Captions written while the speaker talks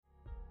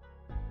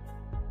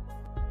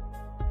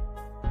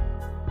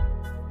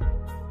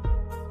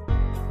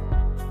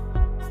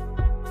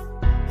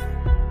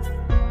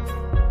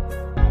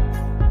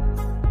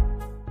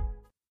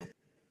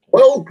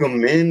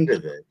Welcome into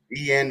the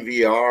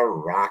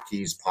DNVR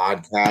Rockies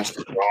podcast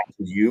brought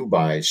to you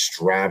by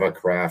Strava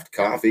Craft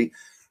Coffee.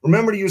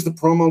 Remember to use the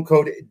promo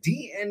code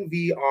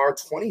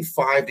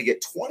DNVR25 to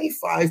get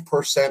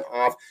 25%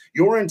 off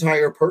your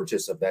entire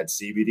purchase of that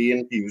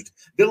CBD-infused,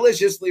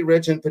 deliciously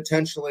rich, and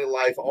potentially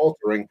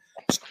life-altering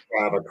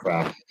Strava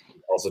Craft.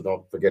 Also,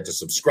 don't forget to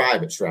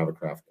subscribe at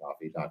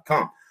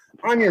StravaCraftCoffee.com.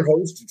 I'm your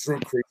host,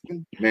 Drew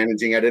Creasman,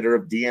 managing editor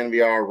of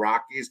DNVR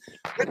Rockies.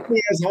 With me,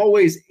 as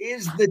always,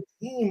 is the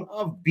team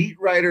of beat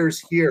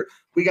writers here.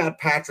 We got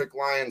Patrick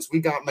Lyons. We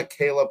got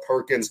Michaela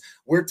Perkins.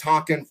 We're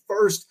talking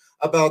first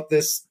about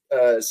this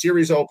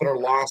series opener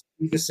loss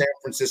to the San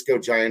Francisco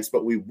Giants,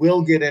 but we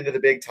will get into the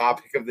big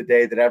topic of the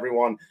day that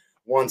everyone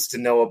wants to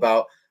know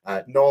about.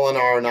 Nolan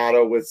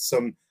Arenado with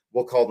some,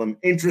 we'll call them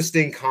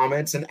interesting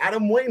comments, and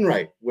Adam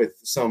Wainwright with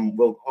some,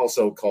 we'll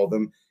also call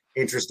them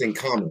interesting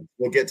comments.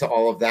 We'll get to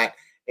all of that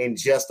in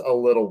just a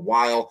little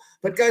while.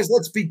 But guys,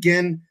 let's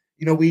begin.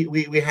 You know, we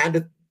had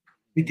to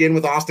begin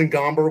with Austin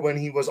Gomber when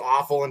he was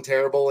awful and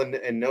terrible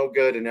and no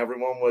good, and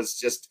everyone was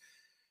just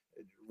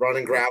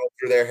running gravel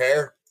through their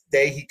hair.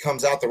 Day he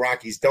comes out, the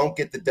Rockies don't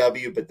get the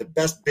W, but the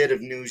best bit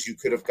of news you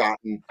could have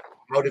gotten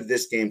out of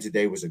this game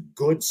today was a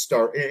good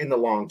start in the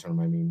long term.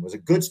 I mean, was a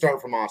good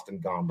start from Austin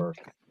Gomber.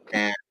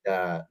 And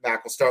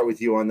Mac, we'll start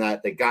with you on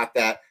that. They got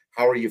that.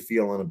 How are you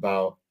feeling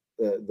about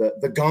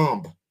the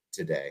Gomb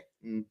today?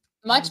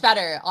 Much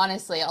better,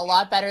 honestly. A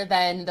lot better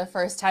than the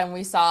first time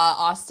we saw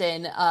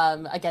Austin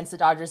against the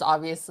Dodgers.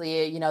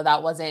 Obviously, you know,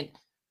 that wasn't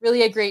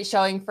really a great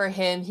showing for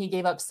him. He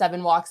gave up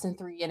 7 walks in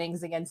 3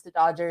 innings against the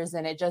Dodgers,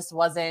 and it just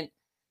wasn't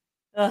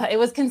it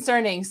was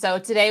concerning. So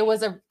today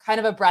was a kind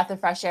of a breath of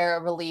fresh air, a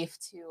relief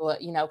to,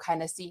 you know,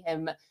 kind of see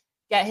him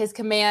get his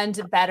command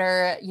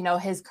better. You know,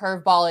 his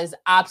curveball is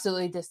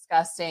absolutely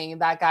disgusting.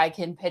 That guy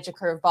can pitch a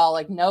curveball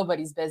like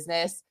nobody's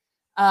business.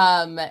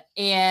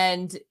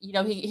 And you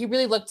know, he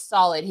really looked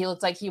solid. He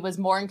looked like he was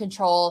more in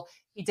control.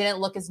 He didn't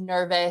look as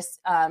nervous.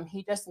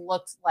 He just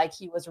looked like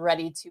he was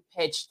ready to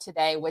pitch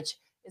today, which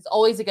is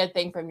always a good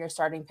thing from your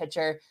starting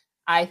pitcher.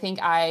 I think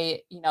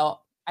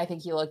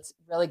he looked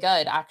really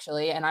good,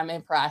 actually, and I'm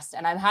impressed.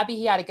 And I'm happy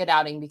he had a good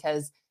outing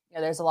because, you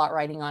know, there's a lot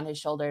riding on his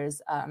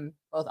shoulders,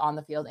 both on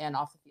the field and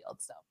off the field.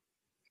 So.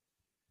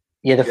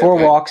 Yeah, the 4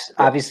 walks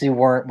obviously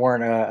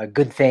weren't a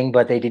good thing,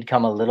 but they did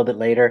come a little bit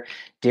later.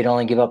 Did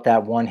only give up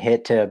that 1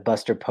 hit to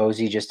Buster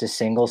Posey, just a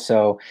single.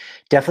 So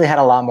definitely had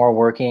a lot more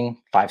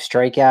working, 5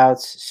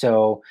 strikeouts.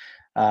 So,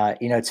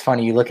 you know, it's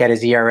funny. You look at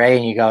his ERA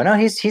and you go, no,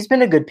 he's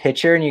been a good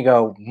pitcher. And you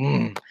go,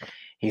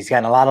 he's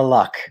gotten a lot of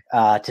luck,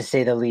 to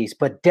say the least.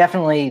 But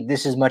definitely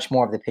this is much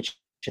more of the pitcher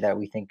that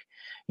we think,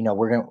 you know,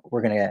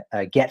 we're gonna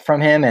get from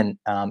him. And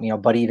you know,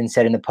 Buddy even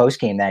said in the post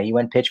game that he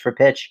went pitch for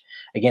pitch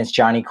against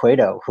Johnny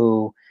Cueto,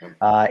 who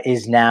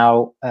is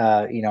now,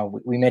 you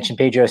know, we mentioned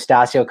Pedro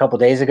Estacio a couple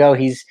days ago.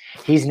 He's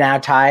now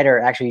tied, or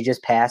actually he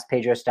just passed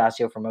Pedro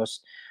Estacio for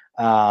most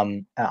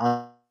on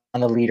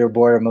the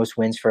leaderboard of most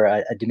wins for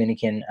a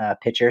Dominican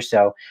pitcher.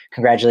 So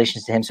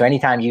congratulations to him. So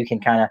anytime you can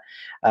kind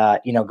of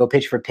you know, go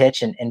pitch for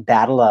pitch and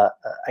battle a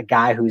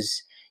guy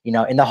who's, you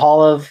know, in the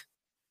Hall of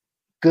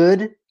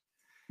Good.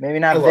 Maybe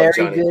not very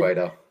good,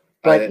 Cueto.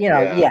 But you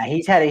know, yeah,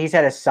 he's had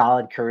a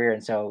solid career,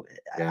 and so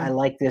I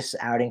like this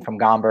outing from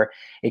Gomber.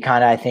 It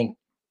kind of, I think,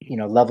 you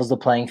know, levels the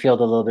playing field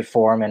a little bit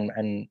for him,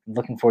 and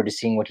looking forward to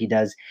seeing what he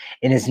does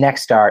in his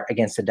next start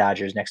against the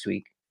Dodgers next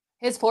week.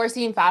 His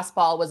 4-seam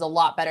fastball was a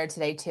lot better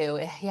today too.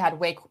 He had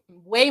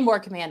way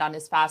more command on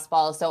his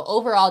fastball. So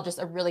overall, just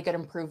a really good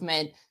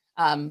improvement.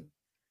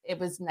 It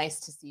was nice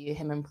to see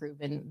him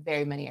improve in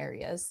very many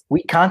areas.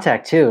 Weak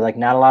contact too, like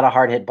not a lot of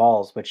hard hit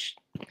balls, which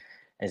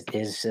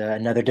is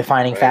another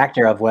defining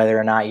factor of whether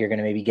or not you're going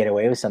to maybe get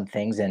away with some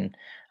things and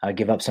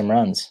give up some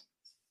runs.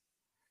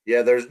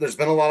 Yeah, there's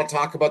been a lot of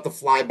talk about the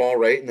fly ball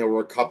rate, and there were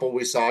a couple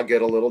we saw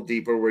get a little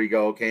deeper where you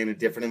go, okay, in a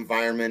different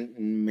environment,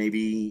 and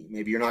maybe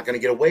you're not going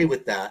to get away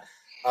with that.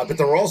 But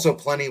there were also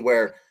plenty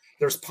where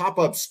there's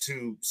pop-ups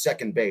to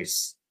second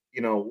base.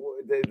 You know,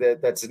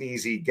 that's an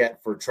easy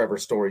get for Trevor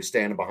Story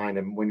standing behind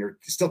him when you're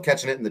still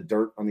catching it in the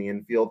dirt on the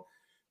infield.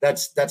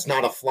 That's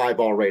not a fly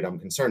ball rate I'm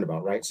concerned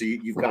about, right? So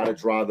you've got to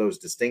draw those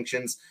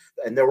distinctions.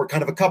 And there were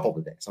kind of a couple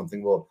today,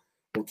 something we'll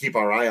keep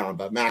our eye on.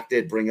 But Mac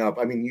did bring up,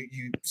 I mean,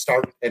 you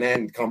start and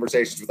end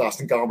conversations with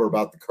Austin Gomber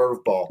about the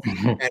curveball.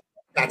 And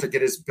Patrick,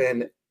 it has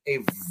been a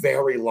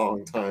very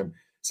long time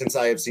since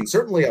I have seen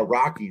certainly a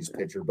Rockies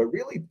pitcher, but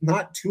really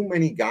not too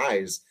many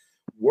guys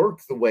work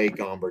the way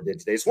Gomber did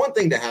today. It's one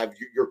thing to have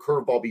your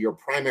curveball be your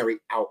primary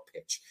out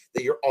pitch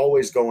that you're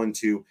always going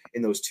to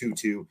in those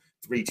 2-2,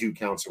 3-2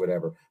 counts or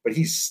whatever, but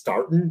he's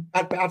starting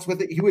at bats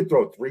with it. He would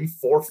throw 3,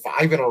 4,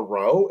 5 in a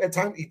row at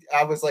times.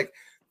 I was like,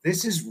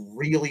 this is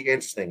really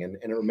interesting, and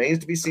it remains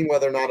to be seen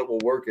whether or not it will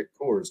work at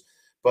Coors.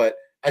 But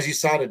as you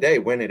saw today,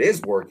 when it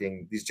is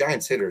working, these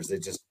Giants hitters,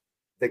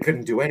 they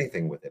couldn't do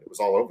anything with it. It was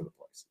all over the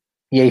place.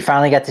 Yeah, you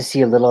finally got to see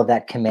a little of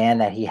that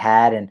command that he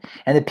had, and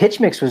the pitch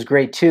mix was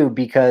great too,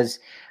 because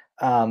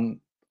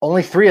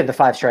only 3 of the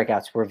 5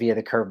 strikeouts were via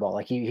the curveball.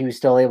 Like he was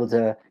still able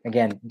to,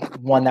 again,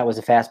 one that was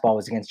a fastball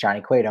was against Johnny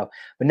Cueto,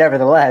 but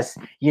nevertheless,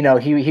 he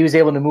was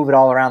able to move it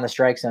all around the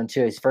strike zone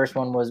too. His first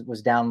one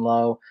was down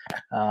low.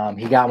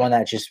 He got one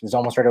that just was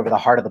almost right over the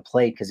heart of the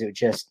plate because it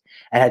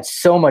had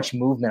so much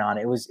movement on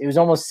it. It was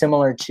almost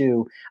similar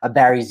to a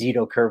Barry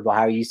Zito curveball,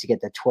 how he used to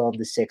get the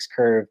 12-6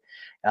 curve.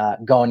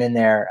 Going in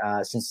there,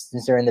 since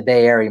they're in the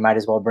Bay Area, you might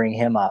as well bring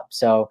him up.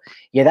 So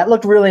yeah, that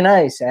looked really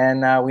nice,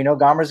 and we know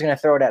Gomber's going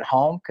to throw it at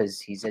home because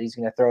he said he's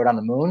going to throw it on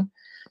the moon.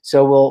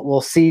 So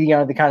we'll see,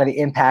 the kind of the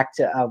impact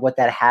of what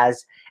that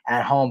has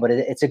at home. But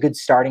it's a good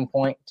starting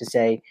point to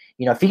say,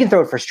 if he can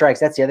throw it for strikes,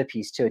 that's the other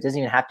piece too. It doesn't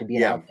even have to be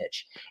an out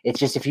pitch. It's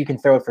just if you can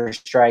throw it for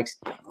strikes,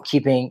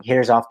 keeping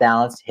hitters off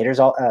balance.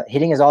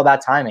 Hitting is all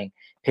about timing.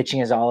 Pitching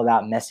is all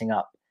about messing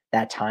up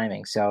that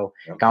timing. So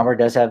Gomber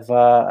does have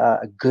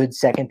a good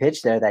second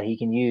pitch there that he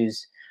can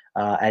use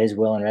at his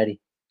will and ready.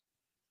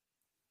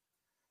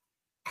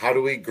 How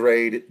do we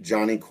grade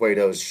Johnny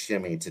Cueto's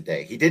shimmy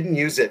today? He didn't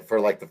use it for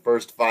like the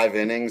first 5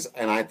 innings,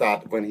 and I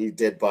thought when he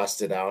did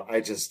bust it out,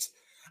 I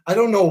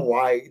don't know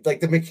why. Like,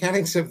 the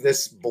mechanics of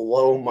this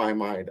blow my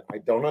mind. I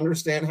don't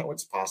understand how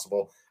it's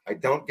possible. I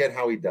don't get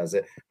how he does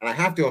it. And I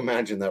have to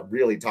imagine that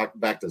really, talk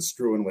back to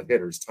screwing with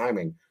hitters,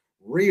 timing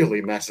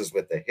really messes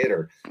with the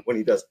hitter when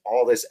he does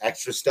all this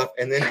extra stuff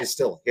and then he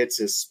still hits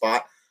his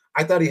spot.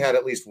 I thought he had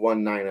at least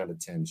 1 9 out of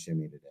 10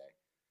 shimmy today.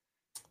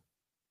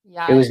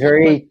 Yeah, it was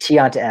very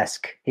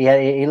Tiant-esque.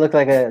 He looked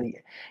like a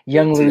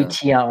young Louis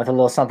Tiant with a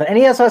little something, and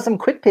he also has some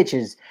quick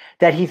pitches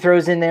that he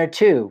throws in there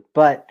too.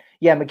 But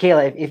yeah,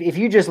 Michaela, if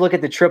you just look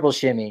at the triple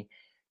shimmy,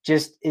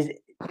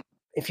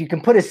 if you can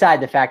put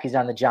aside the fact he's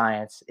on the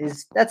Giants,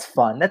 that's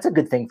fun. That's a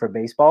good thing for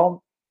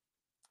baseball.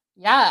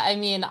 Yeah, I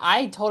mean,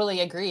 I totally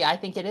agree. I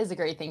think it is a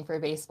great thing for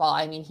baseball.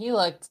 I mean, he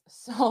looked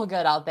so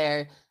good out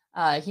there.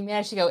 He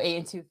managed to go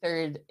 8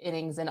 2/3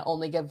 innings and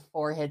only give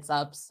 4 hits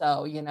up.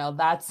 So,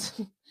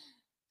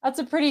 that's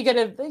a pretty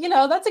good,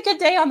 that's a good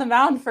day on the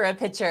mound for a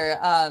pitcher.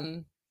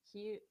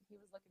 He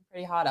was looking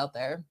pretty hot out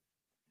there.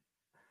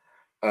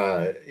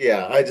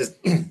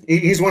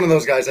 He's one of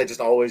those guys I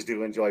just always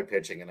do enjoy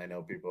pitching, and I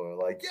know people are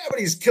like, yeah, but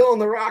he's killing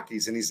the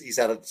Rockies, and he's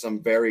had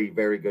some very,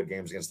 very good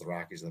games against the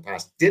Rockies in the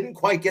past. Didn't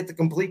quite get the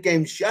complete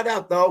game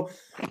shutout, though.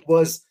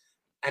 Was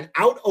an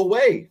out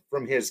away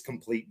from his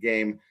complete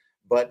game,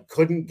 but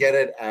couldn't get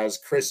it as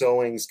Chris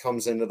Owings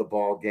comes into the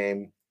ball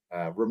game.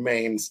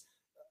 Remains,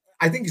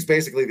 I think he's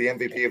basically the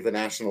MVP of the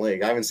National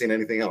League. I haven't seen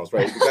anything else,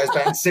 right? The guy's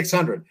batting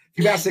 600. If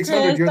you bat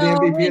 600, you're the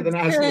MVP of the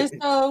National League.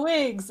 Chris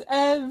Owings,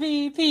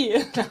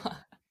 MVP.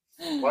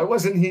 Why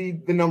wasn't he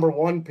the number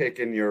 1 pick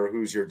in your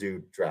Who's Your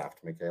Dude draft,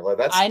 Michaela?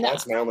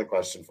 That's my only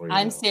question for you.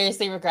 I'm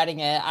seriously regretting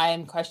it. I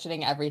am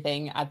questioning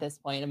everything at this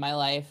point in my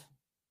life.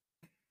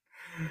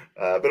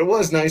 But it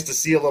was nice to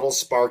see a little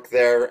spark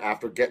there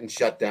after getting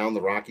shut down.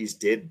 The Rockies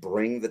did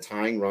bring the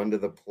tying run to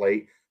the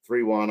plate.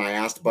 3-1. I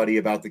asked Buddy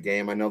about the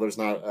game. I know there's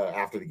not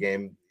after the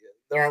game.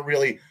 There aren't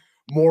really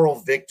moral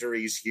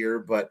victories here,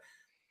 but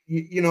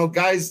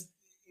guys,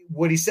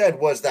 what he said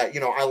was that,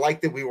 I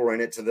like that we were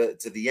in it to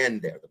the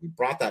end there, that we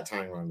brought that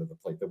tying run to the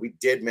plate, that we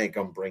did make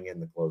them bring in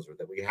the closer,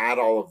 that we had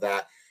all of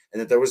that,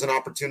 and that there was an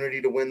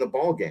opportunity to win the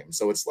ball game.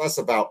 So it's less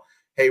about,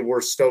 hey, we're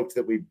stoked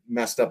that we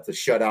messed up the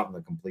shutout in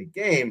the complete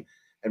game,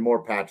 and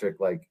more, Patrick,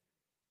 like,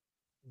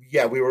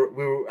 yeah, we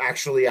were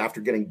actually, after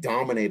getting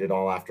dominated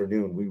all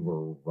afternoon, we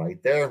were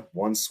right there.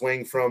 1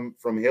 swing from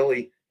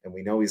Hilly, and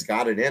we know he's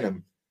got it in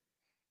him.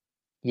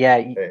 Yeah,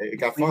 it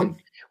got fun.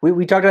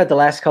 We talked about the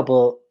last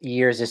couple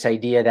years, this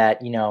idea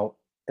that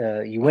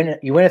you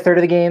win a third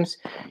of the games,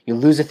 you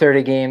lose a third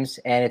of games,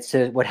 and it's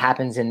what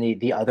happens in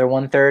the other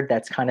 1/3.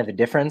 That's kind of the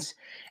difference.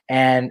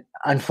 And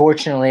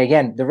unfortunately,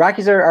 again, the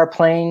Rockies are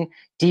playing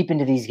deep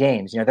into these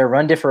games. Their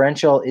run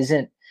differential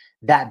isn't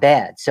that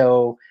bad.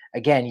 So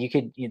again,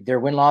 their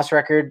win-loss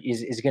record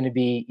is going to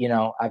be,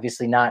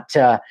 obviously not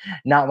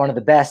one of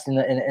the best in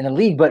the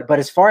league, but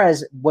as far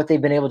as what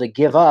they've been able to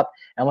give up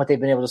and what they've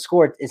been able to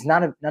score, it's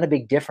not a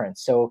big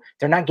difference. So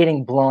they're not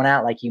getting blown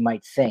out like you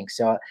might think.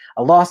 So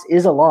a loss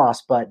is a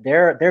loss, but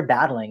they're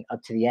battling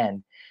up to the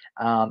end.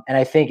 And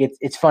I think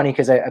it's funny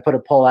because I put a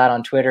poll out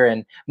on Twitter,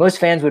 and most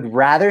fans would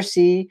rather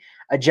see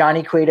a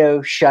Johnny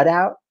Cueto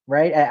shutout,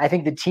 right? I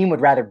think the team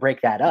would rather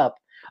break that up,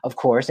 of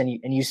course, and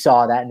you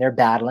saw that, and they're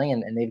battling,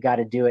 and they've got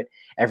to do it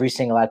every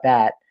single at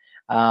bat.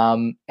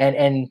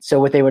 And so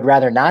what they would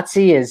rather not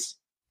see is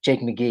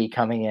Jake McGee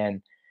coming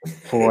in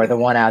for the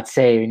 1-out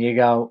save, and you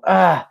go,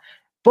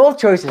 both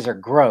choices are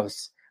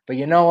gross. But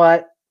you know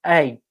what?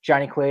 Hey,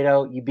 Johnny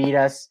Cueto, you beat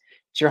us.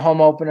 It's your home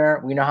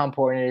opener. We know how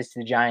important it is to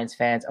the Giants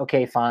fans.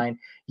 Okay, fine.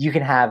 You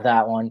can have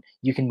that one.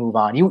 You can move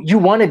on. You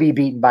want to be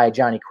beaten by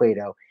Johnny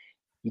Cueto.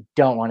 You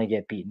don't want to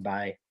get beaten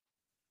by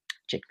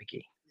Jake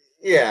McGee.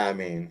 Yeah, I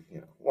mean,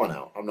 1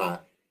 out. I'm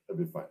not.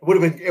 It'd be fine.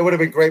 It would have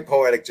been great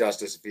poetic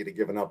justice if he'd have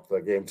given up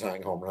the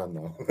game-tying home run,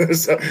 though.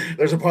 So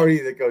there's a party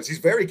that goes, he's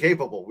very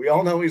capable. We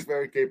all know he's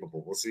very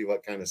capable. We'll see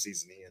what kind of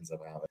season he ends up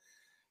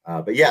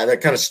having. But yeah,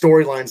 that kind of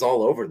storyline's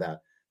all over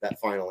that that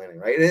final inning,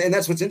 right? And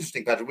that's what's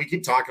interesting, Patrick. We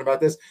keep talking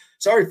about this.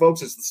 Sorry,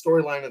 folks, it's the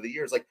storyline of the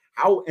year. It's like,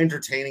 how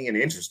entertaining and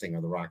interesting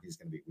are the Rockies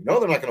going to be? We know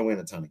they're not going to win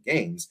a ton of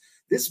games.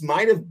 This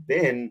might have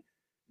been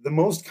the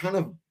most kind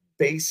of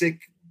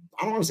basic,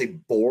 I don't want to say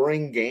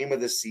boring game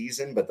of the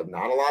season, but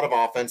not a lot of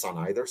offense on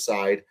either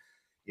side.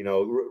 You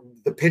know,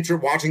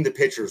 watching the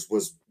pitchers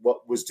was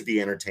what was to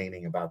be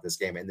entertaining about this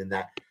game. And then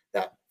that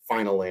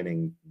final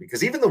inning,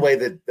 because even the way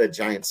that the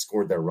Giants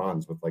scored their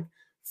runs with like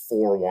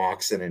 4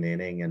 walks in an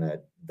inning and a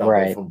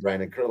double from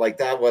Brandon Kerr, like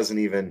that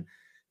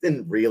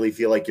didn't really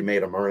feel like you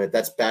made them earn it.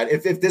 That's bad.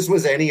 If this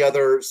was any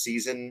other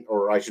season,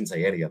 or I shouldn't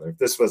say any other, if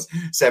this was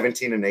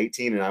 17 and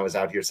 18 and I was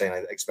out here saying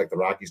I expect the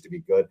Rockies to be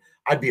good,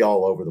 I'd be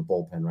all over the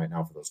bullpen right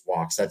now for those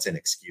walks. That's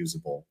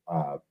inexcusable.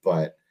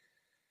 But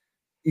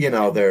you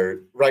know,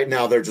 they're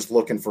just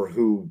looking for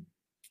who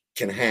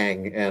can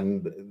hang,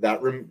 and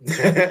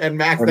and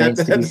Mac,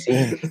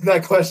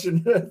 that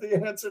question,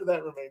 the answer to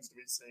that remains to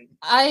be seen.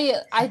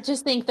 I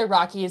just think the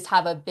Rockies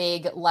have a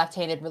big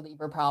left-handed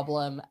reliever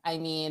problem. I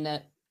mean,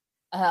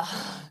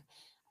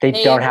 they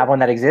don't have one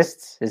that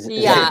exists. Is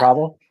that a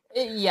problem?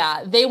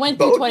 Yeah, they went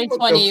through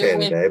 2020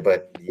 today,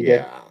 but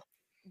yeah.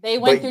 They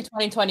went through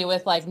 2020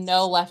 with like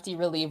no lefty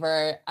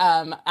reliever.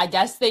 I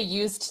guess they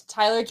used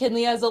Tyler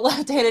Kinley as a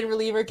left-handed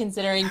reliever,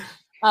 considering,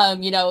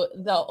 you know,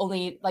 the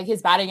only like the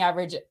batting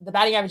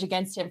average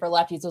against him for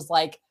lefties was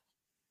like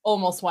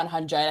almost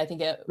 100. I think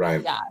it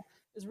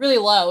was really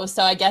low.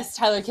 So I guess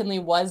Tyler Kinley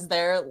was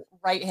their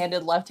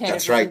right-handed,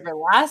 left-handed reliever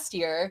last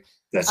year.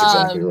 That's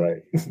exactly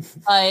right.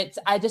 But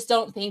I just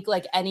don't think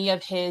like any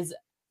of his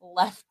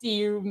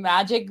lefty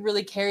magic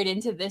really carried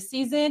into this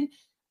season.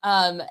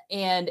 And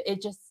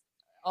it just,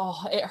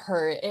 it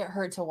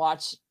hurt to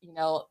watch, you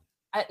know,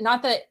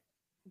 not that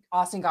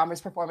Austin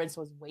Gomber's performance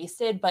was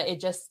wasted, but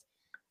it just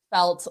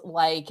felt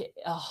like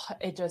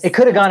it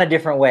could have gone a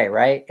different way,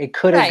 right? It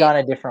could have gone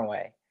a different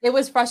way. It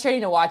was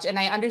frustrating to watch. And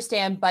I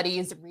understand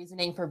Buddy's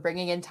reasoning for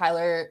bringing in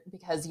Tyler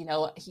because, you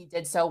know, he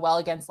did so well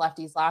against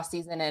lefties last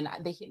season and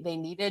they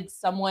needed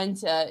someone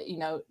to, you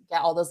know,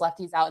 get all those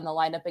lefties out in the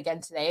lineup again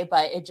today,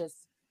 but it just,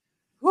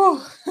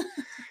 whew.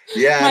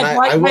 Yeah.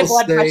 my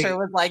blood pressure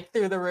was like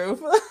through the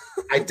roof.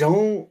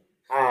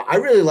 I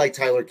really like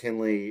Tyler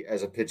Kinley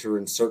as a pitcher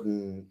in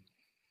certain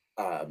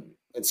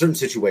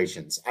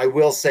situations. I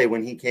will say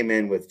when he came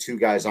in with 2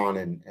 guys on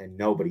and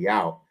nobody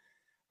out,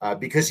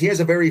 because he has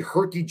a very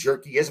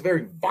herky-jerky, he has a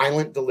very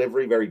violent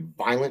delivery, very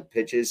violent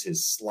pitches.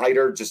 His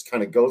slider just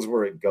kind of goes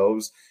where it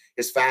goes.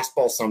 His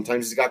fastball,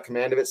 sometimes he's got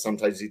command of it,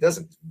 sometimes he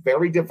doesn't. It's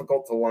very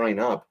difficult to line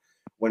up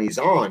when he's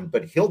on,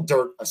 but he'll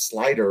dirt a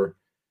slider.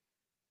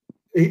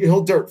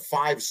 He'll dirt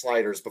 5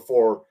 sliders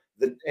before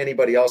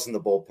anybody else in the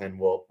bullpen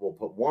will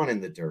put one in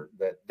the dirt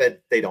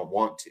that they don't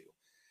want to.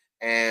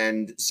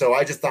 And so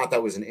I just thought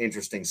that was an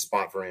interesting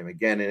spot for him.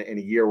 Again, in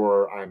a year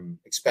where I'm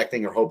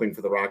expecting or hoping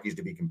for the Rockies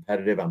to be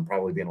competitive, I'm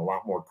probably being a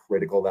lot more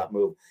critical of that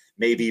move.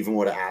 Maybe even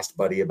would have asked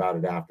Buddy about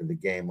it after the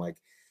game. Like,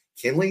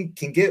 Kinley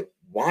can get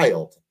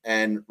wild.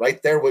 And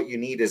right there, what you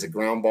need is a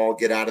ground ball,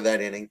 get out of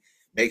that inning,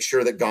 make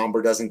sure that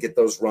Gomber doesn't get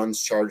those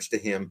runs charged to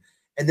him.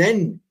 And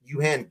then you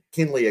hand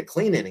Kinley a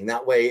clean inning.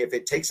 That way, if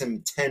it takes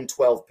him 10,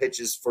 12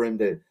 pitches for him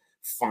to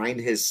find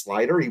his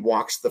slider, he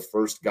walks the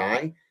first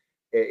guy.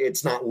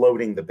 It's not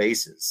loading the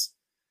bases.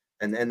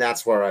 And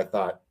that's where I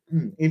thought,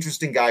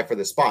 interesting guy for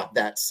the spot.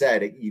 That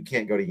said, you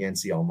can't go to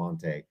Yency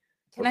Almonte.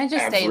 Can I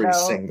just say,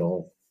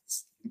 though?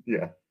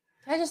 Yeah.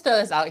 Can I just throw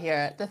this out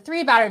here? The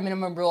 3 batter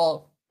minimum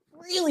rule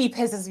really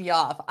pisses me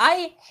off.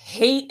 I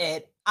hate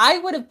it. I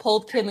would have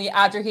pulled Kinley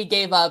after he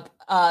gave up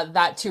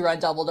that 2-run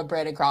double to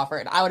Brandon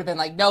Crawford. I would have been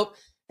like, nope,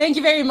 thank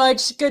you very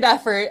much. Good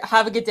effort.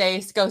 Have a good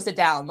day. Go sit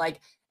down.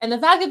 Like, and the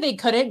fact that they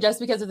couldn't just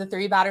because of the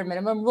 3 batter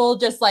minimum rule,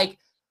 just like,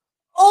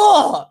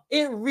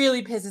 it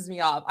really pisses me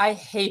off. I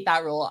hate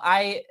that rule.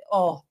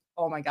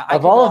 Oh my God.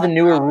 Of all of the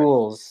new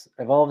rules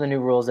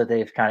that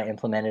they've kind of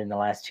implemented in the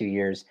last 2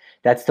 years,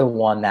 that's the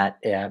one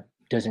that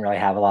doesn't really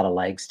have a lot of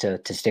legs to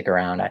stick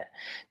around.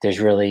 There's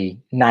really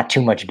not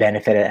too much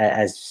benefit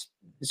as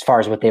far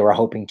as what they were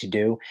hoping to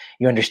do.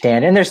 You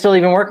understand. And there's still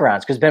even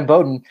workarounds because Ben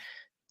Bowden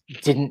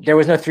there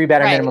was no 3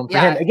 batter minimum for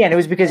him. Again, it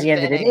was because he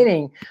ended an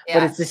inning,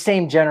 but it's the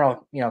same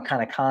general, you know,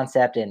 kind of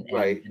concept and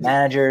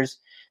managers,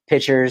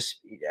 pitchers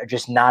are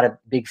just not a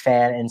big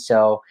fan. And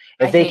so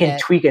if they can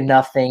tweak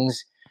enough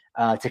things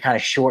to kind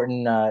of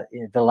shorten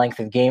the length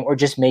of game or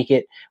just make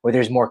it where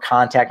there's more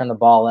contact on the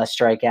ball, less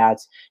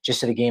strikeouts, just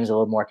so the game's a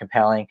little more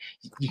compelling,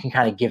 you can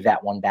kind of give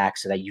that one back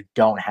so that you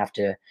don't have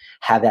to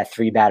have that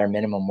 3 batter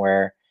minimum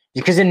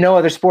because in no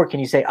other sport can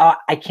you say,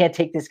 I can't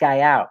take this guy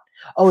out.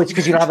 Oh, it's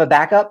because you don't have a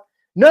backup?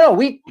 No,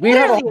 we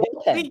have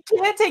we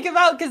can't take him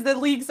out because the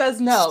league says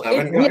no.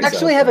 We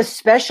actually have a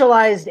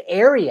specialized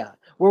area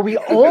where we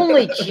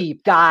only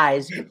keep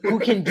guys who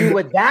can do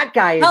what that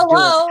guy is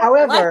doing.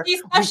 However, we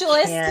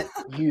can't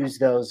use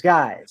those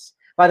guys.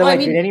 By the way,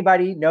 did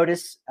anybody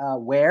notice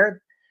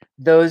where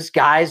those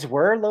guys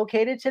were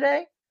located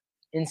today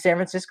in San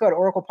Francisco at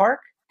Oracle Park?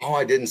 Oh,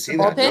 I didn't see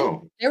that.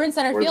 No. They were in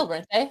center field,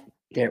 weren't they?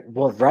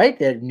 Right.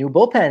 The new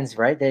bullpens,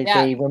 right?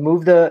 They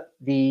removed the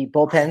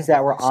bullpens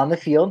that were on the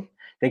field.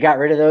 They got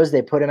rid of those.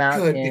 They put them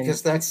out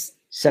because that's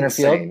center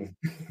insane.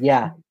 field.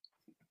 Yeah.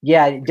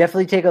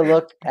 Definitely take a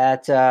look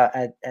at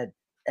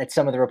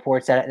some of the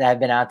reports that have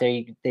been out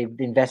there. They've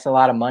invested a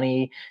lot of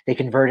money. They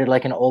converted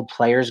like an old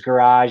player's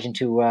garage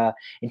into a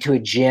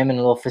gym and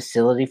a little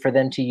facility for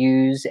them to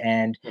use.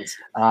 And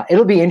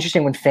it'll be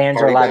interesting when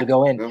fans are allowed to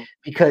go in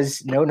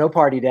because no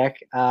party deck.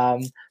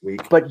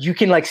 But you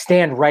can like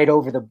stand right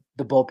over the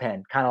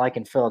bullpen, kind of like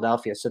in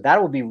Philadelphia. So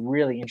that will be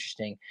really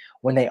interesting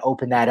when they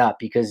open that up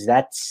because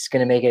that's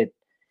going to make it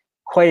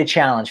quite a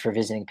challenge for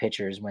visiting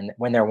pitchers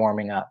when they're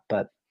warming up.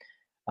 But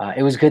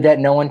it was good that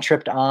no one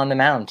tripped on the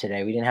mound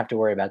today. We didn't have to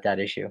worry about that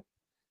issue.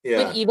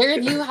 Yeah. Would either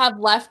of you have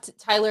left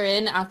Tyler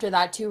in after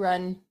that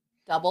 2-run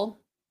double?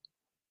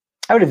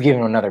 I would have given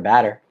him another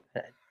batter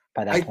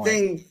by that point. I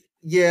think,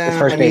 with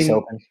first base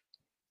open.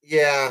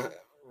 Yeah,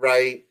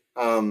 right.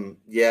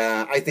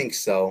 I think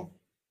so.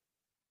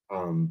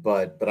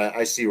 But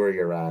I see where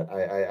you're at.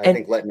 I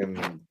think letting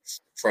him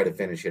try to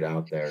finish it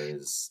out there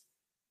is.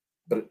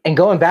 And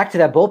going back to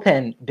that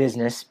bullpen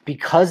business,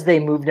 because they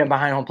moved him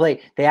behind home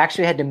plate, they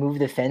actually had to move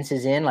the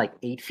fences in like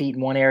 8 feet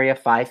in one area,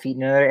 5 feet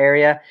in another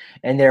area.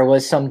 And there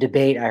was some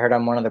debate I heard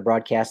on one of the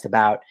broadcasts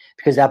about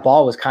because that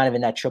ball was kind of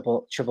in that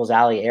triples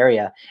alley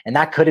area. And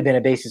that could have been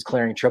a bases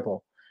clearing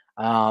triple,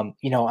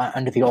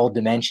 under the old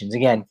dimensions.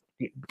 Again,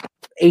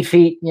 8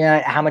 feet,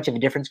 how much of a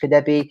difference could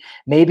that be?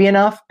 Maybe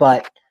enough,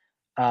 but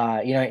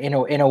in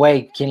a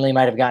way, Kinley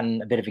might have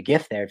gotten a bit of a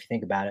gift there if you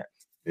think about it.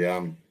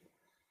 Yeah.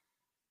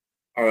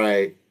 All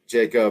right,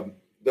 Jacob,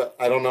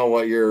 I don't know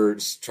what you're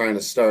trying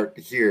to start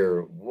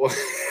here.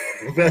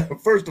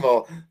 First of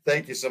all,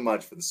 thank you so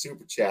much for the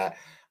super chat.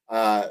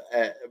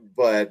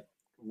 But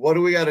what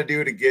do we got to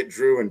do to get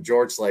Drew and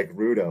George like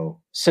Rudo?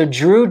 So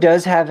Drew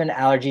does have an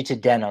allergy to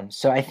denim.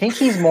 So I think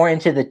he's more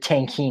into the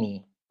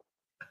tankini.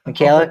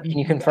 Michaela, can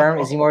you confirm?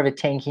 Is he more of a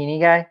tankini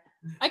guy?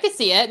 I could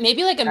see it.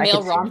 Maybe like a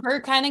male romper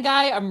kind of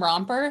guy. A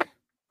romper.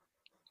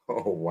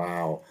 Oh,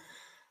 wow.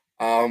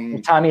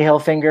 Tommy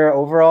Hilfiger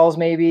overalls,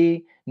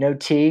 maybe no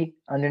tee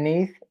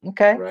underneath.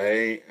 Okay,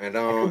 right. I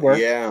know.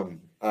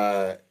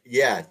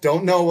 Yeah.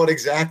 Don't know what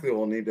exactly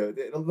we'll need to.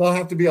 There'll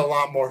have to be a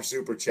lot more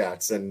super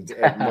chats and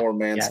more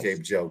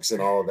Manscaped jokes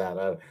and all of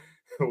that.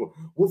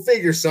 We'll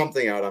figure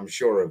something out. I'm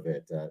sure of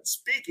it.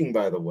 Speaking,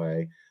 by the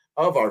way,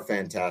 of our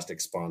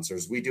fantastic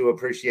sponsors, we do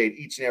appreciate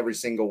each and every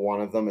single one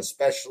of them,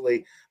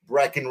 especially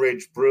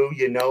Breckenridge Brew.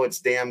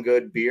 It's damn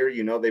good beer.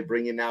 They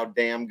bring you now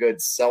damn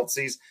good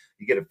Celsius.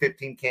 You get a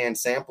 15-can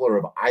sampler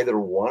of either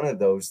one of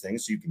those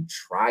things so you can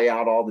try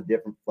out all the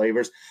different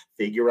flavors,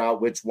 figure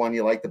out which one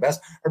you like the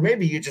best. Or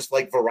maybe you just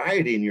like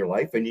variety in your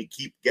life and you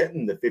keep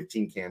getting the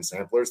 15-can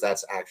samplers.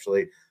 That's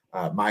actually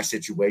my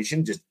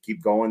situation. Just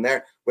keep going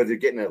there. Whether you're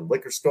getting at a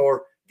liquor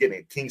store, getting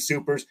at King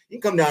Soopers,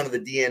 you can come down to the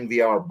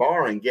DNVR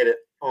bar and get it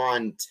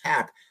on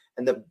tap.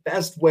 And the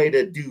best way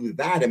to do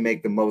that and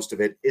make the most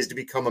of it is to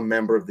become a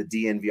member of the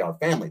DNVR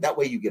family. That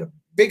way you get a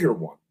bigger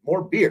one,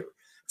 more beer.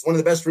 It's one of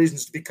the best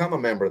reasons to become a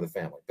member of the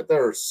family, but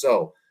there are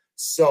so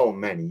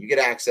many. You get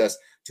access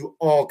to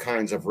all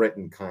kinds of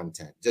written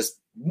content, just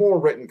more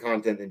written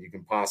content than you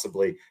can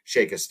possibly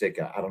shake a stick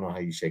at. I don't know how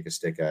you shake a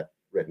stick at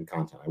written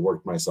content. I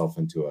worked myself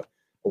into a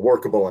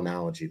workable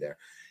analogy there.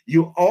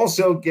 You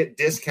also get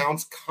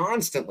discounts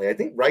constantly. I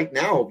think right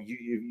now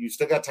you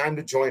still got time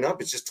to join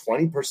up. It's just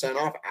 20%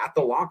 off at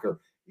the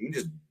locker. You can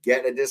just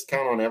get a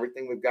discount on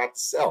everything we've got to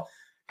sell.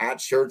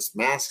 Hats, shirts,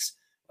 masks.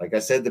 Like I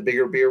said, the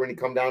bigger beer when you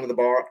come down to the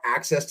bar,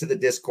 access to the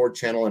Discord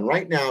channel. And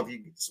right now, if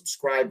you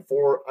subscribe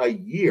for a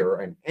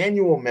year, an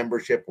annual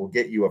membership will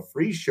get you a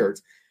free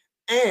shirt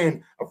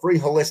and a free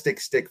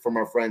holistic stick from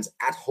our friends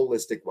at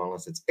Holistic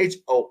Wellness. It's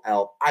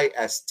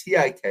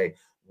HOLISTIK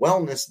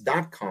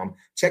wellness.com.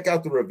 Check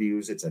out the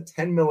reviews. It's a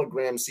 10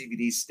 milligram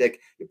CBD stick.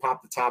 You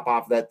pop the top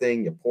off that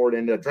thing, you pour it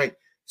into a drink,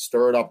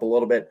 stir it up a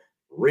little bit.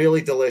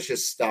 Really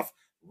delicious stuff.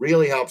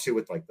 Really helps you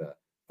with like the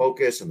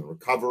focus and the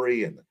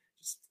recovery and the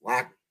just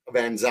lack of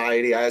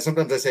anxiety.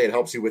 Sometimes I say it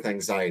helps you with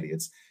anxiety.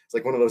 It's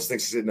like one of those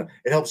things. It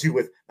helps you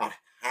with not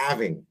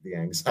having the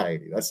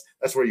anxiety.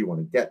 That's where you want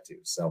to get to.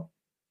 So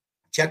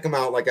check them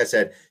out. Like I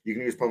said, you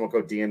can use promo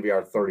code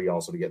DNVR30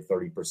 also to get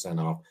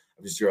 30% off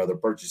of just your other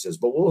purchases.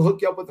 But we'll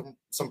hook you up with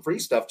some free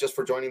stuff just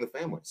for joining the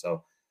family.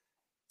 So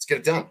let's get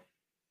it done.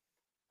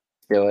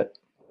 Do it.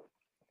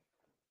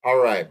 All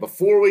right.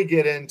 Before we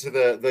get into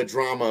the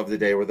drama of the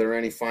day, were there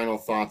any final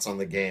thoughts on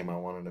the game? I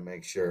wanted to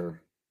make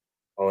sure.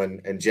 Oh,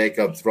 and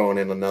Jacob throwing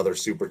in another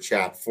super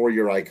chat for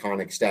your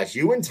iconic stash.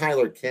 You and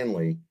Tyler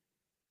Kinley,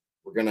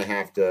 we're going to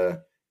have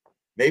to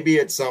maybe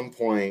at some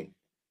point.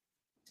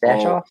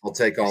 Stash off? I'll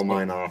take all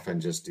mine off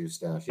and just do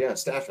stash. Yeah,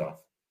 stash off.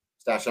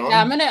 Stash on?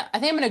 Yeah, I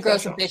think I'm gonna grow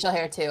some facial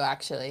hair too,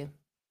 actually.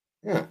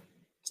 Yeah.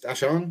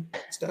 Stash on,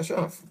 stash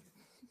off.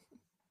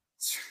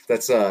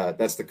 That's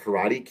the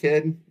Karate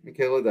Kid,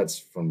 Michaela. That's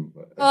from.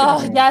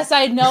 Yes,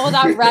 I know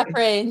that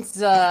reference.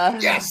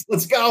 Yes,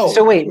 let's go.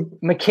 So wait,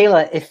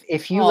 Michaela,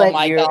 if you let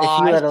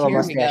a little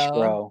mustache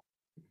grow,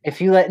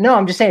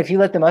 I'm just saying, if you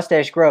let the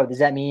mustache grow, does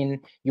that mean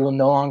you will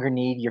no longer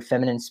need your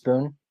feminine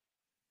spoon?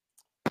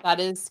 That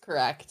is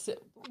correct.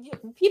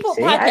 People,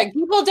 See, Patrick,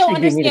 people don't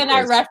understand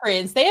that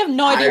reference. They have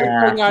no idea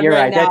what's going on you're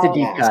right right. now. That's a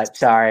deep cut.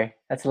 Sorry.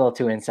 That's a little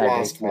too inside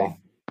baseball.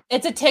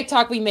 It's a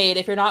TikTok we made.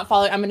 If you're not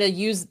following, I'm going to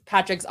use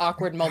Patrick's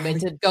awkward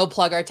moment to go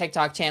plug our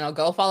TikTok channel.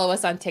 Go follow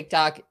us on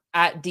TikTok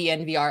at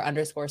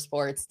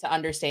DNVR_sports to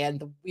understand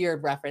the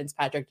weird reference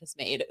Patrick just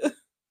made.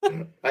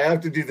 I have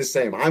to do the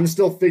same. I'm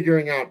still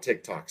figuring out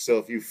TikTok. So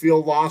if you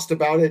feel lost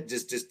about it,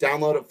 just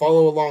download it,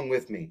 follow along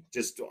with me.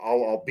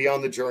 I'll be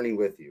on the journey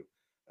with you.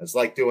 It's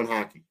like doing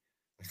hockey.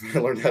 I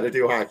learned how to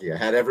do hockey. I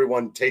had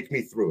everyone take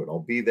me through it. I'll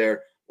be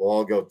there. We'll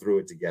all go through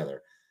it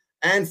together.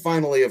 And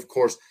finally, of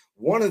course,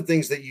 one of the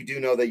things that you do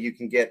know that you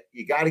can get,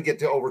 you got to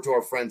get over to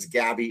our friends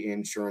Gabi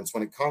Insurance.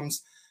 When it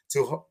comes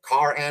to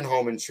car and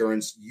home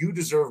insurance, you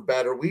deserve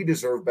better. We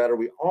deserve better.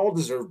 We all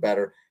deserve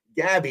better.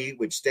 Gabi,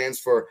 which stands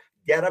for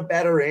Get a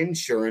Better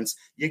Insurance.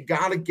 You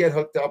got to get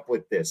hooked up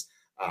with this.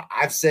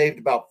 I've saved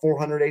about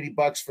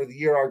 $480 for the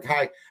year. Our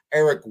guy,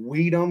 Eric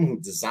Weedham, who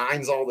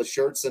designs all the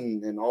shirts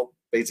and all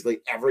basically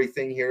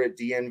everything here at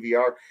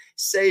DNVR,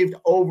 saved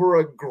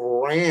over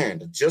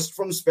 $1,000 just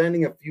from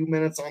spending a few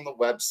minutes on the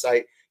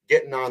website,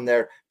 getting on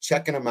there,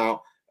 checking them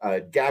out.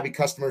 Gabi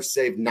customers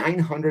save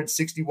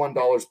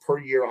 $961 per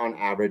year on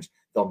average.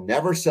 They'll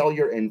never sell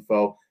your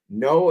info.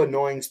 No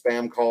annoying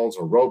spam calls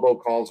or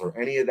robocalls or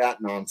any of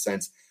that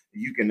nonsense.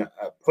 You can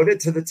put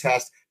it to the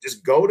test.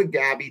 Just go to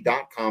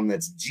Gabi.com.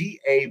 That's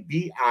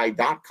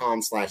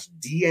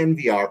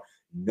GABI.com/DNVR.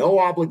 No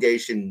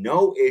obligation,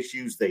 no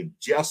issues. They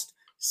just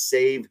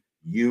save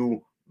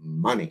you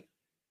money.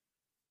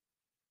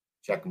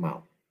 Check them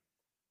out.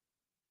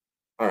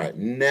 All right.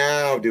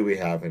 Now, do we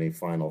have any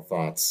final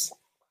thoughts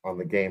on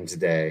the game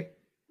today?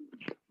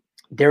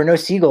 There were no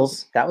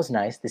seagulls. That was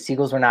nice. The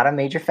seagulls were not a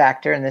major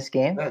factor in this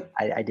game. Yeah.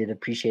 I did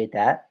appreciate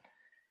that.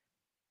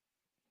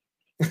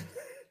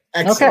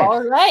 Excellent. Okay.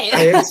 All right.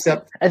 I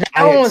accept. That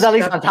one was at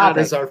least on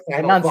topic.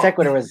 The non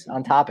sequitur was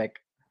on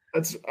topic.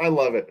 I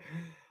love it.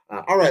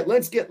 All right,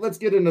 let's get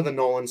into the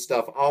Nolan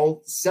stuff.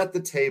 I'll set the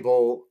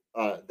table.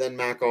 Then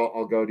Mac,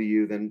 I'll go to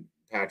you. Then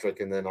Patrick,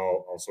 and then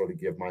I'll sort of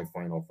give my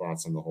final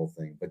thoughts on the whole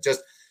thing. But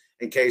just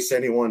in case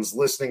anyone's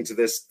listening to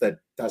this that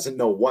doesn't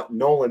know what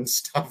Nolan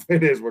stuff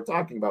it is we're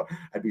talking about,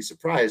 I'd be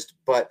surprised.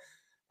 But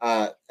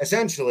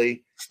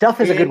essentially, stuff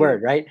is a good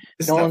word, right?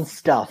 Nolan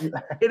stuff.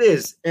 It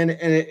is, and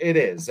it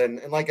is, and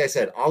like I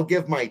said, I'll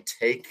give my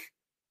take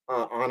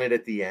on it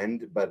at the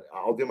end, but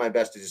I'll do my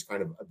best to just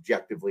kind of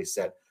objectively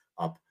set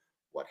up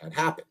what had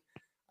happened.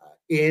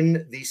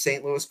 In the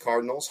St. Louis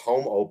Cardinals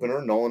home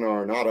opener, Nolan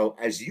Arenado,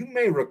 as you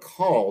may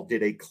recall,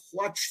 did a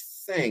clutch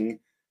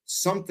thing,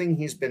 something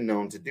he's been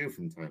known to do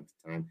from time to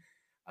time.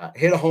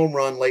 Hit a home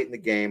run late in the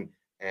game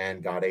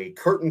and got a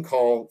curtain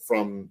call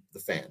from the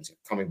fans.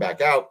 Coming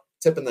back out,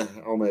 tipping the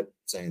helmet,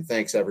 saying,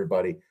 "Thanks,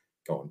 everybody,"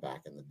 going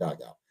back in the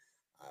dugout.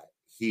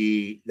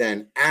 He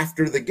then,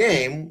 after the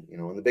game,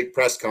 in the big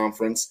press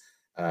conference,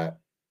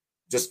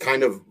 just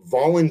kind of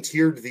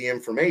volunteered the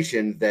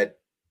information that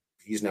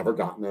he's never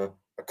gotten a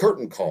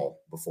curtain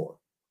call before.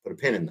 Put a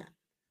pin in that.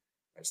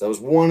 Right, so that was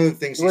one of the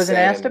things he wasn't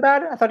asked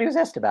about it? I thought he was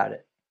asked about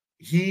it.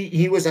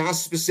 He was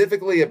asked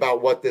specifically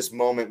about what this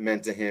moment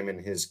meant to him in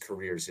his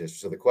career's history.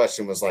 So the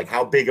question was like,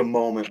 how big a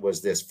moment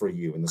was this for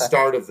you? And the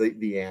start of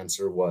the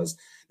answer was,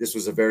 this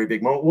was a very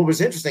big moment. What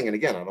was interesting, and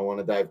again, I don't want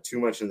to dive too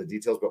much into the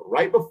details, but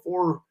right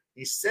before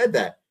he said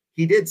that,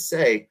 he did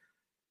say,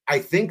 "I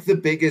think the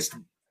biggest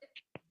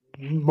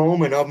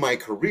moment of my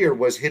career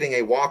was hitting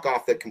a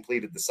walk-off that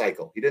completed the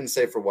cycle." He didn't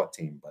say for what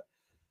team, but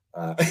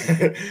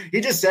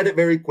he just said it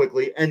very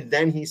quickly. And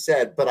then he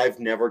said, "But I've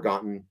never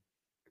gotten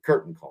a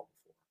curtain call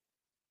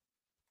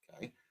before."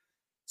 Okay.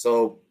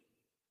 So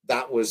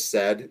that was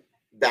said.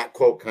 That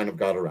quote kind of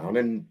got around,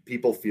 and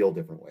people feel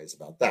different ways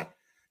about that.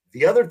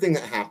 The other thing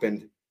that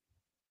happened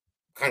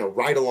kind of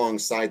right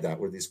alongside that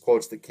were these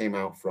quotes that came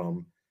out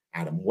from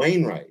Adam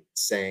Wainwright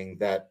saying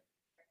that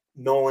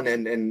Nolan,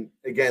 and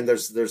again,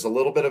 there's a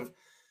little bit of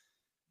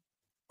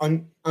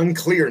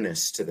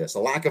unclearness to this, a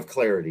lack of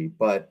clarity,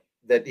 but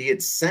that he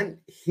had sent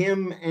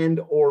him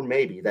or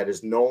maybe that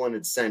is Nolan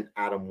had sent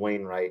Adam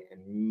Wainwright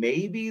and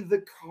maybe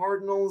the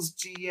Cardinals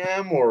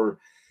GM, or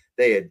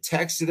they had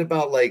texted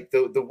about like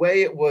the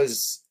way it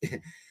was.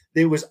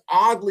 It was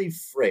oddly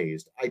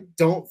phrased. I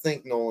don't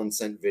think Nolan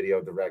sent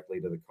video directly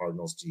to the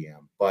Cardinals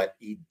GM, but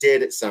he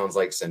did, it sounds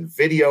like, send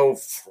video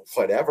for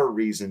whatever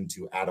reason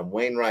to Adam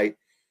Wainwright,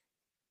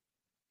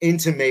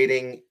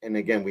 intimating, and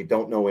again, we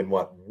don't know in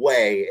what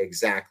way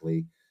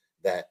exactly,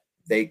 that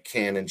they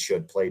can and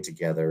should play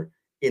together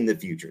in the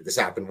future. This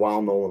happened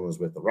while Nolan was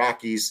with the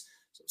Rockies,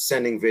 so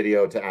sending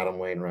video to Adam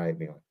Wainwright,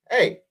 being like,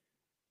 "Hey,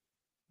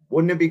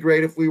 wouldn't it be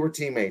great if we were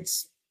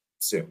teammates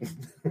soon?"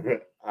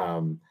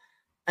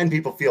 And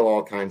people feel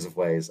all kinds of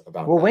ways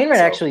about that.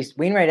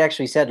 Wainwright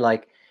actually said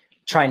like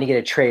trying to get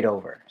a trade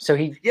over. So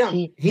he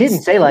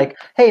didn't say like,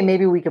 "Hey,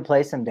 maybe we could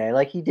play someday."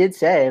 Like he did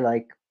say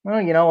like, "Well,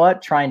 you know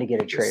what? Trying to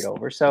get a trade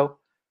over." So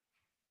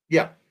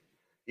yeah.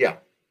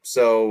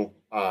 So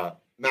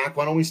Mac,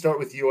 why don't we start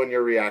with you on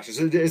your reactions?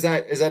 Is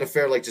that a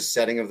fair, like, just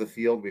setting of the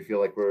field? We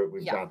feel like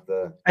we've got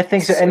the. I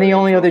think so. And the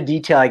only other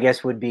detail, I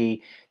guess, would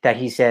be that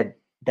he said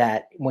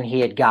that when he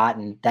had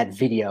gotten that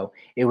video,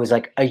 it was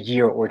like a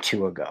year or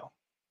two ago.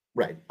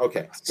 Right.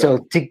 Okay. So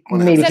to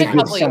maybe to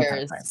give some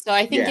years. Time. So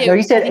I think no,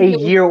 he said a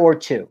year or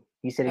two.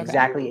 He said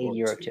exactly a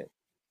year or two.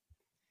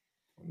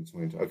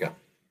 Okay.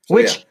 So,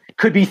 which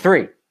could be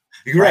 3.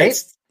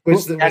 Right.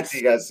 Which you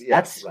guys,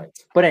 that's right.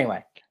 But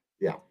anyway.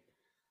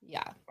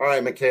 Yeah. All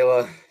right,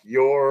 Michaela,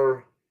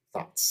 your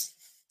thoughts.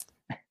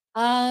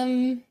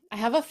 I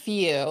have a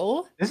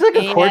few. This is like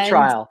a court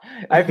trial.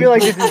 I feel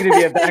like this is going to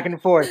be a back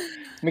and forth.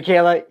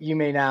 Michaela, you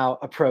may now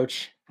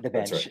approach the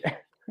bench.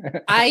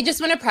 Right. I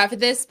just want to preface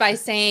this by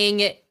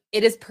saying it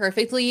is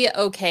perfectly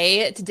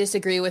okay to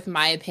disagree with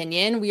my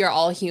opinion. We are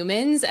all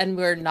humans, and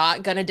we're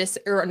not going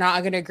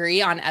to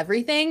agree on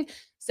everything.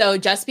 So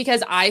just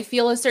because I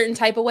feel a certain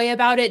type of way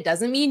about it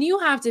doesn't mean you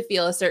have to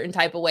feel a certain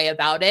type of way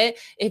about it.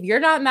 If you're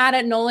not mad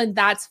at Nolan,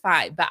 that's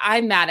fine. But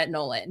I'm mad at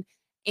Nolan.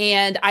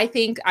 And I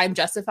think I'm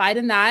justified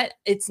in that.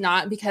 It's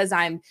not because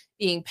I'm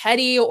being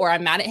petty or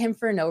I'm mad at him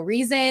for no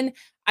reason.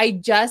 I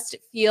just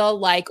feel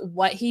like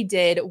what he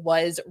did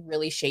was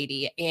really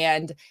shady.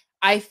 And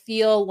I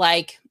feel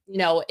like,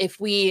 even if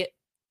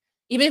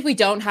we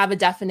don't have a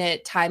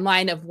definite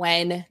timeline of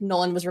when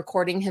Nolan was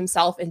recording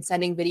himself and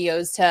sending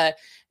videos to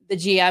the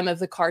GM of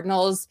the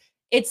Cardinals,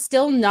 it's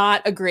still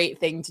not a great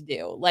thing to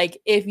do. Like,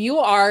 if you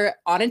are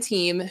on a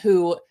team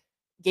who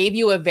gave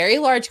you a very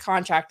large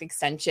contract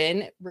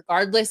extension,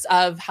 regardless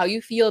of how you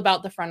feel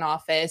about the front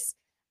office,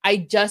 I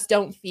just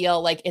don't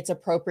feel like it's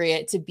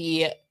appropriate to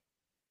be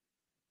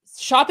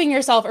shopping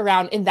yourself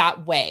around in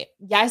that way.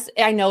 Yes,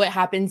 I know it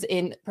happens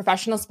in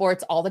professional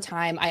sports all the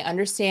time. I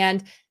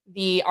understand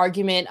the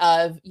argument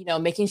of,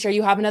 making sure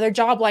you have another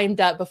job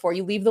lined up before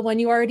you leave the one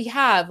you already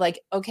have. Like,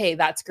 okay,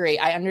 that's great.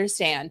 I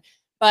understand.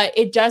 But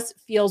it just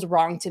feels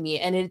wrong to me.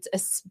 And it's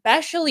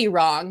especially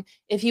wrong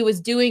if he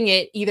was doing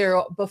it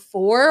either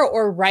before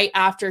or right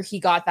after he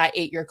got that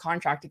 8-year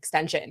contract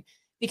extension.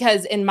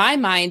 Because in my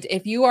mind,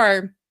 if you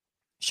are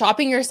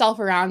shopping yourself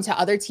around to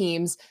other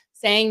teams,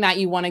 saying that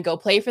you want to go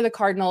play for the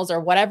Cardinals or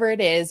whatever it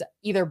is,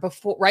 either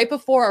right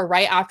before or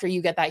right after you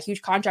get that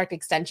huge contract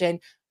extension,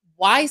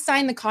 why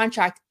sign the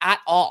contract at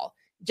all?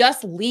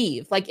 Just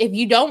leave. Like, if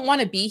you don't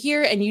want to be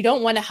here and you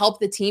don't want to help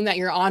the team that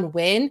you're on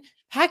win,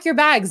 pack your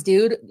bags,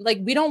 dude. Like,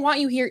 we don't want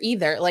you here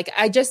either. Like,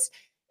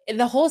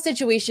 the whole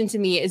situation to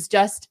me is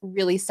just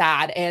really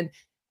sad. And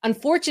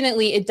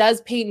unfortunately, it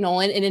does paint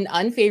Nolan in an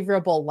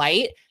unfavorable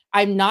light.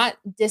 I'm not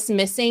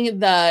dismissing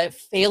the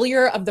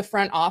failure of the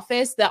front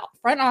office. The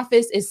front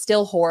office is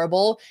still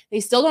horrible. They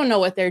still don't know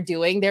what they're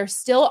doing. They're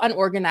still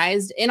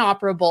unorganized,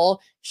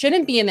 inoperable,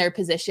 shouldn't be in their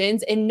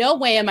positions. In no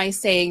way am I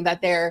saying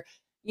that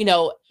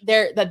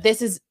that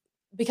this is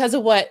because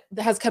of what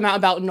has come out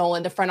about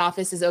Nolan, the front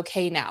office is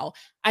okay now.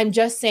 I'm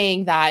just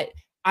saying that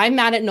I'm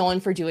mad at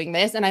Nolan for doing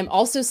this. And I'm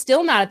also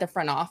still mad at the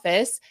front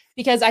office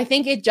because I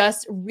think it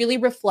just really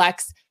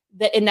reflects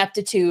the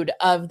ineptitude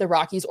of the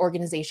Rockies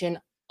organization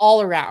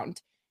all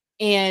around.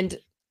 And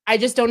I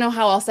just don't know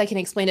how else I can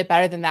explain it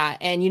better than that.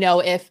 And,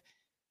 if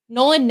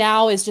Nolan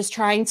now is just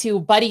trying to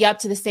buddy up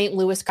to the St.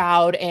 Louis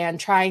crowd and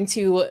trying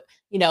to,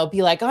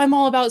 be like, I'm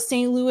all about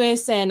St.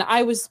 Louis and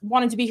I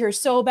wanted to be here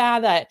so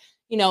bad that,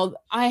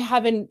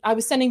 I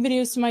was sending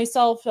videos to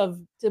myself to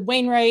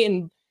Wainwright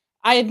and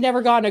I had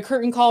never gotten a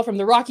curtain call from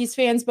the Rockies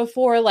fans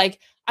before. Like,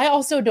 I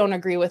also don't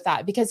agree with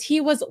that because he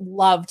was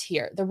loved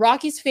here. The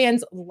Rockies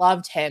fans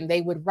loved him.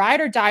 They would ride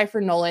or die for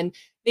Nolan.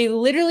 They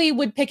literally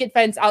would picket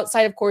fence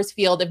outside of Coors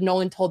Field if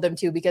Nolan told them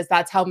to, because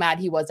that's how mad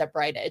he was at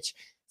Bright Edge.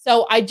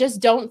 So I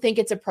just don't think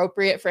it's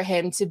appropriate for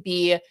him to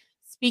be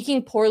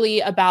speaking poorly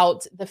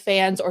about the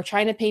fans or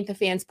trying to paint the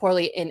fans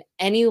poorly in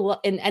any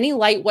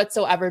light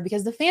whatsoever,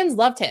 because the fans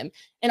loved him.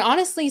 And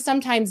honestly,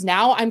 sometimes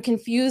now I'm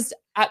confused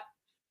at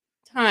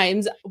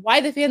times why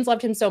the fans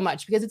loved him so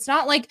much, because it's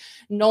not like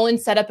Nolan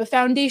set up a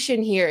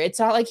foundation here. It's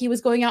not like he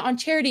was going out on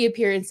charity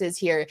appearances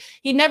here.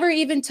 He never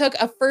even took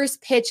a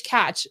first pitch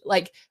catch,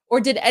 or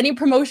did any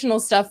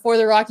promotional stuff for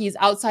the Rockies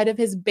outside of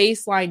his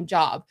baseline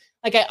job.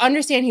 Like, I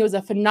understand he was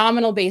a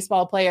phenomenal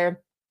baseball player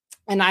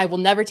and I will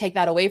never take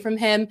that away from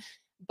him,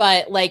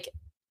 but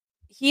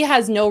he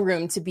has no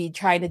room to be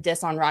trying to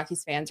diss on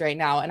Rockies fans right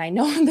now. And I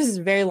know this is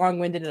very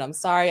long-winded and I'm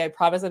sorry. I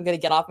promise I'm going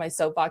to get off my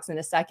soapbox in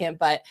a second,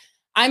 but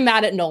I'm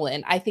mad at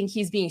Nolan. I think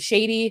he's being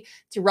shady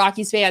to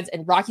Rockies fans,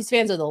 and Rockies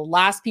fans are the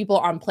last people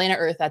on planet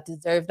Earth that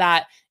deserve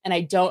that. And I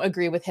don't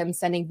agree with him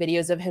sending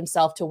videos of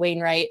himself to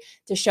Wainwright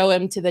to show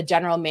him to the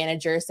general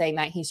manager saying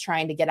that he's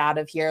trying to get out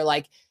of here.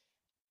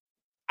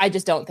 I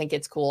just don't think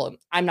it's cool.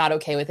 I'm not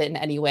okay with it in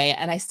any way.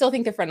 And I still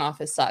think the front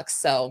office sucks.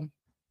 So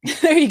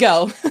there you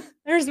go.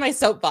 There's my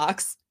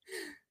soapbox.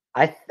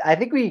 I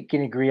think we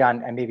can agree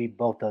on maybe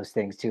both those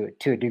things to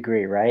a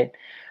degree, right?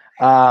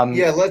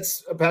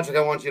 Let's Patrick,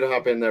 I want you to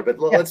hop in there, but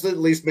let's at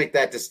least make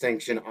that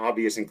distinction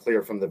obvious and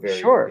clear from the very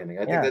beginning.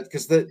 I think that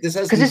because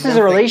this is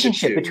a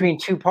relationship between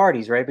two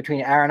parties, right?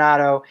 Between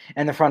Arenado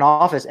and the front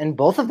office, and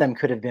both of them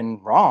could have been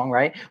wrong,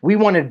 right? We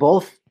wanted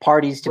both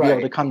parties to be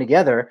able to come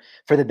together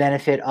for the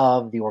benefit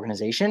of the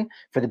organization,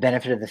 for the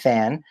benefit of the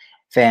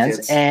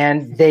fans,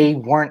 and they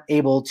weren't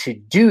able to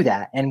do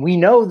that. And we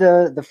know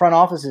the front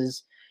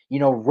office's,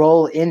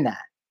 role in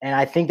that. And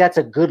I think that's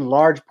a good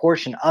large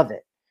portion of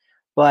it.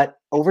 But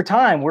over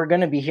time, we're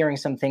going to be hearing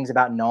some things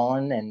about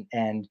Nolan, and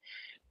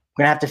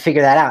we're going to have to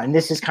figure that out. And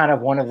this is kind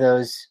of one of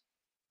those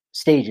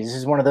stages. This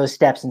is one of those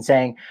steps in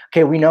saying,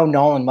 okay, we know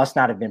Nolan must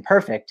not have been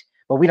perfect,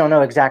 but we don't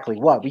know exactly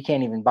what. We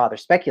can't even bother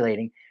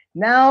speculating.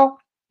 Now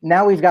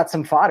we've got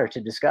some fodder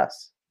to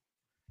discuss.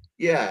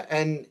 Yeah,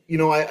 and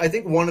I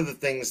think one of the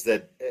things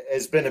that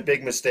has been a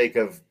big mistake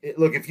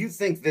look, if you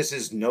think this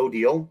is no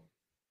deal,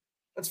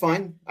 that's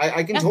fine.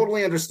 I can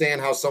totally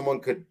understand how someone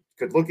could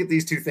look at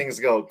these two things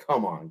and go,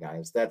 come on,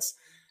 guys,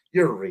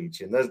 you're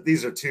reaching.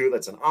 These are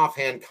that's an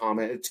offhand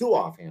comment, two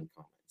offhand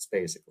comments,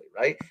 basically,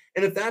 right?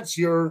 And if that's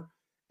your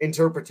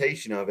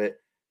interpretation of it,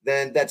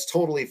 then that's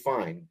totally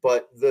fine.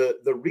 But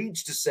the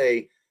reach to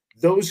say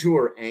those who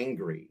are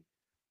angry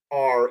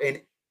are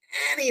in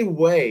any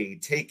way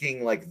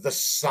taking like the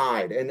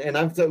side,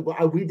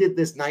 and we did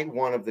this night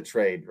one of the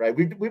trade, right?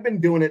 We've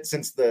been doing it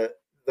since the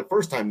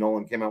first time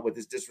Nolan came out with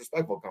his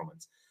disrespectful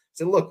comments.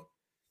 So look,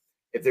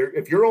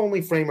 if your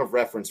only frame of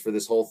reference for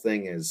this whole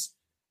thing is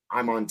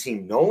I'm on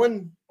team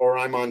Nolan or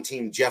I'm on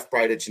team Jeff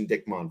Bridich and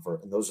Dick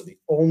Monfort, and those are the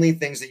only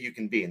things that you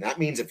can be. And that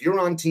means if you're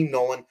on team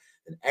Nolan,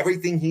 then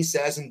everything he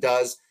says and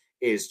does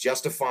is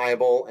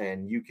justifiable,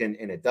 and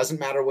it doesn't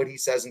matter what he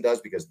says and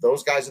does because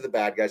those guys are the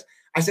bad guys.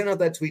 I sent out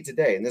that tweet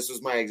today, and this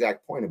was my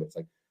exact point of it. It's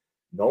like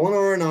Nolan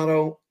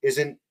Arenado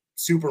isn't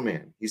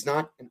Superman. He's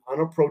not an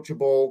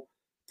unapproachable,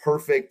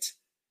 perfect,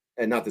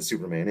 and not that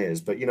Superman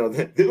is, but the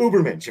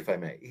Ubermensch, if I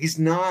may. He's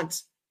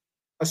not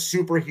a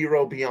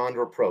superhero beyond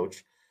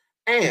reproach.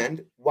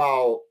 And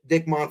while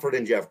Dick Monfort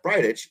and Jeff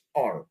Bridich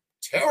are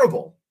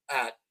terrible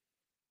at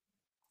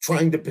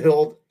trying to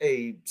build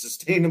a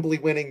sustainably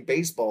winning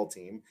baseball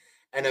team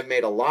and have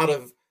made a lot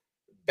of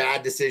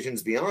bad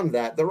decisions beyond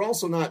that, they're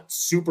also not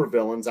super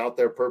villains out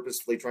there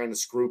purposefully trying to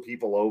screw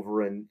people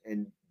over and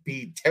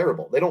be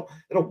terrible. They don't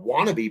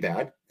want to be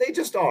bad. They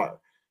just are.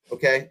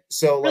 Okay.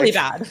 So really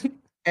bad.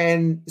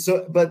 And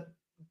so, but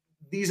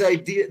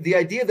the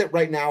idea that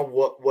right now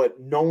what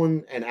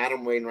Nolan and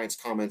Adam Wainwright's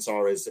comments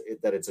are is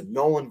that it's a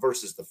Nolan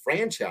versus the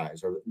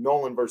franchise, or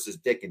Nolan versus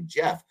Dick and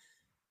Jeff.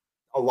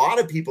 A lot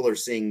of people are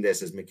seeing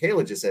this, as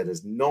Michaela just said,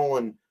 as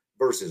Nolan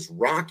versus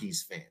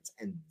Rockies fans.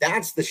 And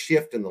that's the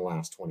shift in the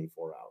last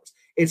 24 hours.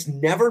 It's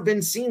never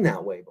been seen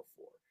that way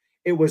before.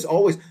 It was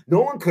always,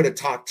 Nolan could have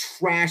talked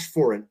trash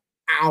for an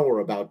hour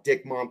about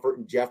Dick Monfort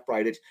and Jeff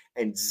Bridich,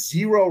 and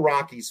zero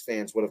Rockies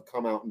fans would have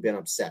come out and been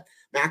upset.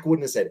 Mac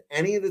wouldn't have said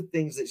any of the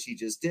things that she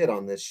just did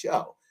on this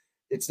show.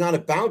 It's not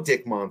about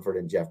Dick Monfort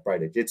and Jeff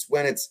Bridich. It's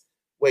when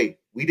wait,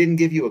 we didn't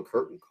give you a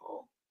curtain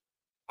call?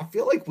 I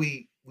feel like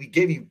we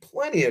gave you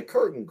plenty of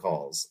curtain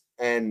calls,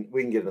 and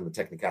we can get into the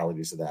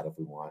technicalities of that if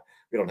we want.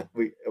 We don't have,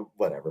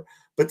 whatever.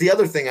 But the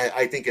other thing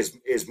I think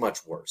is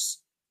much worse.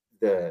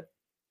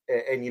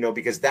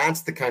 Because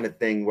that's the kind of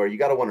thing where you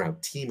got to wonder how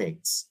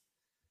teammates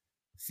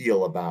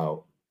feel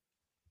about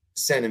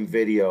sending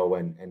video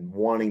and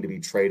wanting to be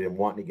traded and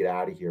wanting to get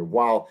out of here.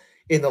 While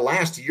in the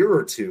last year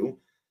or two,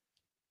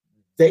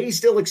 they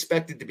still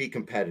expected to be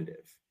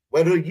competitive.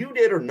 Whether you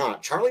did or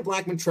not, Charlie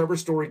Blackmon, Trevor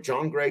Story,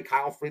 John Gray,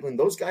 Kyle Freeland,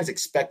 those guys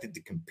expected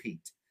to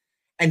compete.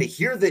 And to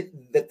hear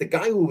that the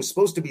guy who was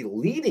supposed to be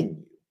leading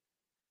you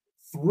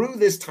through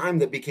this time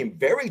that became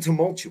very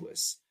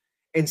tumultuous,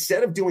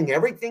 instead of doing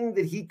everything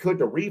that he could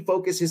to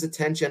refocus his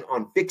attention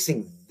on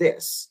fixing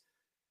this,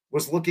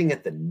 was looking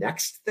at the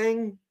next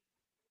thing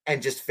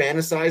and just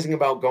fantasizing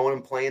about going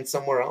and playing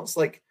somewhere else.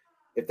 Like,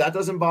 if that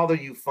doesn't bother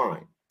you,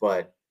 fine.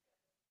 But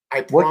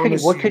I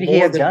promise what could he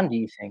have done, do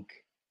you think?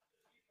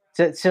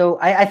 So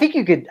I think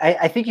you could.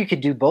 I think you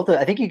could do both.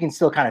 I think you can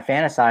still kind of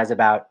fantasize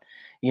about,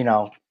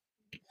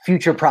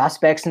 future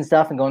prospects and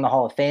stuff, and going to the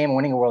Hall of Fame,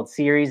 winning a World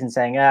Series, and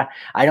saying,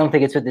 I don't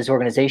think it's with this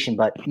organization,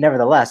 but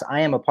nevertheless,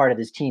 I am a part of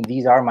this team.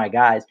 These are my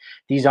guys.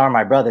 These are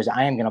my brothers.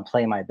 I am going to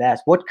play my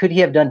best. What could he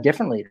have done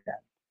differently then?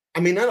 I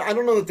mean, I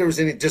don't know that there was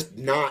any, just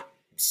not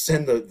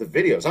send the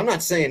videos. I'm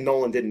not saying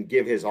Nolan didn't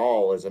give his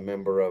all as a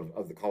member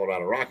of the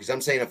Colorado Rockies.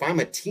 I'm saying if I'm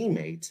a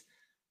teammate,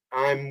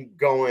 I'm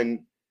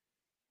going,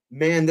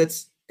 man,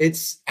 it's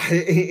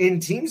in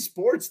team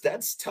sports,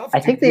 that's tough.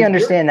 I think they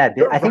understand that.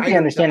 I think they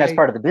understand that's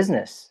part of the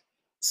business.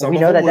 We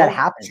know that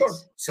happens.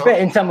 Sure.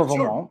 And some of them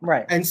won't.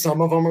 Right. And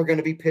some of them are going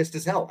to be pissed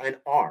as hell, and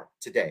are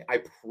today.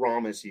 I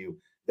promise you,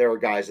 there are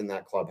guys in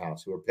that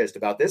clubhouse who are pissed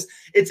about this.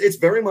 It's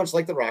very much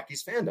like the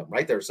Rockies fandom,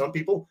 right? There are some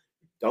people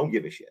who don't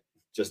give a shit,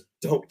 just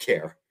don't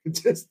care.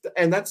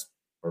 And that's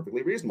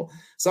perfectly reasonable.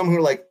 Some who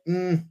are like,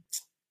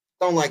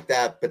 don't like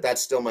that, but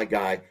that's still my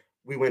guy.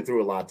 We went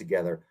through a lot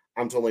together.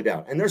 I'm totally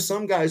down. And there's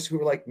some guys who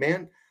are like,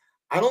 man,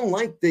 I don't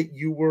like that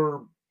you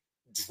were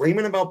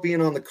dreaming about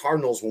being on the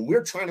Cardinals when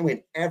we're trying to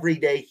win every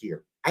day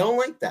here. I don't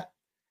like that.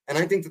 And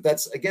I think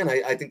that's, again,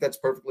 I think that's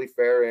perfectly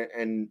fair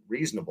and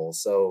reasonable.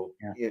 So,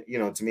 you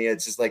know, to me,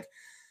 it's just like,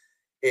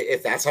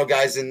 if that's how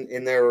guys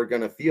in there are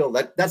going to feel,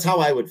 that's how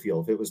I would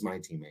feel if it was my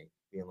teammate,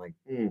 being like,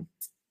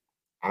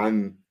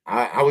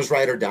 I was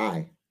ride or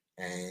die.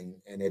 And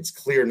it's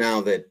clear now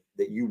that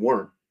you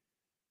weren't.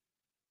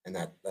 And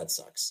that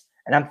sucks.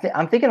 And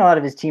I'm thinking a lot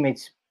of his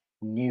teammates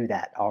knew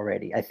that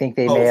already. I think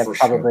they may have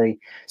probably.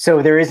 Sure.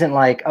 So there isn't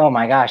like, oh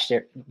my gosh,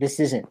 this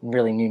isn't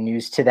really new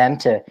news to them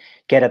to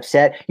get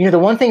upset. You know, the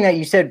one thing that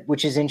you said,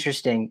 which is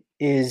interesting,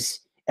 is,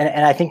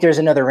 and I think there's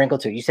another wrinkle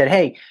to it. You said,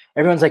 hey,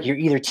 everyone's like, you're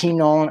either team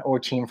Nolan or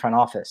team front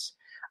office.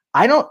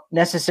 I don't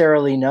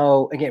necessarily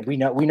know. Again, we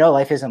know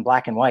life isn't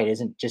black and white. It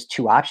isn't just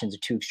two options or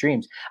two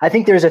extremes. I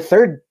think there's a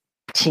third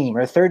team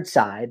or third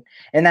side,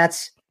 and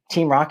that's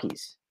Team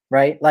Rockies.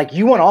 Right? Like,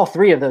 you want all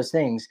three of those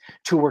things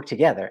to work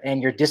together,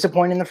 and you're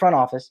disappointed in the front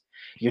office.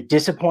 You're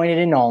disappointed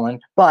in Nolan,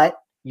 but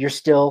you're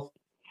still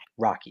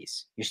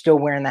Rockies. You're still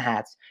wearing the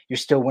hats. You're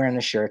still wearing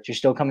the shirts. You're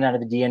still coming out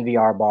of the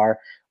DNVR bar,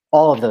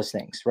 all of those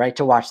things, right?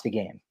 To watch the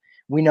game.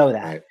 We know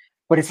that, right.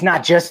 But it's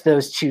not just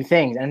those two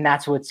things. And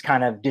that's what's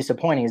kind of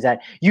disappointing, is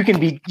that you can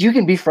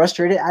be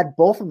frustrated at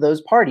both of those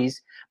parties,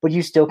 but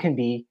you still can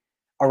be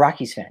a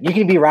Rockies fan. You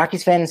can be a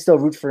Rockies fan and still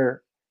root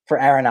for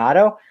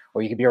Arenado,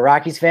 or you could be a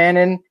Rockies fan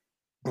and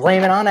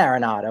blame it on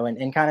Arenado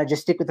and kind of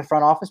just stick with the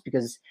front office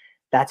because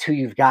that's who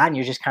you've got and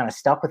you're just kind of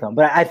stuck with them.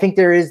 But I think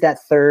there is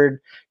that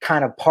third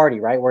kind of party,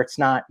 right? Where it's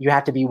not, you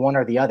have to be one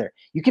or the other.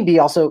 You can be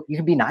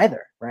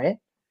neither, right?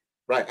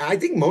 Right. I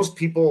think most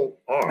people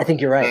are. I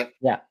think you're right.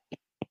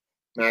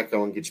 Matt,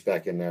 go and get you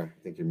back in there.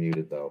 I think you're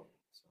muted though.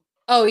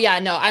 Oh yeah,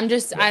 no,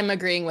 I'm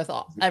agreeing with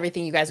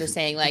everything you guys are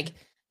saying. Like,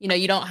 you know,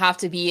 you don't have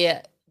to be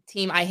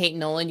team I hate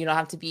Nolan. You don't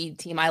have to be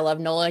team I love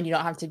Nolan. You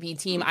don't have to be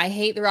team I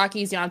hate the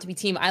Rockies. You don't have to be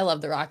team I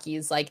love the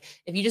Rockies. Like,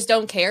 if you just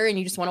don't care and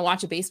you just want to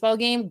watch a baseball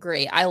game,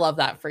 great. I love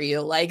that for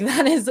you. Like,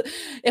 that is,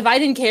 if I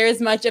didn't care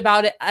as much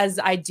about it as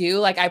I do,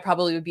 like, I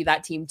probably would be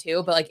that team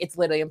too. But like, it's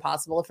literally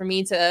impossible for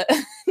me to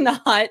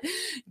not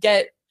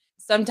get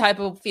some type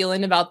of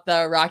feeling about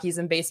the Rockies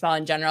and baseball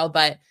in general.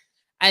 But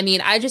I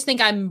mean, I just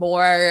think I'm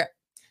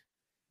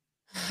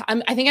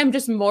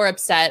just more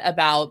upset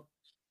about,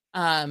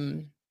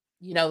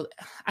 you know,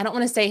 I don't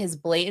want to say his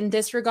blatant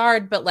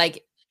disregard, but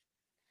like,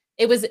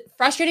 it was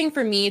frustrating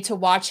for me to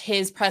watch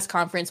his press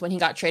conference when he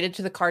got traded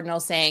to the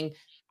Cardinals saying,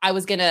 I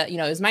was going to, you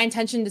know, it was my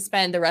intention to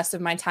spend the rest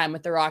of my time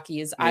with the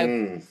Rockies.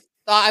 I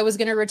thought I was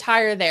going to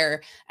retire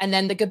there. And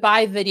then the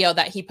goodbye video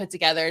that he put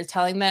together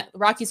telling the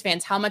Rockies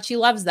fans how much he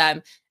loves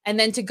them. And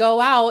then to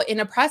go out in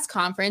a press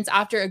conference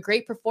after a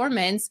great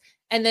performance,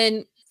 and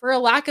then, for a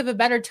lack of a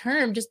better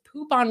term, just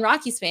poop on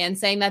Rockies fans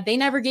saying that they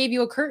never gave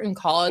you a curtain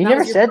call. He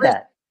never said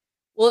that.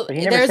 Well,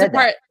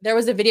 there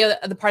was a video,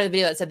 the part of the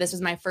video that said this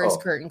was my first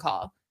curtain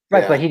call.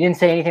 Right, but he didn't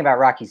say anything about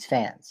Rockies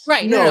fans.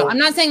 Right, no. I'm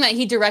not saying that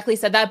he directly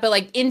said that, but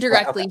like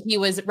indirectly, he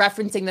was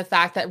referencing the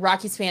fact that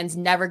Rockies fans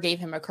never gave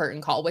him a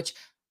curtain call, which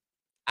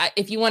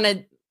if you want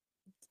to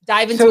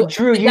dive into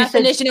the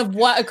definition of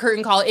what a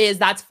curtain call is,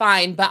 that's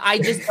fine. But I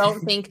just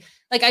don't think,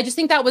 I just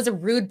think that was a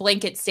rude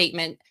blanket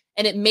statement,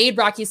 and it made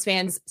Rockies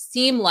fans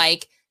seem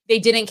like they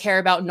didn't care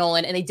about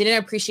Nolan and they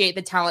didn't appreciate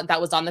the talent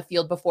that was on the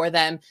field before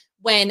them.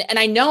 And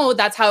I know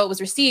that's how it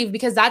was received,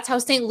 because that's how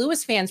St.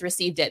 Louis fans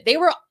received it. They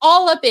were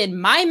all up in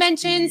my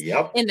mentions,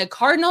 in the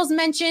Cardinals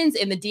mentions,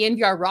 in the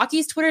DNVR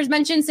Rockies Twitter's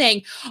mentions,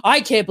 saying,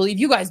 I can't believe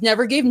you guys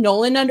never gave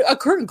Nolan a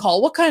curtain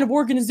call. What kind of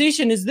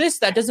organization is this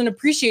that doesn't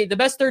appreciate the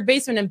best third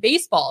baseman in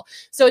baseball?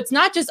 So it's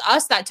not just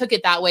us that took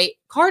it that way.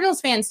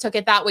 Cardinals fans took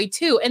it that way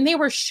too. And they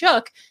were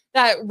shook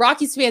that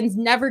Rockies fans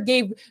never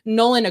gave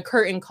Nolan a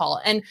curtain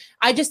call. And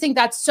I just think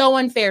that's so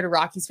unfair to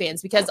Rockies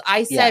fans, because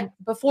I said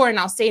before, and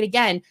I'll say it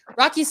again,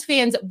 Rockies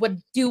fans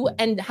would do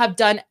and have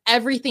done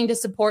everything to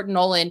support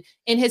Nolan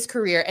in his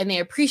career. And they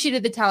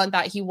appreciated the talent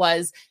that he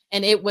was.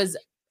 And it was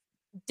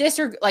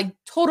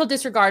total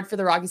disregard for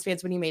the Rockies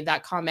fans when he made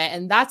that comment.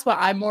 And that's what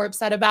I'm more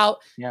upset about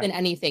than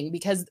anything,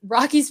 because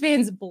Rockies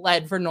fans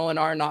bled for Nolan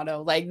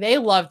Arenado. Like, they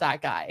love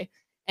that guy.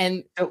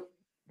 And so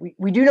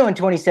we do know in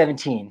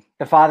 2017,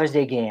 the Father's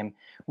Day game,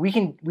 we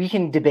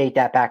can debate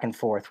that back and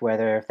forth,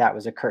 whether if that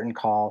was a curtain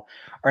call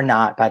or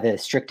not by the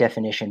strict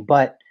definition.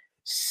 But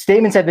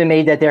statements have been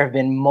made that there have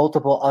been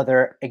multiple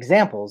other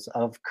examples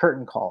of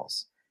curtain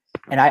calls.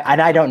 And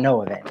I don't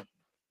know of any.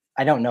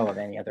 I don't know of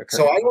any other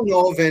curtain calls. I don't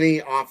know of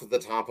any off the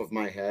top of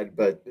my head,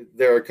 but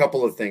there are a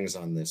couple of things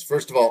on this.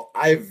 First of all,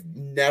 I've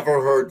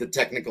never heard the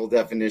technical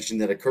definition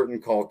that a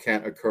curtain call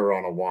can't occur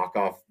on a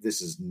walk-off.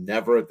 This is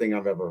never a thing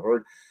I've ever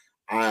heard.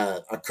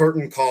 A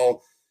curtain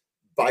call,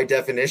 by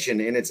definition,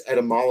 in its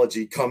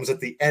etymology, comes at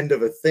the end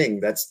of a thing.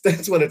 That's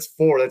what it's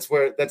for.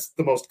 That's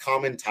the most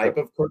common type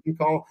of curtain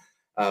call.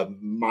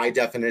 My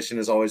definition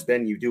has always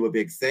been: you do a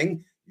big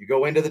thing, you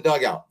go into the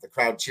dugout, the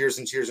crowd cheers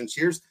and cheers and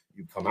cheers.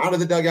 You come out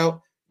of the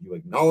dugout, you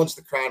acknowledge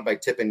the crowd by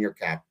tipping your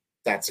cap.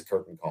 That's a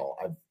curtain call.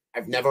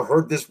 I've never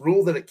heard this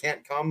rule that it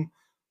can't come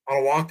on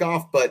a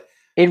walk-off, but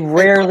It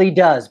rarely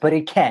does, but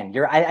it can.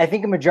 I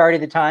think a majority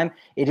of the time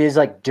it is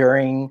like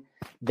during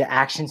the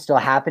action still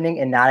happening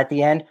and not at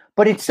the end,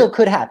 but it still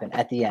could happen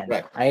at the end.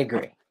 Right. I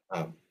agree.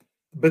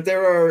 But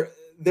there are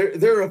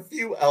a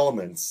few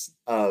elements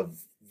of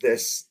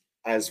this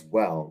as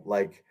well.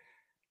 Like,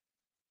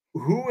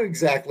 who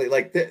exactly,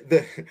 like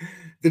the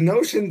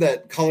notion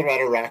that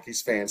Colorado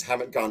Rockies fans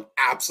haven't gone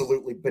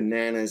absolutely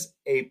bananas,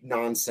 ape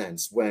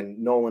nonsense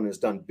when Nolan has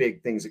done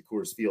big things at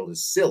Coors Field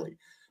is silly.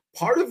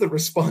 Part of the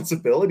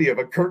responsibility of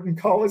a curtain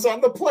call is on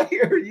the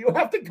player. You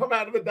have to come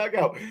out of the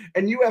dugout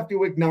and you have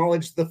to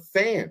acknowledge the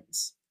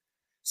fans.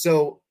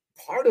 So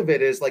part of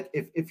it is like,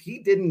 if he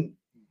didn't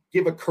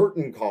give a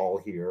curtain call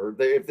here,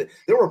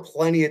 there were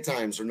plenty of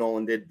times where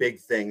Nolan did big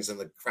things and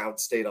the crowd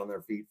stayed on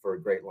their feet for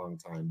a great long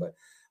time. But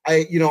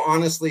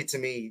honestly, to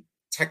me,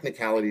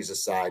 technicalities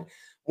aside,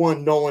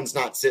 one, Nolan's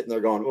not sitting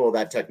there going, "Oh,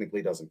 that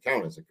technically doesn't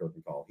count as a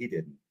curtain call." He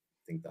didn't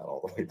think that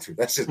all the way through.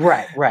 That's just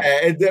right.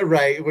 Right.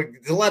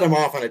 To let him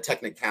off on a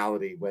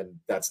technicality when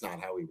that's not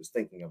how he was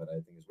thinking of it,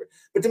 I think is weird.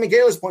 But to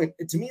Michaela's point,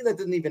 to me, that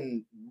didn't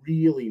even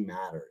really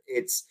matter.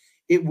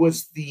 It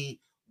was the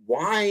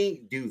why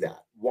do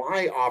that?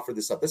 Why offer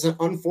this up? That's an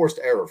unforced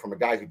error from a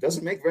guy who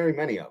doesn't make very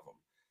many of them.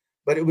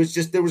 But it was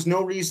just, there was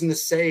no reason to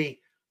say,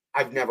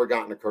 I've never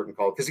gotten a curtain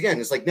call. Because again,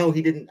 it's like, no,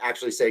 he didn't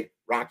actually say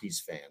Rockies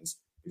fans.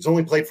 He's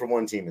only played for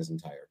one team his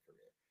entire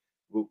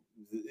career.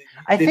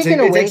 I think in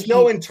a way, it's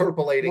no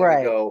interpolating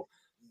right. to go,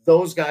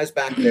 those guys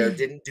back there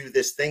didn't do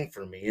this thing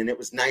for me. And it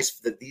was nice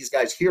that these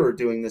guys here are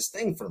doing this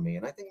thing for me.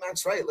 And I think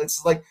that's right.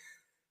 It's like,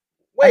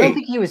 wait. I don't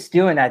think he was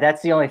doing that.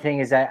 That's the only thing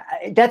is that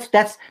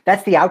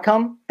that's the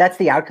outcome. That's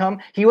the outcome.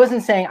 He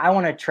wasn't saying, I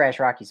want to trash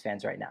Rockies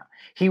fans right now.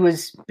 He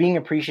was being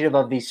appreciative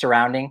of the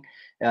surrounding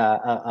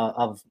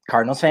of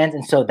Cardinals fans.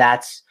 And so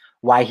that's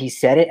why he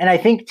said it. And I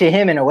think to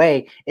him, in a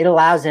way, it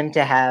allows him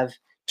to have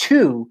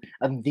two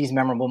of these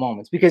memorable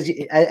moments, because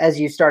as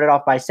you started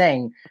off by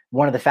saying,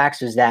 one of the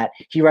facts was that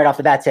he right off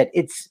the bat said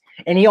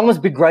and he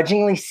almost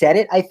begrudgingly said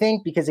it, I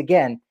think, because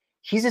again,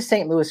 he's a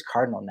St. Louis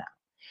Cardinal now.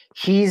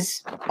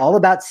 He's all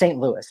about St.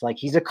 Louis. Like,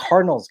 he's a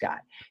Cardinals guy.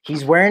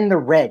 He's wearing the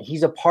red.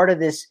 He's a part of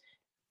this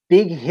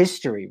big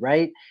history,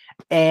 right?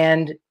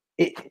 And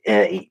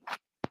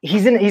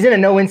he's in a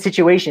no-win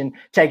situation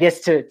to, I guess,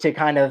 to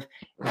kind of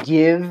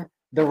give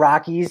the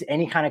Rockies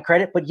any kind of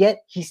credit, but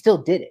yet he still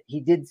did it.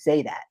 He did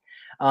say that.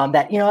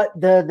 That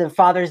the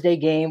Father's Day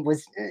game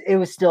was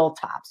still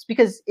tops,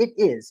 because it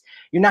is.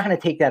 You're not going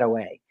to take that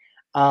away.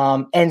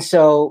 And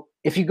so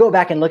if you go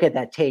back and look at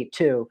that tape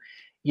too,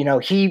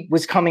 he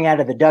was coming out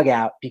of the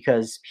dugout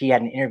because he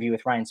had an interview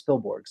with Ryan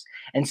Spielborgs,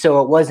 and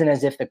so it wasn't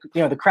as if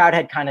the crowd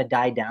had kind of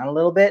died down a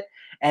little bit,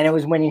 and it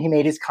was when he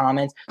made his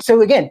comments.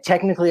 So again,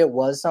 technically it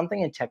was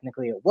something, and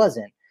technically it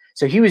wasn't.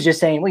 So he was just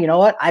saying, well, you know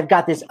what? I've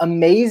got this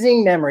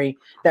amazing memory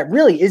that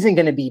really isn't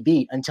going to be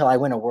beat until I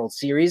win a World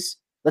Series.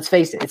 Let's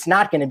face it, it's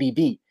not going to be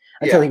beat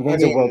until he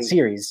wins a World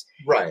Series.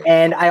 Right.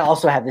 And I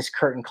also have this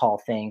curtain call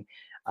thing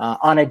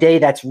on a day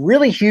that's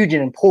really huge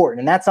and important.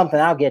 And that's something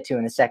I'll get to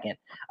in a second.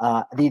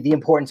 The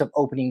importance of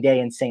opening day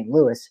in St.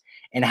 Louis,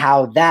 and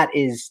how that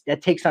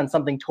takes on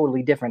something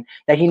totally different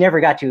that he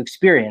never got to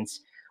experience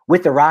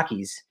with the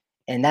Rockies.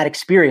 And that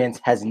experience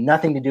has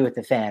nothing to do with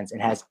the fans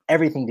and has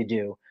everything to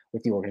do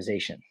with the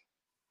organization.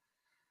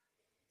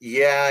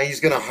 Yeah,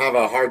 he's going to have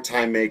a hard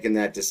time making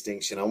that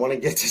distinction. I want to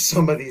get to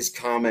some of these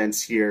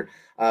comments here,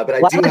 but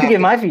I'd like to give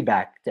my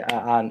feedback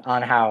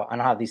on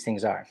how these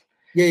things are.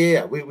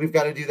 Yeah. We've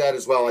got to do that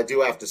as well. I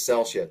do have to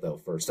sell shit though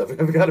first.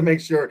 I've got to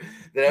make sure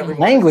that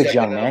everyone language,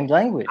 young man,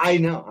 language. I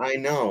know.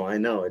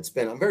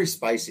 I'm very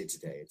spicy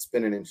today. It's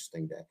been an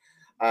interesting day.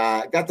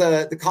 Got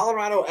the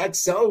Colorado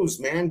XOs,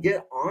 man.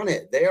 Get on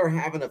it. They are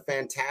having a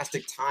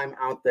fantastic time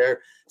out there.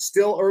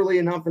 Still early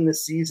enough in the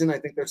season. I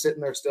think they're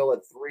sitting there still at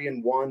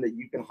 3-1 that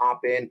you can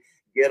hop in,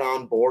 get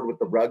on board with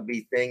the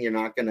rugby thing. You're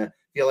not going to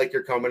feel like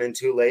you're coming in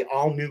too late.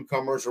 All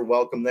newcomers are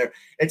welcome there.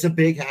 It's a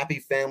big, happy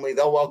family.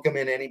 They'll welcome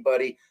in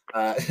anybody.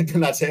 I'm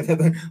not saying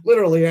that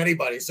literally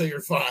anybody, so you're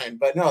fine.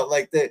 But no,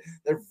 like they're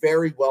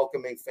very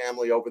welcoming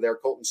family over there.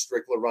 Colton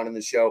Strickler running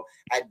the show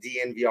at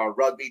DNVR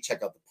Rugby.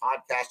 Check out the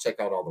podcast. Check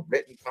out all the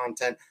written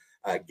content.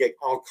 Get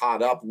all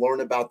caught up.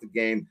 Learn about the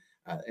game.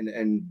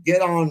 And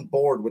get on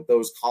board with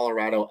those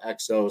Colorado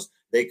XOs.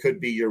 They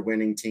could be your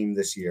winning team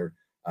this year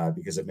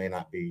because it may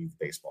not be the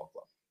baseball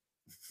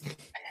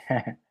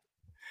club.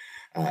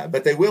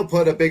 But they will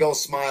put a big old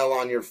smile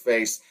on your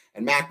face.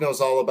 And Mac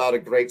knows all about a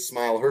great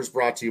smile. Hers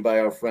brought to you by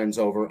our friends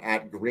over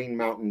at Green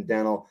Mountain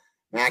Dental.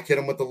 Mac, hit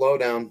him with the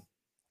lowdown.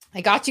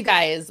 I got you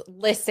guys.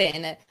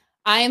 Listen,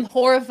 I am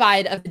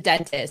horrified of the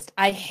dentist.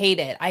 I hate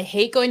it. I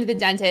hate going to the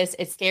dentist.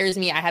 It scares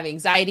me. I have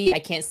anxiety. I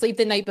can't sleep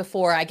the night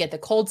before. I get the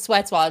cold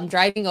sweats while I'm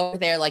driving over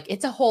there. Like,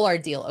 it's a whole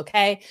ordeal,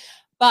 okay?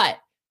 But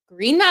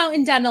Green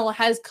Mountain Dental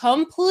has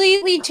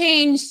completely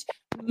changed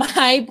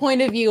my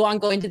point of view on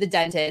going to the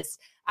dentist.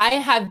 I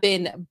have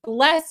been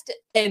blessed,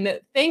 and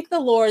thank the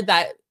Lord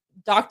that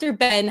Dr.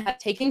 Ben has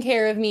taken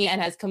care of me and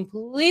has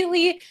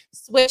completely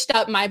switched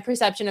up my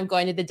perception of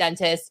going to the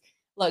dentist.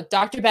 look,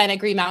 Dr. Ben at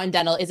Green Mountain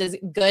Dental is as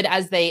good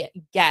as they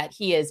get.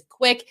 He is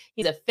quick,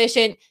 he's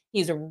efficient,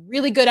 he's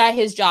really good at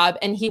his job,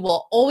 and he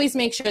will always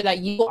make sure that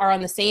you are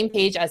on the same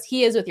page as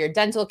he is with your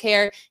dental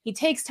care. He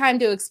takes time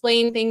to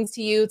explain things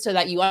to you so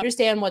that you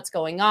understand what's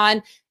going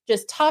on,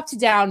 just top to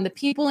down. The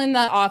people in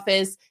the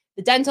office,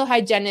 the dental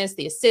hygienist,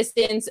 the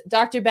assistants,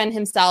 Dr. Ben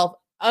himself,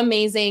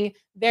 amazing,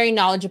 very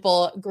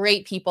knowledgeable,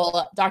 great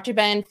people. Dr.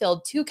 Ben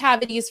filled 2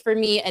 cavities for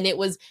me, and it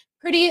was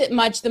pretty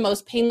much the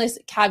most painless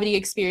cavity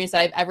experience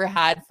I've ever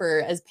had,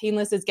 for as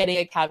painless as getting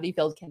a cavity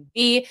filled can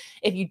be.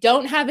 If you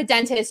don't have a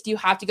dentist, you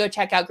have to go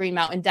check out Green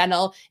Mountain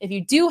Dental. If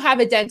you do have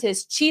a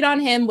dentist, cheat on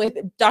him with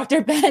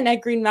Dr. Ben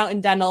at Green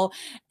Mountain Dental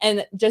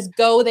and just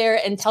go there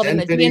and tell them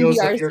that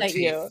DNVR sent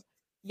you.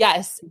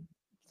 Yes.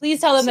 Please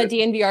tell them that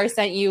DNVR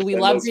sent you. We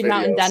love Green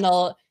Mountain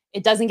Dental.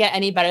 It doesn't get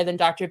any better than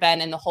Dr.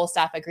 Ben and the whole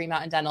staff at Green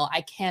Mountain Dental.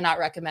 I cannot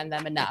recommend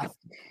them enough.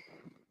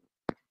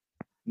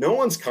 No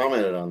one's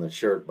commented on the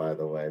shirt, by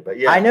the way, but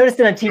yeah, I noticed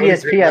it on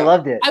TVSP. I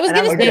loved it. I was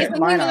going to say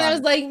something, and I was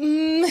like,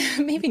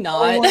 maybe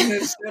not. No one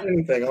has said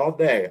anything all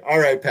day. All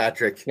right,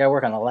 Patrick. You got to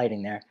work on the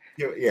lighting there.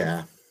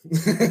 Yeah.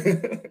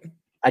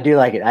 I do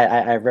like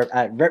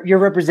it. You're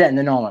representing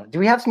the Nolan. Do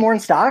we have some more in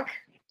stock?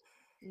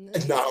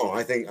 No,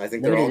 I think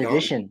they're all gone.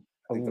 Edition.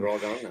 I think they're all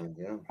gone now.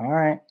 Yeah. All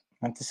right.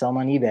 I have to sell them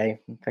on eBay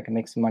if I can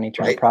make some money,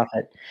 try to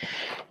profit.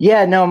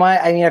 Yeah, no,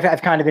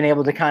 I've kind of been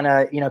able to kind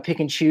of, pick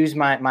and choose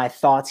my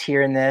thoughts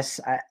here in this.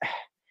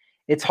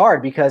 It's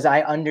hard because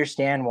I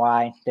understand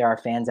why there are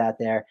fans out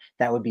there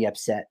that would be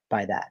upset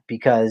by that,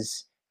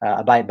 because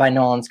by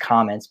Nolan's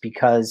comments,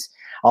 because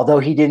although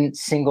he didn't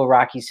single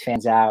Rockies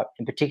fans out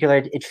in particular,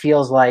 it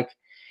feels like,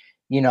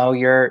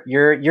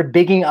 you're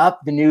bigging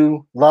up the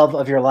new love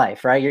of your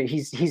life, right?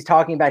 He's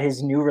talking about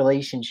his new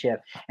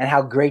relationship and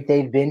how great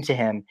they've been to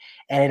him.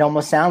 And it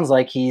almost sounds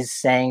like he's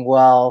saying,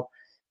 well,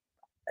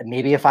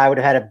 maybe if I would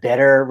have had a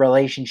better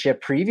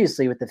relationship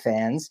previously with the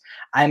fans,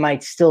 I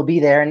might still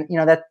be there. And,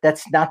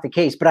 that's not the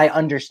case, but I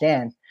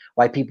understand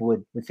why people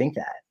would think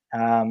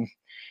that.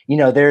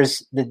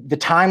 There's the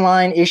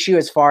timeline issue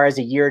as far as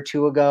a year or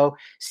two ago,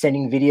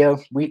 sending video.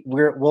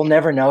 We'll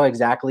never know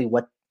exactly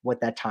what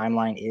that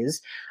timeline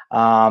is.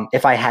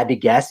 If I had to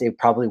guess, it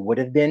probably would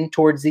have been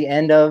towards the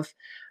end of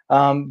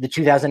the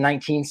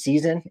 2019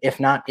 season, if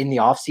not in the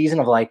off season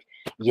of like,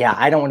 yeah,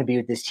 I don't want to be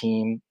with this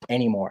team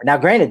anymore. Now,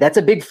 granted, that's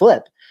a big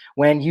flip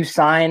when you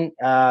sign,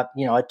 a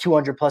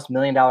 $200+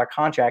 million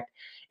contract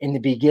in the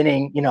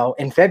beginning,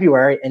 in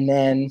February, and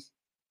then,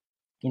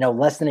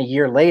 less than a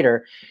year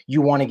later,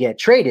 you want to get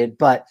traded.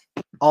 But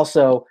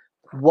also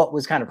what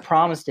was kind of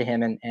promised to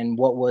him and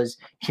what was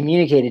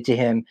communicated to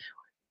him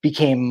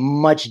became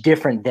much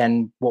different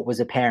than what was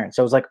apparent.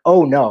 So it was like,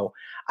 oh no,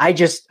 I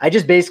just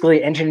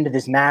basically entered into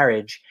this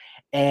marriage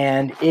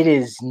and it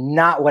is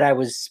not what I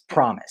was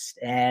promised.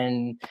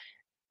 And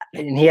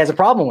he has a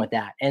problem with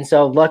that. And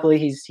so luckily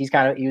he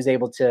was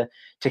able to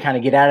kind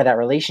of get out of that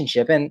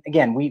relationship. And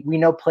again, we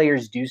know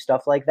players do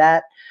stuff like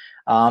that.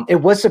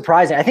 It was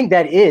surprising. I think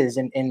that is,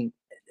 and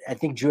I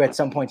think Drew, at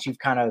some points you've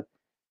kind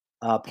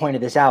of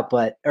pointed this out, it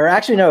was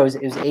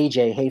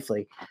AJ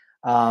Hafley.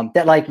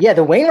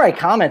 The Wainwright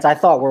comments I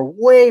thought were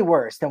way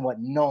worse than what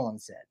Nolan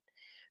said,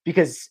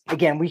 because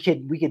again, we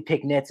could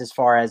pick nits as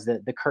far as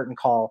the curtain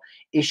call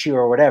issue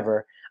or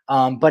whatever.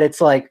 But it's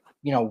like,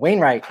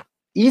 Wainwright,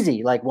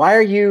 easy. Like, why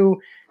are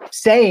you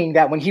saying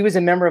that when he was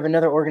a member of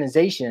another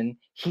organization,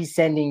 he's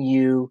sending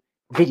you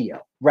video,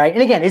 right?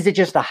 And again, is it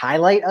just a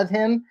highlight of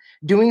him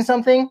doing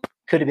something?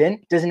 Could have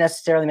been. Doesn't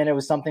necessarily mean it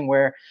was something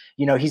where,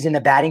 he's in the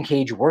batting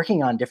cage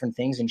working on different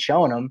things and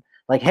showing them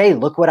like, hey,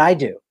 look what I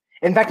do.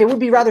 In fact, it would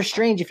be rather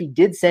strange if he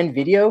did send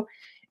video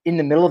in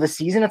the middle of the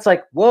season. It's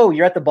like, whoa,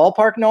 you're at the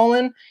ballpark,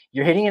 Nolan.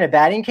 You're hitting in a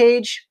batting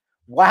cage.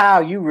 Wow,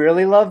 you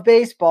really love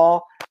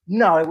baseball.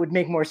 No, it would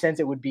make more sense.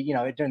 It would be,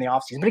 during the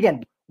offseason. But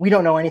again, we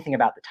don't know anything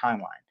about the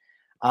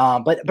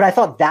timeline. But I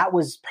thought that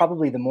was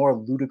probably the more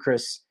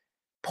ludicrous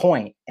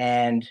point.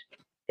 And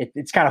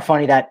it's kind of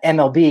funny that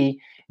MLB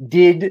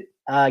did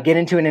get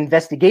into an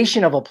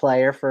investigation of a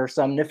player for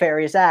some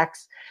nefarious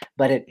acts,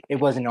 but it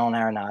wasn't Nolan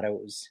Arenado. It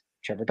was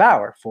Trevor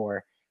Bauer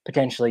for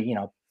potentially,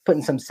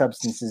 putting some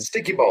substances,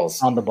 sticky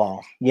balls on the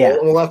ball. Yeah.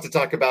 We'll have to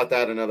talk about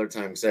that another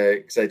time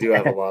because I do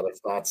have a lot of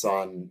thoughts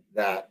on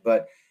that.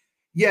 But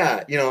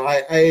yeah,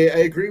 I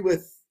agree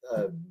with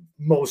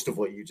most of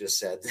what you just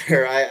said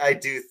there. I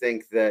do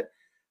think that,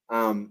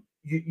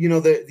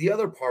 the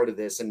other part of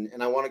this, and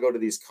I want to go to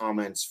these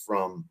comments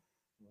from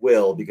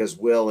Will, because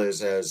Will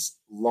is as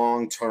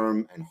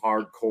long-term and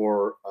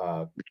hardcore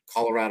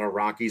Colorado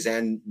Rockies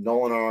and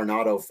Nolan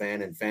Arenado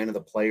fan and fan of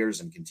the players,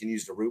 and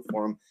continues to root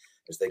for him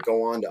as they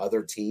go on to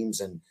other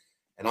teams and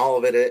all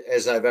of it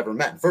as I've ever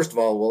met. First of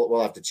all,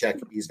 we'll have to check.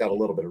 He's got a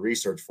little bit of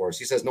research for us.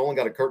 He says Nolan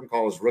got a curtain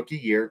call his rookie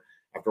year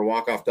after a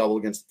walk-off double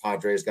against the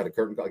Padres. Got a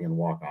curtain call, again,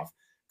 walk-off.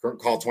 Curtain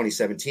call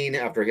 2017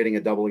 after hitting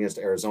a double against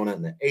Arizona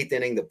in the 8th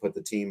inning that put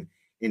the team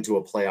into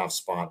a playoff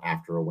spot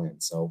after a win.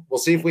 So we'll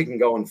see if we can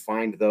go and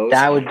find those.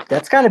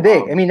 That's kind of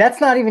big. That's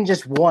not even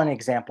just one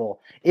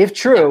example. If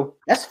true,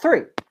 that's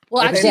 3.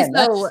 Well, actually, again,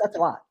 that's a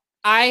lot.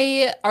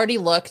 I already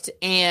looked,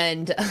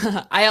 and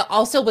I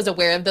also was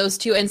aware of those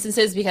two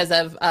instances because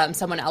of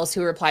someone else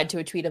who replied to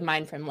a tweet of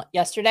mine from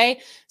yesterday.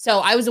 So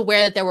I was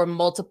aware that there were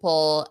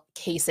multiple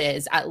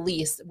cases, at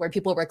least, where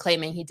people were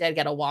claiming he did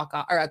get a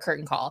walk-off or a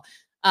curtain call.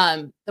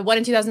 The one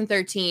in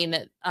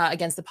 2013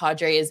 against the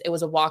Padres, it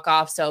was a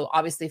walk-off. So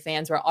obviously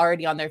fans were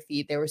already on their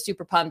feet. They were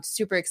super pumped,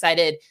 super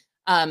excited.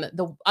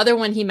 The other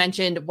one he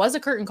mentioned was a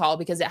curtain call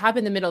because it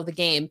happened in the middle of the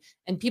game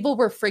and people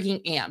were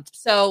freaking amped.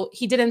 So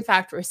he did in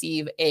fact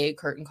receive a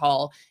curtain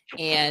call,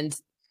 and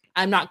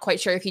I'm not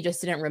quite sure if he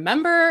just didn't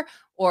remember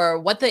or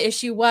what the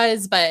issue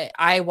was, but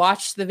I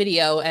watched the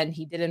video and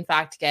he did in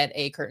fact get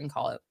a curtain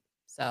call.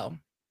 So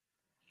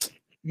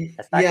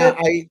that's not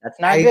good. That's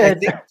not good. I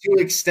think to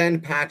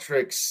extend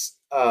Patrick's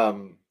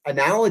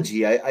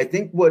analogy, I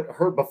think what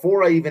hurt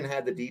before I even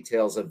had the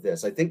details of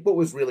this, I think what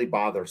was really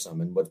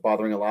bothersome and what's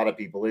bothering a lot of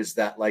people is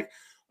that, like,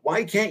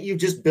 why can't you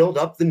just build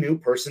up the new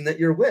person that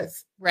you're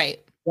with?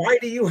 Right. Why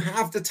do you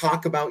have to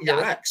talk about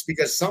your ex?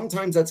 Because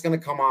sometimes that's going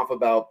to come off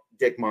about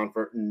Dick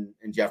Monfort and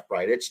Jeff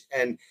Bridich.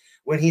 And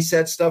when he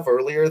said stuff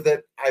earlier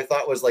that I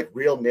thought was like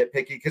real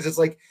nitpicky, because it's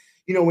like,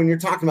 you know, when you're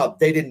talking about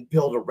they didn't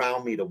build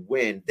around me to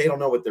win, they don't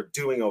know what they're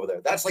doing over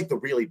there. That's like the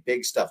really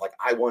big stuff. Like,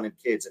 I wanted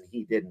kids and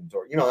he didn't,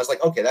 or, you know, that's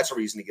like, okay, that's a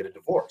reason to get a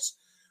divorce.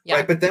 Yeah.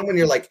 Right. But then when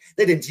you're like,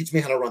 they didn't teach me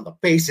how to run the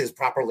bases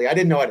properly. I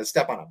didn't know how to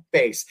step on a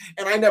base,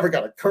 and I never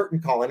got a curtain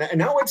call. And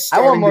now it's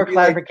I want more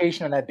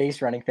clarification on that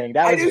base running thing.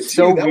 That was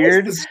so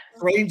weird. That was the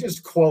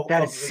strangest quote.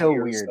 That is so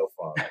weird so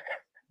far.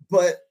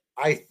 But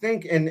I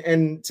think,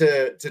 and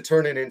to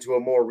turn it into a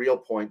more real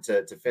point,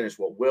 to finish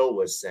what Will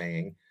was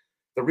saying,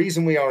 the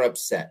reason we are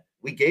upset,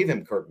 we gave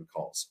him curtain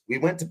calls. We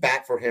went to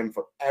bat for him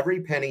for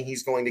every penny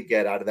he's going to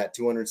get out of that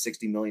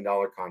 $260 million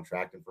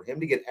contract, and for him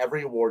to get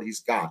every award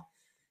he's got.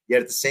 Yet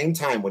at the same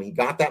time, when he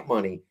got that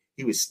money,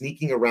 he was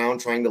sneaking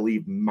around trying to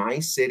leave my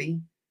city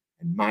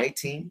and my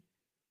team.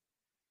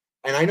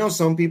 And I know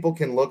some people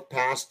can look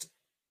past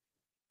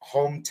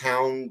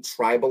hometown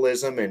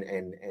tribalism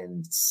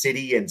and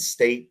city and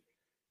state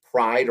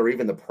pride, or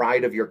even the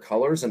pride of your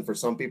colors. And for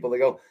some people, they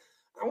go,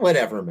 oh,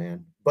 whatever,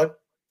 man.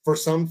 But for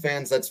some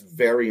fans, that's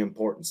very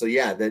important. So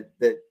yeah,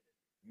 that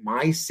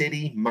my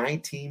city, my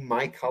team,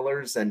 my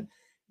colors, and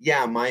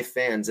yeah, my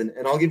fans. And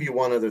I'll give you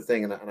one other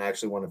thing, and I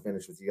actually want to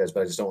finish with you guys,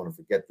 but I just don't want to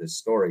forget this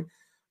story.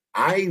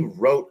 I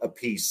wrote a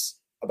piece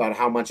about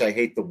how much I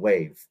hate the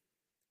Wave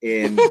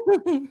in,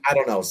 I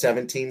don't know,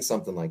 17,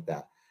 something like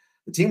that.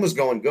 The team was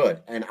going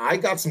good. And I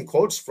got some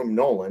quotes from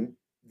Nolan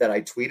that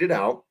I tweeted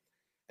out,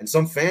 and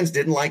some fans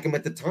didn't like him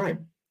at the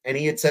time. And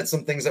he had said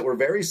some things that were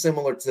very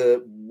similar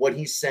to what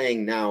he's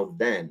saying now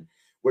then,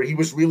 where he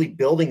was really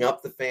building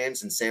up the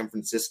fans in San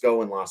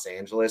Francisco and Los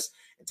Angeles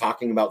and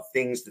talking about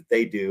things that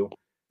they do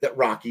that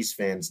Rockies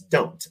fans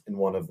don't. And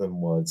one of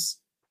them was,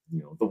 you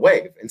know, the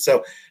Wave. And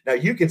so now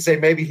you can say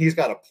maybe he's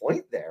got a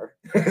point there.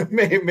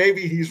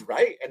 maybe he's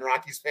right, and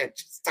Rockies fans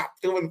just stop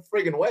doing the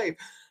friggin' Wave.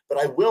 But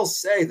I will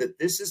say that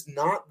this is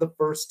not the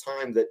first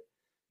time that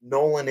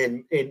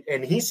Nolan,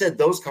 and he said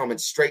those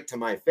comments straight to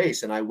my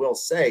face. And I will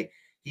say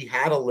he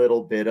had a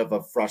little bit of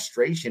a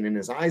frustration in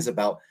his eyes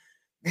about,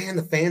 man,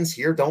 the fans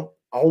here don't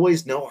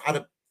always know how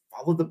to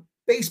follow the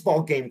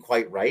baseball game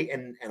quite right.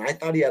 And I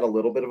thought he had a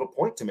little bit of a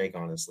point to make,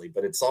 honestly.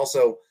 But it's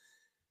also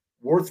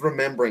worth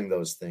remembering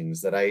those things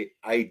that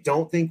I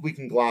don't think we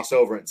can gloss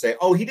over and say,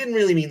 oh, he didn't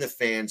really mean the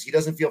fans. He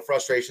doesn't feel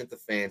frustration at the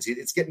fans.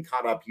 It's getting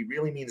caught up. He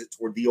really means it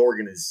toward the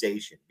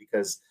organization,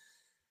 because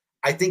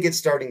I think it's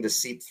starting to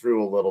seep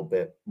through a little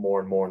bit more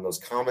and more in those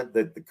comments.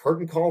 The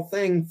curtain call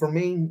thing for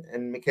me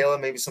and Michaela,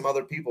 maybe some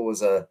other people,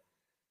 was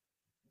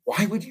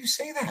why would you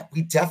say that?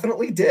 We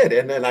definitely did.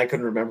 And then I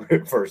couldn't remember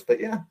it first, but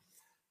yeah,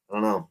 I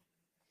don't know.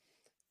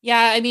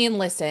 Yeah. I mean,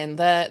 listen,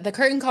 the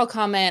curtain call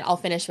comment, I'll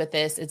finish with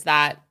this, is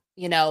that,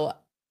 you know,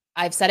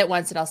 I've said it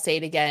once and I'll say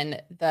it again.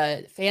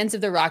 The fans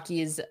of the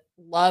Rockies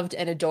loved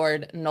and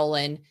adored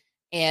Nolan,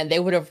 and they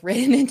would have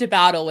ridden into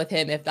battle with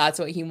him if that's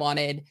what he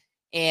wanted.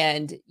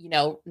 And, you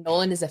know,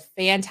 Nolan is a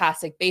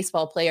fantastic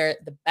baseball player,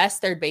 the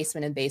best third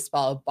baseman in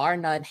baseball, bar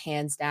none,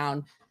 hands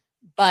down.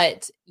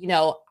 But, you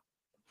know,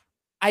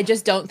 I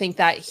just don't think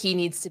that he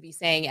needs to be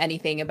saying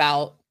anything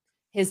about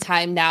his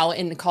time now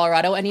in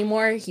Colorado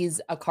anymore. He's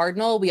a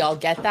Cardinal. We all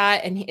get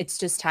that. And it's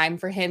just time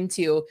for him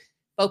to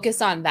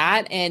focus on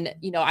that. And,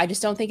 you know, I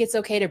just don't think it's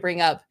okay to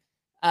bring up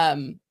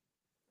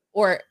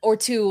or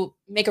to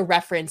make a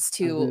reference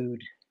to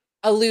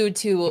allude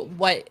to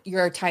what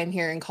your time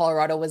here in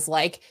Colorado was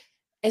like,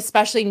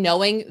 especially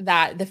knowing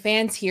that the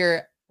fans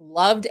here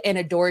loved and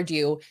adored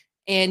you.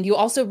 And you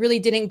also really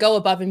didn't go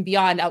above and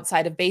beyond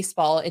outside of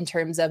baseball in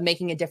terms of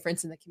making a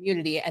difference in the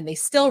community. And they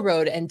still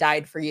rode and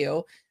died for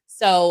you.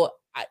 So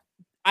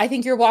I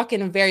think you're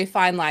walking a very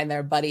fine line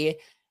there, buddy.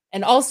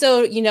 And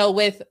also, you know,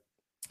 with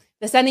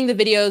the sending the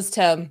videos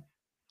to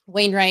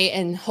Wainwright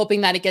and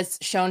hoping that it gets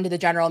shown to the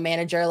general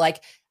manager,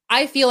 like,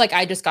 I feel like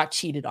I just got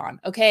cheated on.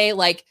 Okay.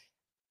 Like,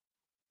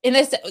 in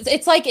this,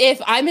 it's like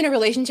if I'm in a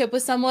relationship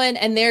with someone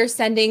and they're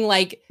sending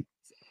like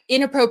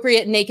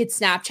inappropriate naked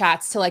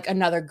Snapchats to like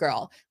another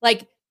girl,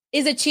 like,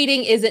 Is it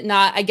cheating? Is it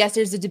not? I guess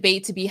there's a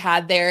debate to be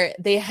had there.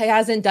 He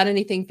hasn't done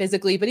anything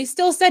physically, but he's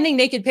still sending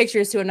naked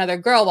pictures to another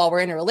girl while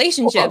we're in a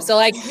relationship. So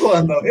like,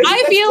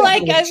 I feel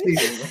like cheating,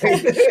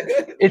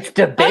 right? It's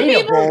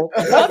debatable.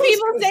 Some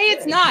people say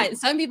it's not.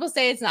 Some people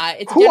say it's not.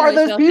 It's Who are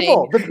those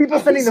people? The people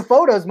sending the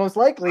photos, most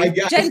likely.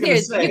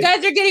 Genders. You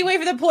guys are getting away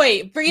from the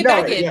point. Bring it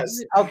back in.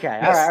 Yes. Okay.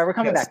 Yes. All right. We're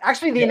coming back.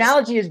 Actually, the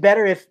analogy is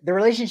better if the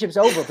relationship's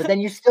over, but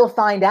then you still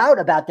find out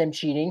about them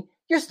cheating.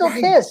 You're still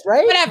pissed,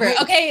 right? Whatever.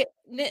 Okay.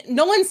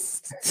 No one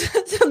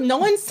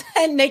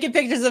sent naked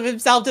pictures of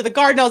himself to the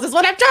Cardinals is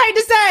what I'm trying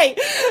to say.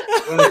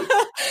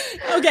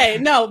 Right. Okay,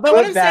 no, but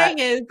what I'm saying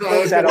is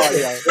that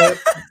audio.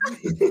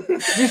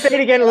 You say it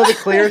again a little bit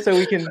clearer so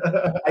we can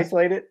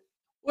isolate it.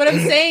 What I'm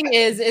saying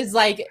is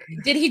like,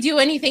 did he do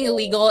anything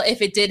illegal? If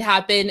it did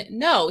happen,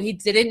 no, he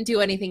didn't do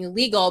anything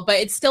illegal, but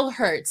it still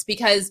hurts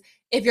because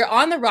if you're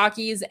on the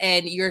Rockies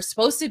and you're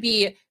supposed to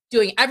be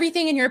doing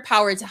everything in your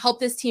power to help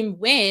this team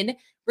win,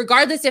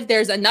 regardless if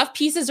there's enough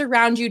pieces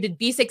around you to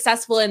be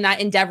successful in that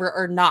endeavor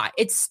or not,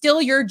 it's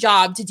still your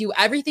job to do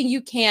everything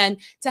you can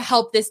to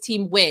help this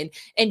team win.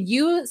 And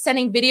you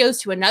sending videos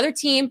to another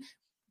team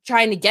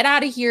trying to get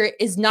out of here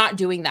is not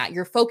doing that.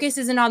 Your focus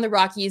isn't on the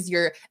Rockies.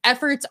 Your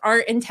efforts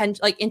aren't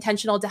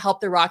intentional to help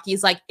the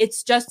Rockies. Like,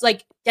 it's just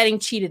like getting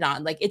cheated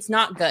on. Like, it's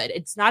not good.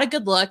 It's not a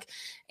good look.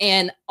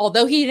 And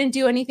although he didn't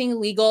do anything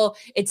illegal,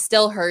 it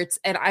still hurts.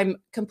 And I'm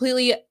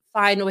completely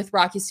fine with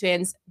Rockies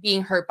fans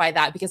being hurt by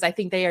that because I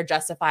think they are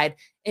justified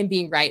in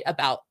being right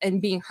about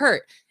and being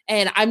hurt.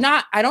 And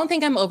I don't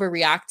think I'm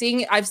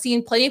overreacting. I've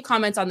seen plenty of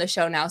comments on the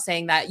show now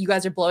saying that you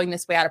guys are blowing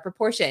this way out of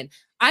proportion.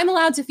 I'm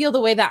allowed to feel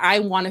the way that I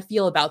want to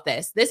feel about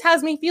this. This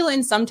has me feel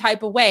in some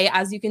type of way,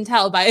 as you can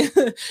tell by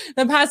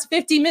the past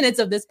 50 minutes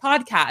of this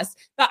podcast,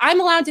 but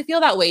I'm allowed to feel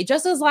that way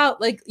just as loud.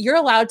 Like, you're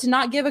allowed to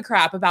not give a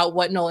crap about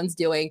what Nolan's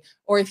doing,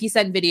 or if he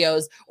sent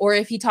videos, or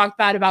if he talked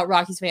bad about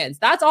Rockies fans.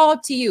 That's all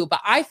up to you.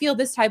 But I feel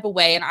this type of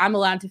way, and I'm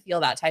allowed to feel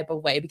that type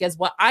of way because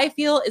what I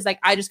feel is like,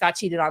 I just got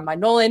cheated on by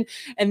Nolan,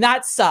 and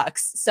that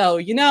sucks. So,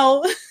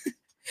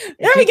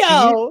 there we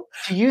go.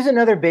 To use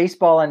another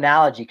baseball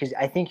analogy, because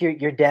I think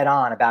you're dead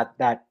on about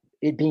that,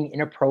 it being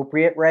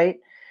inappropriate, right?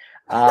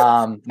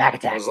 Mac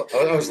attack.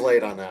 I was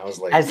late on that.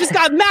 I just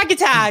got Mac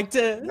attacked.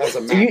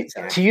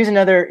 To use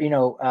another,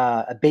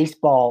 a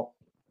baseball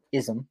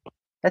ism.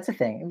 That's a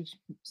thing. We should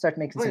start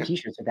making some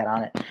T-shirts with that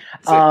on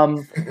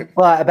it.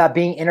 But about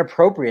being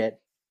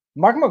inappropriate,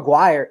 Mark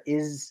McGwire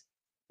is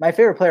my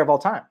favorite player of all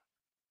time.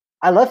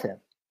 I love him.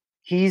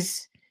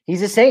 He's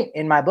a saint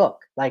in my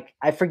book. Like,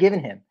 I've forgiven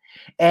him.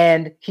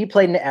 And he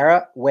played in an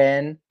era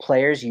when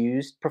players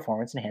used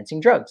performance-enhancing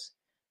drugs.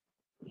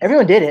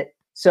 Everyone did it,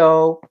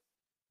 so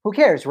who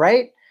cares,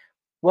 right?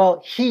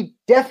 Well, he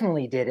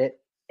definitely did it.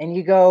 And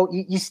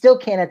you still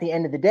can't at the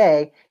end of the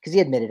day, because he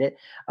admitted it,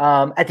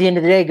 at the end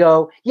of the day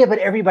go, yeah, but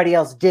everybody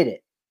else did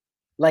it.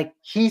 Like,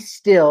 he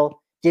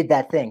still did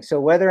that thing. So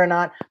whether or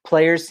not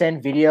players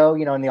send video,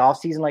 in the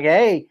offseason, like,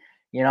 hey,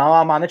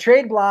 I'm on the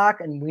trade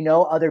block, and we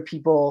know other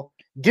people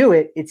do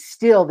it, it's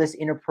still this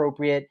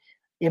inappropriate,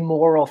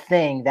 immoral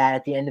thing that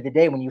at the end of the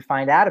day, when you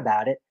find out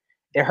about it,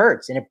 it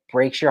hurts and it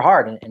breaks your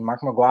heart. And Mark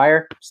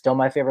McGwire, still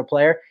my favorite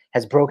player,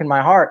 has broken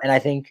my heart. And I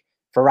think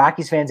for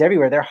Rockies fans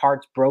everywhere, their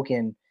heart's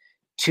broken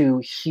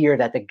to hear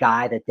that the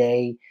guy that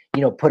they,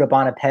 put up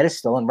on a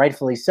pedestal, and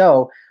rightfully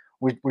so,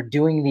 we're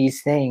doing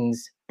these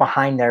things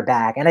behind their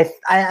back. And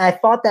I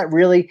thought that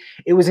really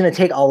it was going to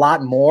take a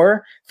lot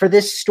more for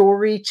this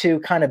story to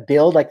kind of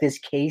build like this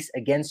case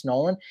against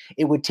Nolan.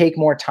 It would take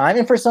more time.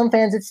 And for some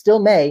fans, it still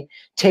may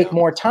take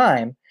more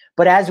time.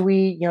 But as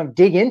we,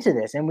 dig into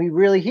this and we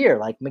really hear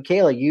like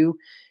Michaela,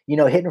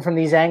 hitting from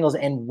these angles,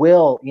 and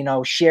Will,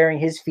 sharing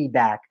his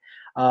feedback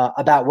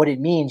about what it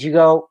means, you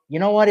go, you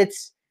know what?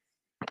 It's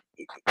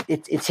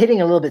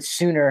hitting a little bit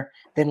sooner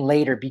than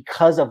later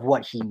because of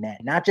what he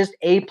meant. Not just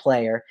a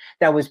player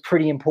that was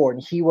pretty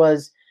important. He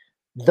was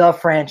the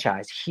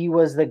franchise. He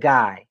was the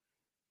guy.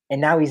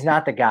 And now he's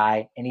not the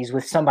guy, and he's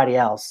with somebody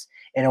else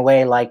in a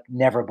way like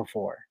never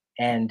before.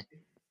 And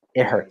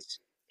it hurts.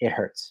 It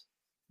hurts.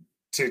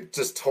 To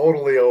just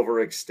totally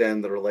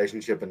overextend the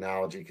relationship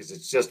analogy, because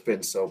it's just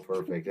been so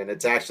perfect. And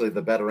it's actually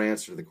the better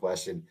answer to the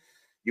question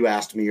you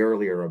asked me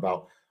earlier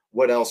about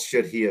what else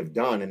should he have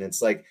done. And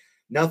it's like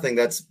nothing.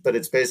 But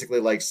it's basically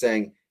like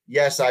saying,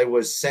 yes, I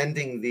was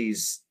sending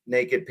these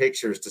naked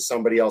pictures to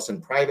somebody else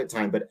in private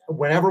time, but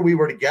whenever we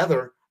were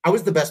together, I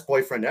was the best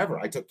boyfriend ever.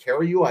 I took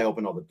care of you. I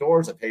opened all the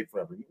doors. I paid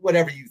for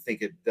whatever you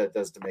think it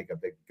does to make a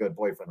good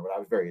boyfriend. But I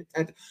was very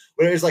attentive.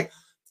 But it was like,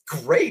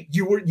 great.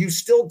 You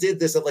still did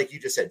this, like you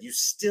just said, you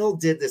still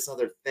did this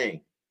other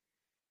thing.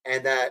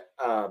 And that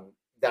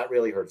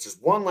really hurts.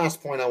 Just one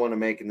last point I want to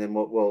make, and then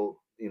we'll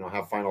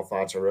have final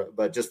thoughts,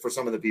 but just for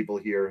some of the people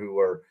here who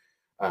are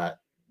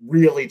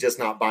really just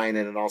not buying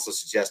it, and also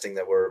suggesting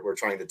that we're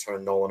trying to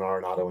turn Nolan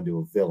Arenado into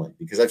a villain,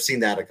 because I've seen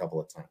that a couple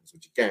of times,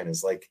 which again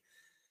is like,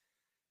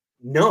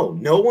 no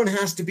one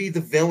has to be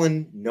the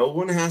villain. No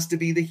one has to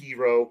be the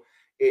hero.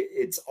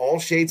 It's all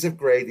shades of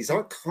gray. These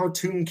aren't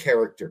cartoon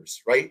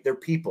characters, right? They're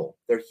people.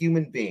 They're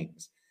human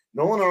beings.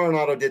 Nolan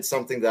Arenado did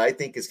something that I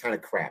think is kind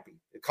of crappy.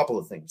 A couple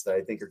of things that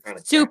I think are kind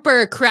of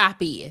super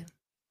crappy.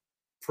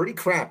 Pretty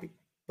crappy.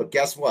 But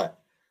guess what?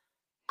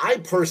 I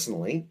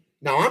personally,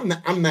 now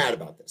I'm mad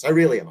about this. I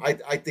really am. I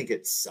think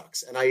it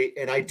sucks. And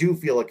I do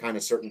feel a kind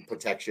of certain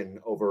protection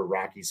over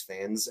Rockies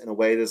fans in a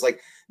way that's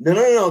like,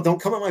 no,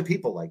 don't come at my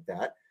people like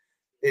that.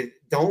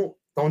 Don't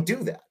do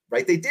that.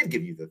 Right? They did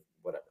give you the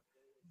whatever.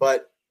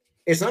 But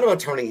it's not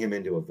about turning him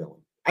into a villain.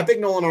 I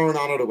picked Nolan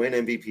Arenado to win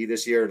MVP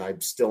this year, and I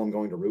still am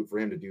going to root for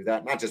him to do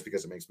that. Not just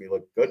because it makes me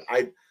look good.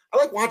 I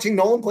like watching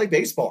Nolan play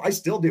baseball. I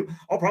still do.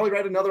 I'll probably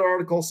write another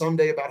article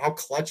someday about how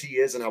clutch he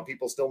is and how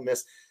people still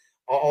miss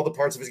all the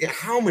parts of his game.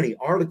 How many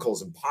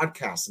articles and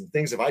podcasts and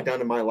things have I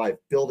done in my life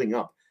building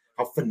up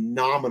how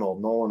phenomenal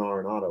Nolan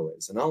Arenado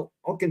is? And I'll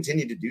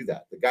continue to do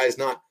that. The guy's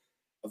not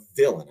a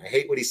villain. I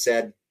hate what he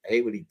said. I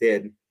hate what he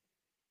did.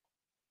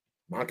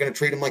 I'm not going to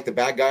treat him like the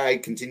bad guy. I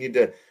continued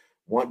to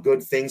want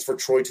good things for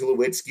Troy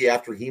Tulowitzki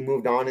after he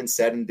moved on and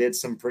said and did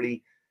some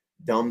pretty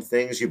dumb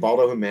things.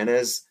 Ubaldo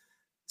Jimenez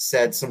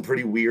said some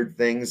pretty weird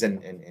things,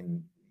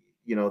 and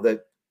you know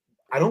that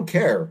I don't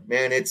care,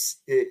 man.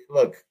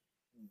 Look,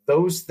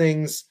 those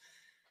things.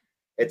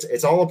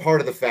 It's all a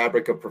part of the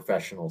fabric of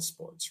professional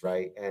sports,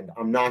 right? And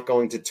I'm not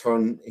going to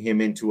turn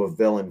him into a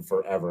villain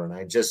forever.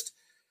 And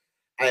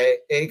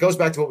it goes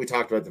back to what we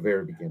talked about at the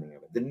very beginning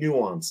of it, the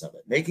nuance of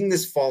it, making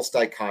this false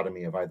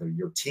dichotomy of either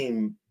your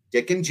team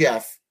Dick and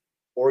Jeff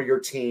or your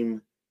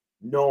team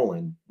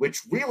Nolan,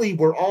 which really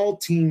we're all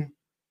team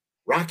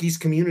Rockies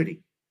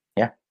community.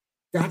 Yeah.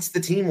 That's the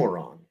team we're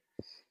on.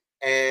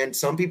 And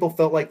some people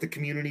felt like the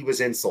community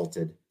was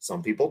insulted.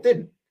 Some people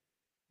didn't.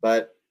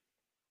 But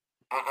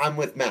I'm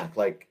with Mac.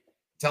 Like,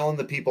 telling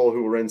the people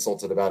who were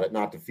insulted about it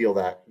not to feel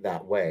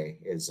that way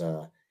is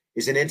an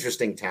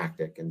interesting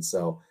tactic. And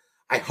so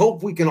I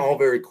hope we can all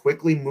very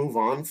quickly move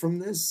on from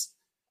this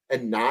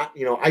and not,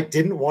 I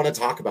didn't want to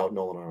talk about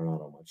Nolan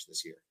Arenado much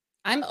this year.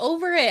 I'm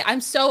over it. I'm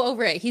so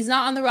over it. He's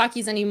not on the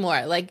Rockies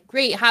anymore. Like,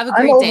 great. Have a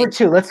great day. I'm over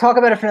too. Let's talk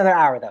about it for another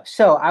hour though.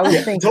 So I was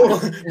thinking,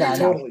 totally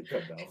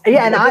could, though.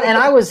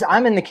 Yeah.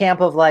 I'm in the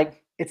camp of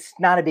like, it's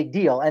not a big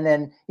deal. And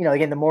then,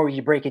 again, the more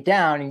you break it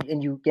down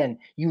and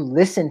you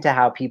listen to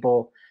how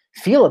people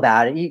feel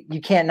about it,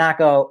 you can't not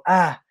go,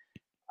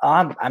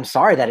 I'm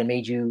sorry that it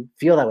made you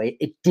feel that way.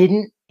 It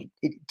didn't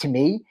to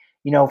me,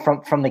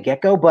 from the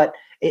get-go, but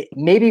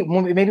maybe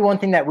one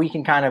thing that we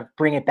can kind of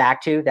bring it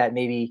back to that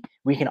maybe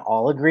we can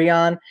all agree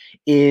on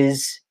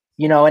is,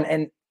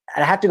 and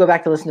I have to go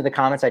back to listen to the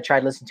comments. I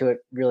tried listening to it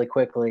really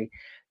quickly,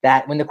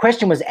 that when the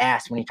question was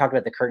asked, when he talked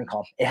about the curtain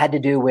call, it had to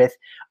do with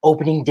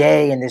opening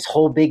day and this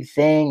whole big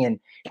thing. And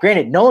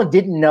granted, Nolan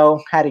didn't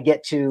know how to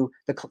get to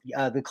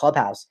the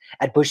clubhouse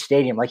at Busch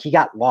Stadium. Like, he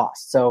got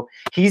lost. So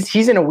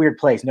he's in a weird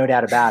place, no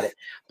doubt about it.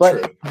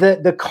 But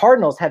the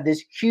Cardinals have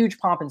this huge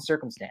pomp and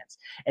circumstance.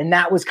 And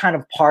that was kind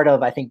of part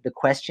of, I think, the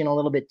question a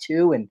little bit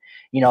too. And,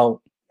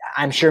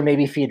 I'm sure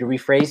maybe if he had to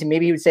rephrase it,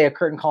 maybe he would say a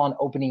curtain call on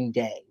opening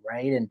day,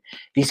 right? And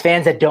these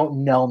fans that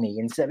don't know me,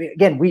 and so,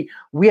 again,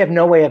 we have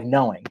no way of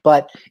knowing,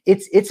 but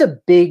it's a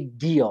big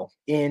deal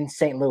in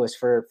St. Louis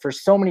for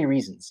so many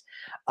reasons,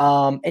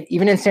 and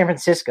even in San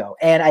Francisco.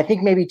 And I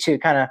think maybe to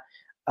kind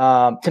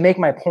of to make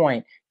my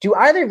point, do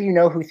either of you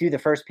know who threw the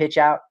first pitch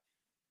out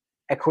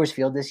at Coors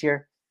Field this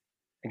year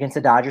against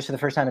the Dodgers for the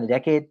first time in a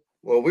decade?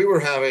 Well, we were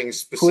having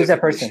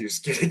specific issues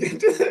getting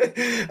into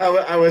it.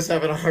 I was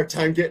having a hard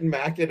time getting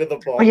Mac into the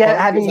ball. Yeah,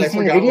 having you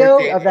seen the video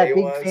of that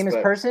big famous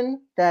person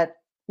that,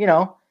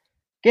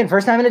 again,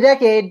 first time in a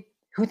decade,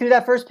 who threw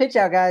that first pitch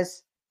out,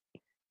 guys?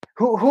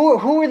 Who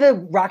were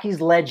the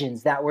Rockies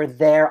legends that were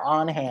there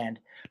on hand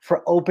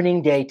for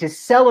opening day to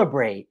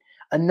celebrate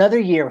another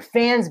year,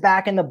 fans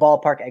back in the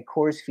ballpark at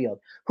Coors Field?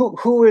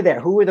 Who were there?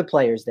 Who were the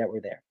players that were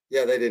there?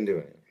 Yeah, they didn't do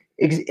anything.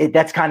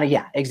 That's kind of,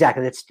 yeah,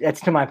 exactly.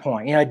 That's to my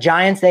point.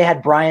 Giants, they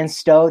had Brian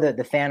Stowe,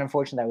 the fan,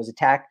 unfortunately, that was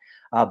attacked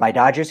by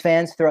Dodgers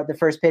fans throughout the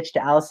first pitch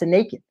to Allison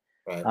Nakin,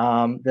 right.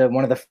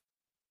 One of the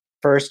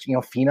first,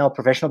 female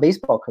professional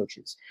baseball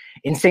coaches.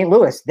 In St.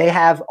 Louis, they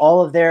have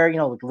all of their,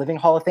 living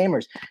Hall of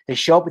Famers. They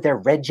show up with their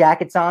red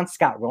jackets on.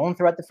 Scott Rowland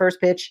throughout the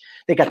first pitch.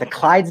 They got the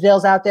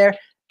Clydesdales out there.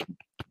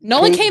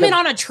 Nolan came in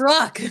on a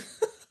truck.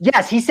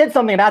 Yes, he said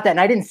something about that, and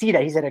I didn't see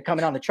that. He said it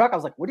coming on the truck. I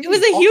was like, what are you It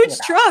was a huge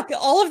about? truck.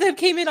 All of them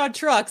came in on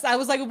trucks. I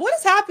was like, what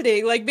is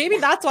happening? Like, maybe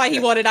that's why he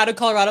wanted out of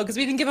Colorado, because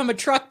we didn't give him a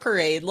truck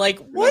parade. Like,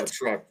 what?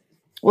 Truck.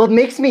 Well, it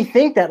makes me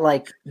think that,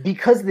 like,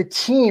 because the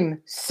team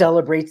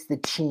celebrates the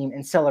team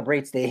and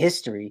celebrates the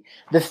history,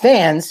 the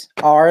fans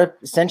are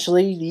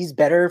essentially these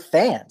better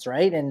fans,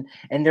 right? And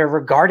they're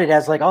regarded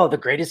as like, oh, the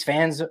greatest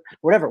fans,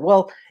 whatever.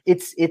 Well,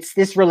 it's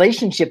this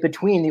relationship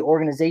between the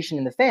organization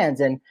and the fans.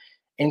 And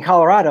in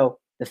Colorado,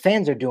 the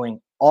fans are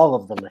doing all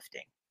of the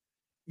lifting.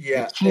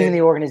 Yeah. The team and the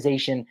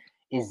organization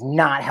is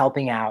not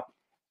helping out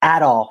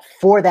at all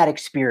for that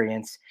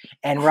experience.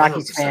 And 100%.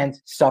 Rockies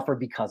fans suffer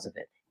because of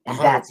it. And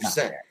 100%. That's not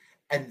fair.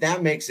 And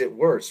that makes it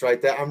worse, right?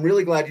 I'm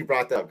really glad you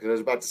brought that up, because I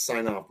was about to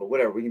sign off, but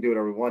whatever, we can do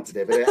whatever we want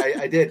today. But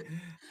I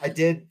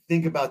did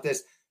think about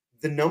this.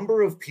 The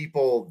number of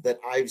people that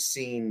I've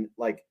seen,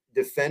 like,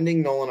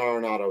 defending Nolan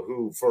Arenado,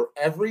 who for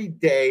every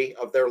day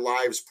of their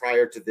lives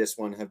prior to this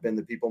one have been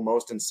the people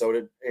most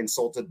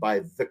insulted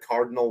by the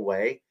Cardinal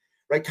way,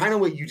 right? Kind of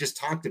what you just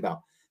talked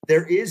about.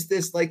 There is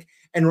this like,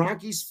 and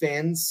Rockies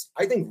fans,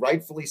 I think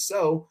rightfully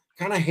so,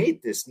 kind of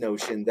hate this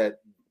notion that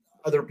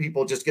other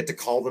people just get to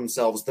call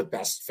themselves the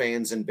best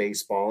fans in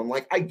baseball. And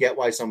like, I get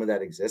why some of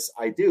that exists.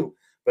 I do.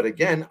 But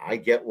again, I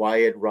get why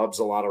it rubs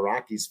a lot of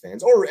Rockies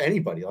fans or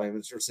anybody. Like,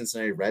 I'm sure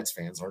Cincinnati Reds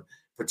fans aren't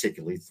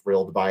particularly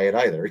thrilled by it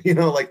either. You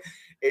know, like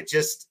it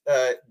just,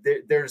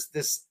 there's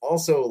this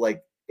also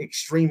like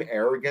extreme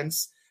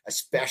arrogance,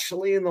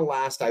 especially in the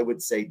last, I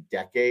would say,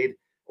 decade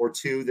or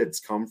two,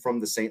 that's come from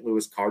the St.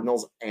 Louis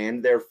Cardinals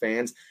and their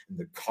fans, and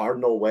the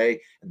Cardinal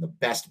way, and the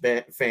best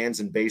fans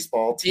in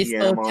baseball.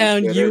 Baseball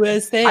Town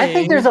USA. I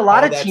think there's a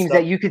lot of teams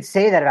that you could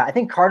say that about. I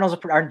think Cardinals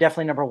are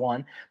definitely number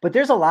one, but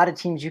there's a lot of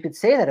teams you could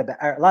say that about,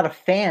 or a lot of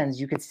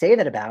fans you could say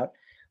that about.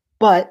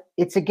 But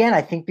it's, again,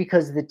 I think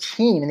because the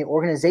team and the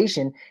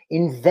organization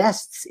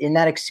invests in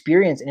that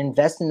experience and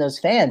invests in those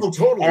fans. Oh,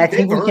 totally. And I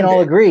think we can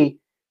all agree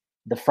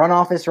the front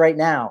office right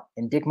now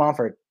and Dick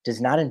Monfort does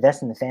not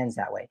invest in the fans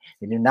that way.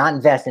 They do not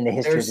invest in the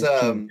history of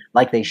this team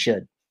like they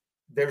should.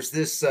 There's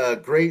this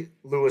great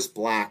Lewis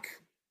Black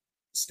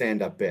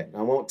stand-up bit.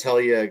 I won't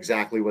tell you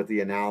exactly what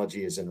the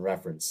analogy is in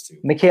reference to.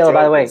 Michaela,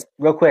 by the way,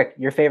 real quick,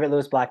 your favorite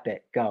Lewis Black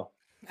bit. Go.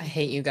 I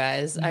hate you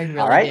guys. I really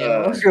all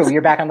right. do. Drew,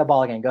 you're back on the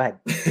ball again. Go ahead.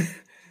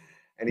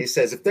 And he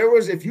says,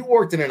 if you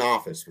worked in an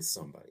office with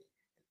somebody,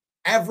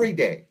 every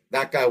day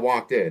that guy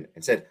walked in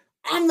and said,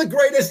 I'm the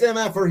greatest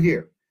MFer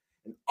here,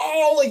 and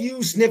all of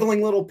you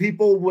sniveling little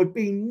people would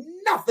be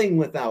nothing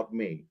without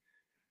me.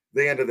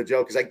 The end of the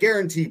joke is, I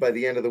guarantee by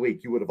the end of the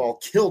week, you would have all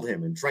killed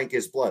him and drank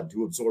his blood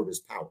to absorb his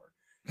power.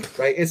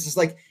 Right? It's just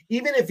like,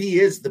 even if he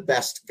is the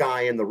best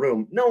guy in the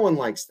room, no one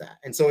likes that.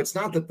 And so it's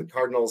not that the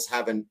Cardinals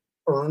haven't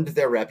earned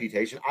their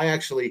reputation. I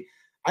actually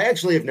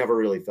have never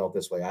really felt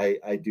this way.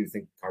 I do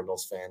think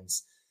Cardinals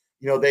fans,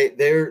 you know,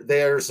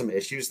 there are some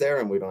issues there,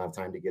 and we don't have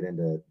time to get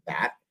into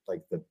that,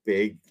 like the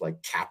big,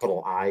 like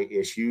capital I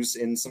issues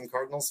in some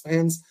Cardinals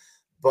fans.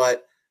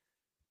 But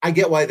I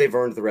get why they've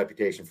earned the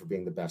reputation for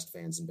being the best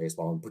fans in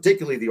baseball, and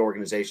particularly the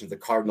organization, the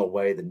Cardinal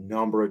way, the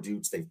number of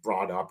dudes they've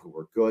brought up who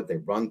are good. They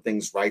run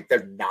things right.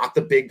 They're not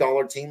the big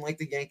dollar team like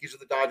the Yankees or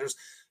the Dodgers.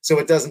 So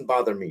it doesn't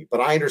bother me,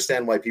 but I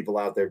understand why people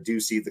out there do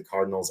see the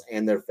Cardinals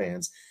and their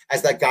fans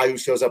as that guy who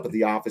shows up at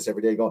the office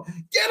every day going,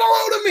 get a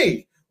load of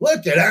me.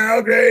 Look at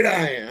how great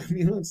I am.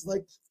 You know, it's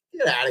like,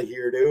 get out of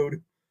here,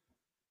 dude.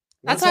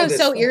 That's why I was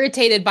so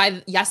irritated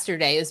by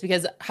yesterday, is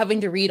because having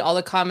to read all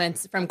the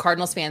comments from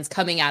Cardinals fans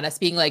coming at us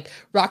being like,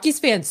 Rockies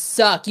fans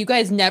suck. You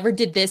guys never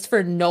did this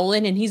for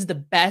Nolan and he's the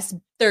best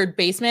third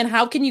baseman.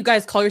 How can you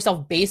guys call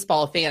yourself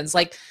baseball fans?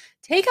 Like,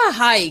 take a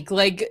hike.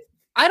 Like,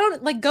 I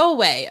don't like, go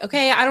away.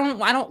 Okay. I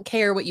don't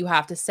care what you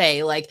have to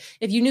say. Like,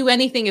 if you knew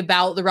anything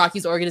about the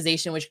Rockies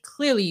organization, which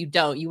clearly you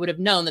don't, you would have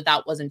known that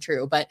that wasn't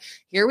true, but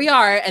here we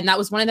are. And that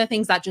was one of the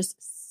things that just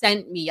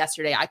sent me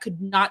yesterday. I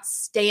could not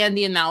stand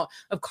the amount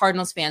of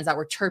Cardinals fans that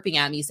were chirping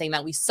at me saying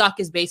that we suck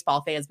as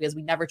baseball fans because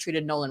we never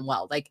treated Nolan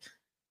well. Like,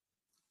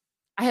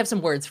 I have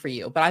some words for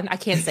you, but I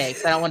can't say it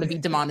because I don't want to be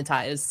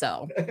demonetized.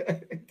 So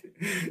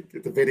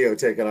get the video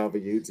taken off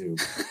of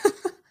YouTube.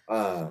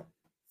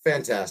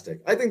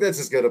 Fantastic. I think that's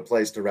as good a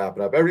place to wrap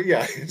it up.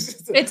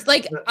 It's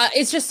like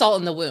it's just salt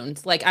in the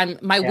wound. Like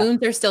my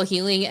wounds are still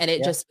healing, and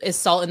it just is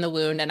salt in the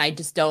wound, and I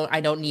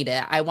don't need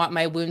it. I want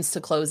my wounds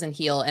to close and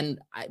heal, and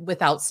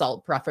without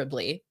salt,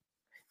 preferably.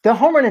 The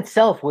home run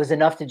itself was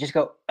enough to just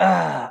go,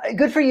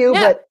 good for you,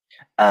 but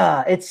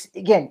it's,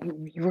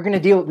 again, you're going to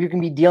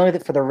be dealing with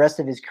it for the rest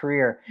of his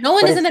career.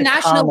 Nolan is in the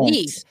National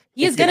League.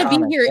 He is going to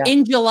be here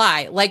in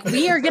July. Like,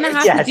 we are going to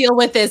have to deal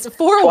with this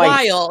for a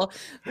while.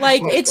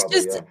 Like, it's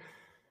just.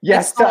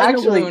 Yes, so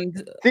actually,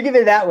 think of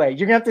it that way.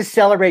 You're going to have to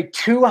celebrate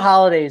 2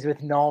 holidays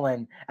with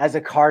Nolan as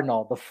a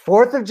Cardinal, the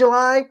 4th of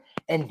July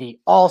and the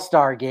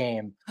All-Star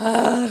game.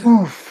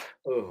 Oof.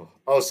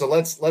 Oh, so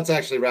let's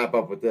actually wrap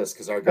up with this,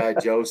 because our guy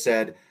Joe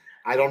said,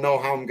 I don't know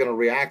how I'm going to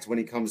react when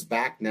he comes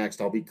back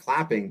next. I'll be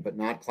clapping, but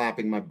not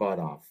clapping my butt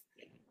off.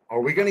 Are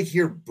we going to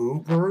hear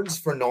boo birds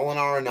for Nolan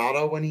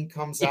Arenado when he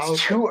comes out?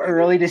 It's too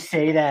early to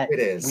say that. It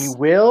is. We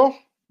will,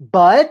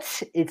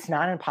 but it's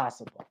not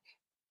impossible.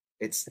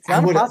 It's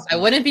not impossible. I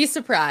wouldn't be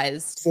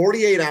surprised.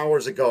 48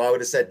 hours ago, I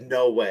would have said,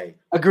 no way.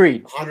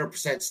 Agreed.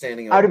 100%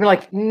 standing up. I would have been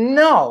like,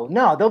 no.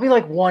 There'll be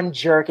like one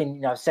jerk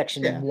in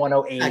section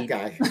 108. That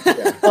guy.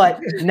 Yeah.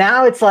 But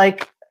now it's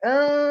like,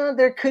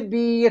 there could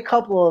be a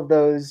couple of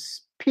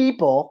those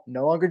people,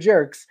 no longer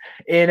jerks,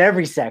 in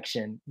every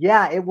section.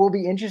 Yeah, it will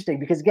be interesting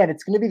because, again,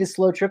 it's going to be the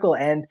slow trickle.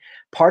 And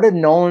part of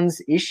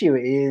Nolan's issue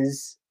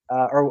is,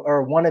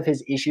 or one of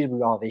his issues,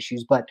 we all have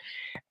issues, but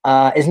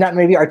is not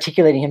maybe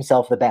articulating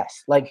himself the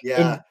best. Like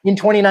in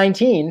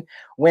 2019,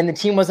 when the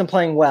team wasn't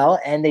playing well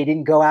and they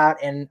didn't go out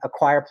and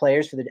acquire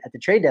players at the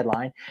trade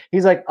deadline,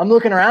 he's like, I'm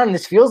looking around and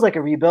this feels like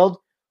a rebuild.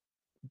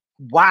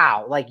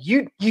 Wow, like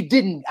you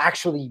didn't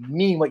actually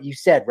mean what you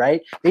said,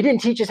 right? They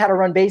didn't teach us how to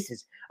run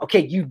bases.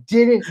 Okay, you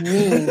didn't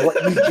mean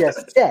what you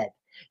just said.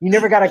 You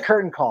never got a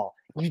curtain call.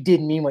 you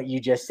didn't mean what you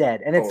just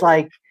said. And it's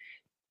like,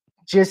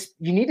 just,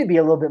 you need to be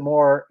a little bit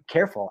more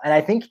careful. And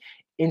I think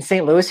in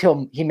St. Louis,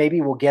 he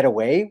maybe will get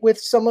away with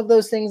some of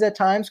those things at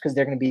times because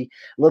they're going to be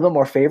a little bit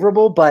more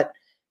favorable, but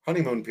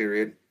honeymoon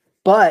period.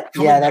 But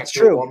yeah, that's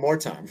true. One more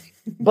time.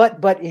 but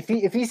if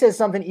he says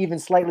something even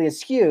slightly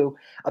askew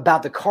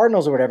about the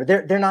Cardinals or whatever,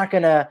 they're not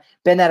going to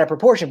bend that in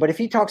proportion. But if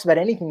he talks about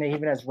anything that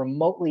even has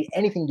remotely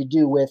anything to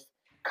do with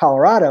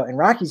Colorado and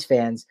Rockies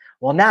fans,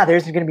 well, now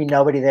there's going to be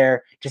nobody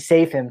there to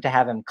save him, to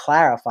have him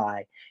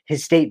clarify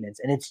his statements,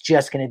 and it's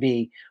just going to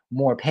be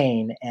more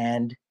pain.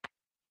 And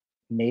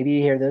maybe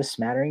you hear those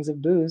smatterings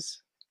of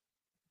boos.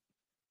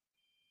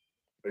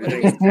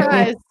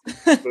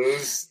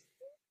 Boos.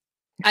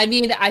 I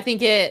mean, I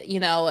think it,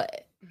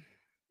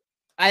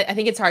 I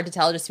think it's hard to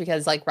tell just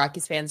because like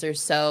Rockies fans are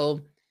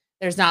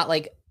there's not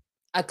like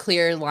a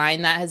clear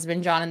line that has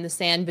been drawn in the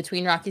sand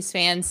between Rockies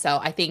fans. So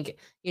I think,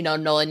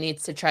 Nolan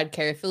needs to tread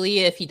carefully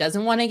if he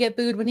doesn't want to get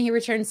booed when he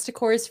returns to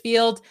Coors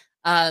Field.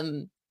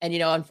 And,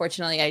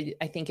 unfortunately,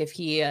 I think if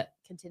he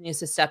continues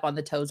to step on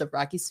the toes of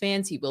Rockies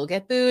fans, he will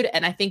get booed.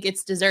 And I think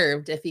it's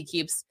deserved if he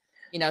keeps,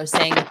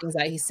 saying the things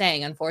that he's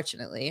saying,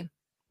 unfortunately.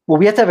 Well,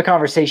 we have to have a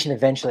conversation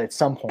eventually at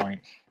some point.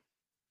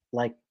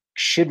 Like,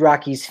 should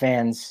Rockies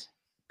fans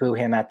boo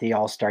him at the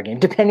All-Star game,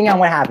 depending on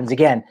what happens?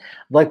 Again,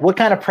 like, what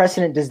kind of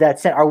precedent does that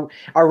set?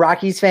 Are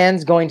Rockies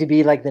fans going to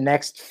be like the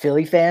next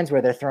Philly fans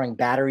where they're throwing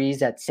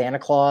batteries at Santa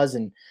Claus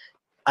and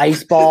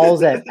ice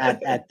balls at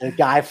the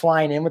guy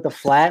flying in with the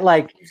flag?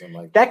 Like,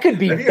 that could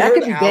be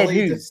bad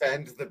news.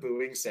 Defend the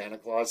booing Santa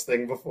Claus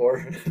thing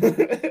before.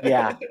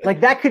 Yeah, like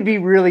that could be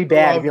really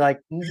bad. To be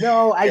like,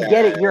 no, I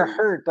get it, you're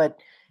hurt, but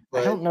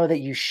I don't know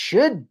that you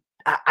should.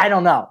 I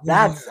don't know.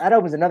 That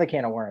opens another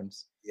can of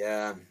worms.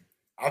 Yeah.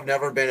 I've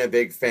never been a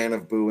big fan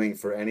of booing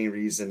for any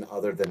reason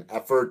other than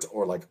effort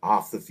or like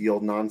off the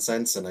field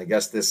nonsense. And I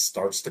guess this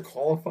starts to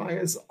qualify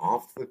as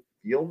off the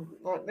field.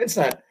 It's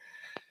not.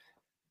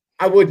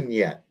 I wouldn't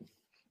yet.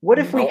 What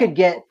if we could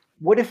get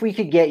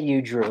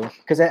you, Drew?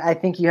 Because I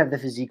think you have the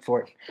physique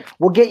for it.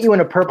 We'll get you in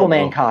a Purple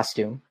Man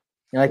costume.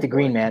 Like the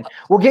Green Man.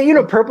 We'll get you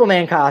in a Purple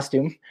Man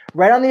costume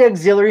right on the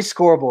auxiliary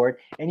scoreboard,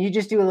 and you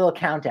just do a little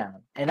countdown.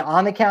 And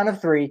on the count of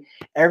 3,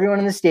 everyone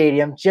in the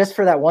stadium, just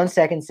for that 1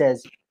 second,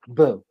 says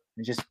boo.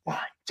 And just 1,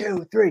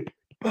 2, 3,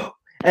 boo.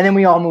 And then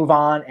we all move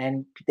on,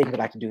 and they can go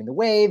back to doing the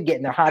wave,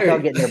 getting their hot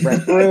dog, getting their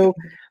breath through.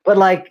 But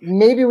like,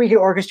 maybe we could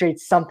orchestrate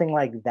something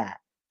like that.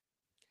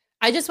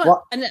 I just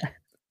want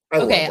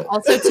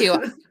also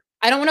too,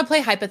 I don't want to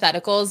play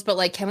hypotheticals, but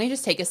like, can we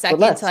just take a second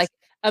to like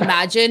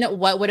imagine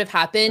what would have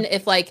happened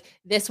if like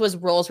this was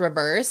roles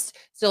reversed?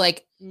 So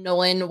like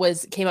Nolan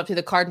came up through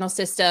the Cardinal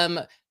system,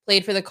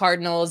 played for the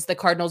Cardinals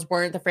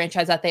weren't the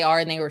franchise that they are,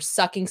 and they were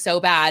sucking so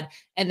bad.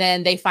 And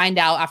then they find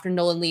out after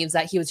Nolan leaves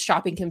that he was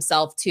shopping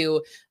himself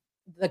to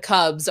the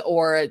Cubs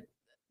or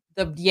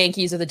the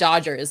Yankees or the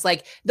Dodgers.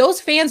 Like, those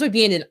fans would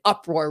be in an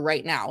uproar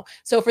right now.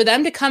 So for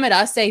them to come at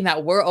us saying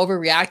that we're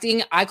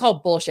overreacting, I call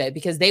bullshit,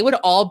 because they would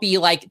all be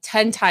like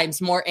 10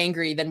 times more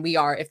angry than we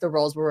are if the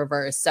roles were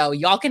reversed. So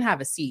y'all can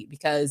have a seat,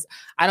 because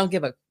I don't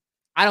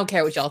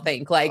care what y'all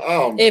think. Like,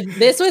 if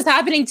this was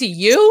happening to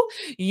you,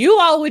 you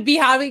all would be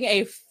having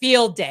a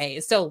field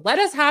day. So let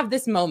us have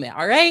this moment.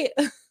 All right.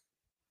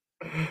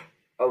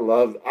 I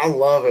love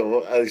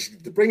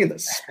it. Bringing the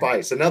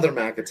spice. Another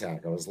Mac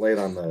attack. I was late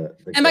on the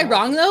Am I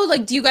wrong though?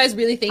 Like, do you guys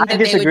really think that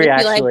they would just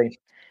be like,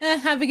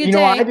 have a good day? You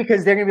know why?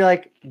 Because they're gonna be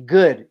like,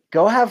 good,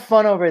 go have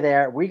fun over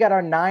there. We got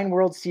our 9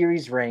 World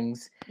Series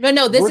rings.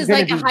 No, this is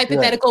like a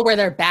hypothetical where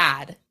they're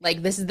bad.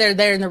 Like, this is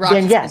they're in the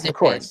Rockies. Yes, of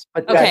course.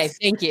 But okay,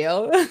 thank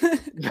you.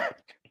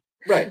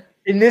 Right.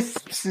 In this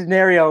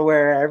scenario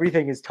where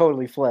everything is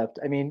totally flipped,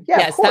 I mean,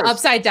 yes, the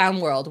upside down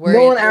world.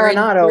 Nolan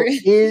Arenado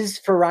is,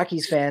 for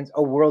Rockies fans,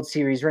 a World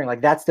Series ring. Like,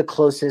 that's the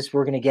closest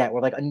we're going to get.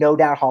 We're like a no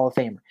doubt Hall of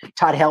Famer.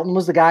 Todd Helton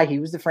was the guy. He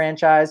was the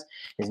franchise.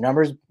 His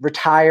number's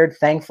retired,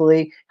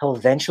 thankfully. He'll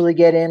eventually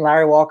get in.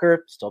 Larry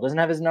Walker still doesn't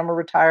have his number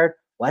retired.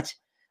 What?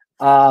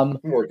 I'm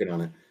working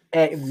on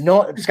it.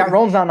 No, Scott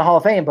Rolen's not in the Hall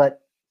of Fame,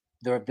 but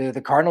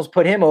the Cardinals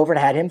put him over and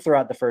had him throw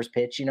out the first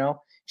pitch,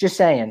 just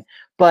saying.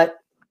 But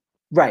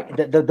right.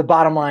 The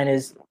bottom line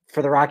is,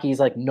 for the Rockies,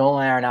 like,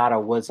 Nolan Arenado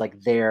was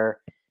like their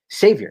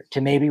savior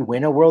to maybe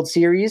win a World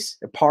Series,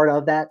 a part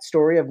of that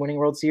story of winning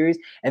World Series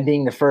and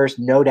being the first,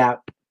 no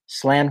doubt,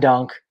 slam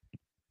dunk,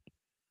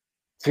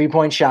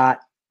 3-point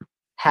shot,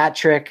 hat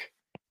trick,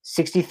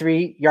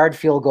 63-yard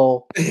field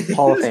goal,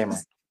 Hall of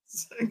Famer.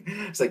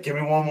 It's like, give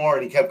me one more.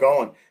 And he kept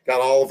going.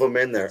 Got all of them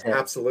in there. Yeah.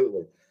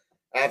 Absolutely.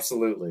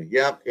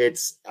 Yep.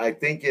 I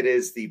think it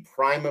is the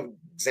prime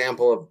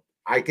example of,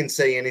 I can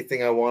say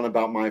anything I want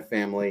about my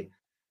family,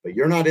 but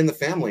you're not in the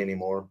family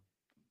anymore.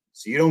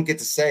 So you don't get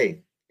to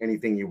say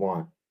anything you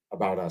want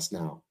about us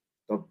now.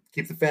 Don't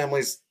keep the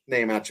family's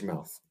name out your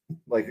mouth.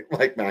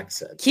 Like Max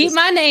said. Keep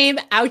my name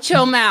out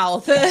your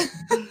mouth.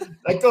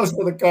 That goes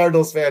for the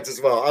Cardinals fans as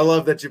well. I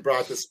love that you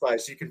brought the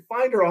spice. You can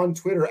find her on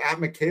Twitter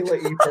at Michaela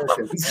E.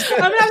 Perkins. I'm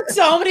going to have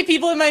so many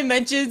people in my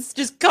mentions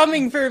just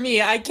coming for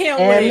me. I can't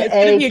wait. It's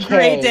going to be a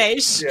great day.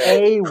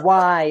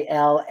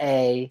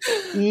 AYLAE.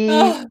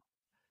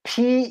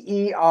 Perkins.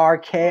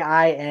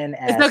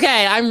 It's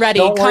okay. I'm ready.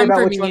 Don't worry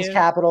about which me. one's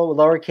capital,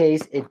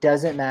 lowercase. It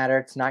doesn't matter.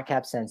 It's not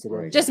cap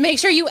sensitive. Just make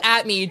sure you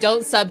at me.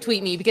 Don't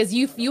subtweet me, because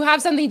you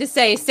have something to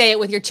say it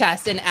with your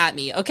chest and at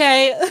me.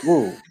 Okay.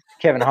 Ooh,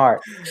 Kevin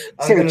Hart.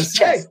 I was going to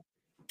say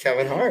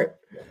Kevin Hart.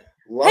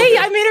 Love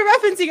it. I made a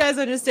reference. You guys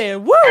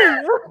understand? Woo!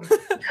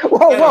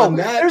 whoa!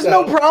 There's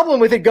no problem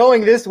with it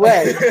going this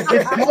way.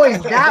 It's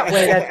going that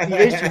way. That's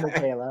the issue,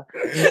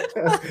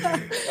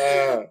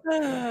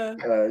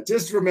 Michaela.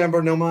 Just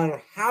remember, no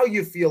matter how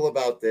you feel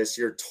about this,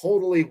 you're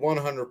totally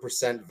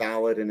 100%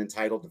 valid and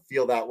entitled to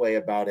feel that way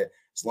about it.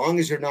 As long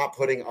as you're not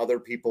putting other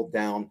people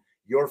down,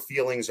 your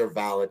feelings are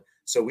valid.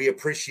 So we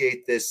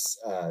appreciate this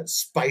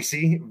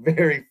spicy,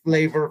 very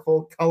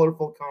flavorful,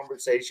 colorful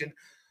conversation.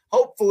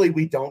 Hopefully,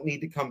 we don't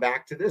need to come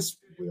back to this.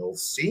 We'll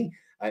see.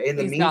 In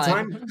the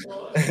meantime,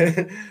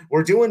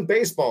 we're doing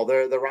baseball.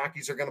 The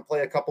Rockies are going to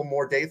play a couple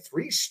more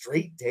 3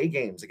 straight day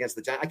games against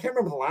the Giants. I can't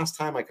remember the last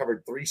time I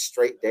covered 3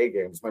 straight day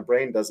games. My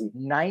brain doesn't.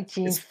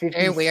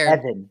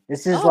 1957.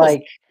 This is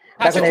like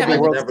back when they had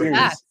the World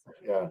Series.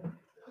 Yeah.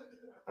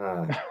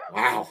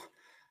 Wow.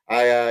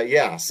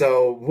 Yeah.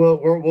 So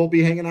we'll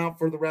be hanging out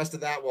for the rest of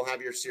that. We'll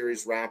have your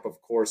series wrap,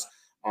 of course,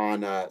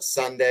 on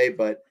Sunday,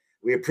 but.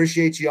 We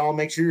appreciate you all.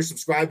 Make sure you're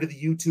subscribed to the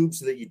YouTube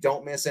so that you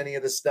don't miss any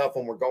of this stuff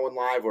when we're going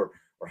live or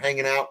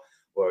hanging out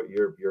or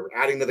you're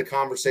adding to the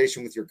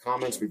conversation with your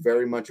comments. We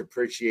very much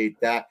appreciate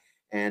that.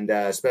 And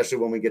especially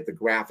when we get the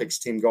graphics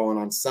team going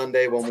on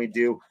Sunday, when we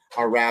do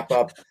our wrap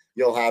up,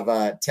 you'll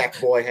have Tech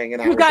Boy hanging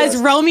out. You guys,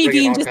 Romy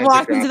Bean just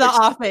walked into the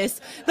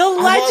office. The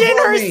legend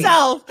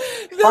herself.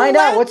 Find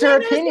out what's her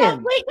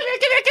opinion. Wait, come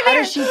here. How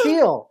does she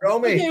feel?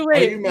 Romy, okay,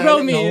 wait,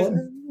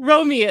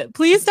 Romy,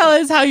 please tell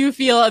us how you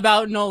feel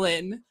about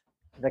Nolan.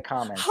 The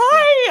comments.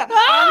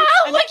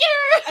 Hi! Look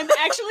here! I'm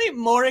actually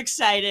more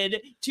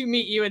excited to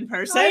meet you in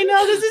person. I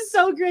know, this is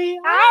so great.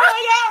 Oh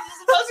my God, this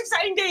is the most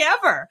exciting day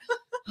ever.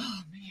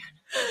 Oh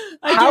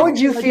man. How would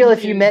you feel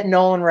if you met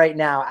Nolan right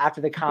now after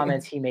the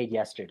comments he made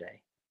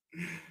yesterday?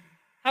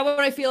 How would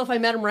I feel if I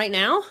met him right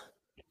now?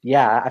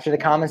 Yeah, after the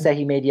comments that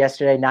he made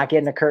yesterday, not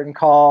getting a curtain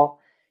call,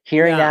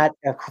 hearing that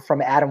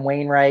from Adam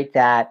Wainwright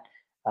that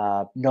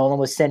Nolan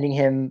was sending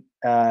him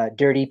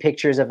dirty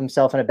pictures of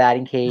himself in a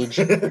batting cage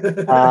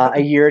a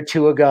year or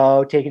two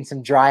ago, taking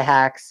some dry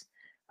hacks.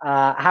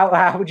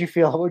 How would you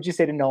feel? What would you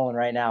say to Nolan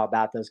right now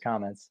about those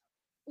comments?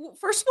 Well,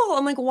 first of all,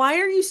 I'm like, why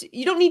are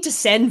you don't need to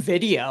send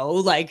video.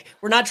 Like,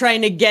 we're not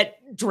trying to get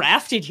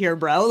drafted here,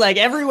 bro. Like,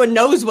 everyone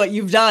knows what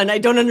you've done. I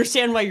don't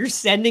understand why you're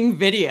sending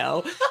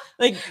video.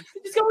 Like,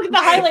 just go look at the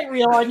highlight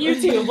reel on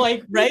YouTube,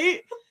 like,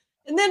 right?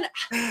 And then,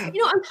 I'm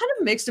kind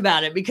of mixed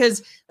about it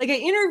because, like, I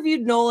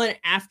interviewed Nolan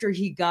after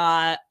he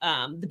got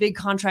the big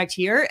contract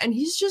here, and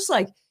he's just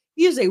like,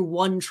 he is a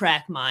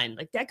one-track mind.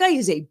 Like, that guy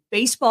is a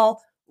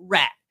baseball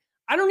rat.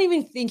 I don't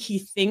even think he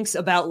thinks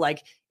about,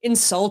 like,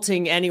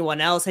 insulting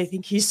anyone else. I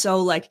think he's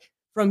so, like,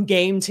 from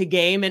game to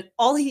game, and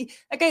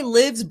that guy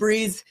lives,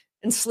 breathes,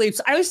 and sleeps.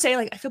 I always say,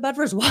 like, I feel bad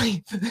for his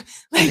wife.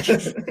 Like, I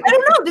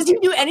don't know. Does he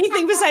do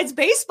anything besides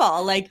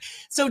baseball? Like,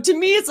 so to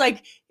me, it's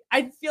like,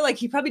 I feel like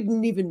he probably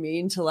didn't even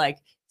mean to like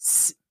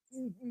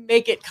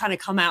make it kind of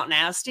come out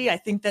nasty. I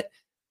think that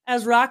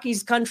as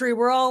Rockies country,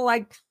 we're all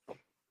like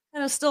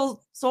kind of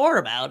still sore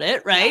about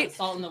it, right? Yeah,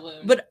 salt in the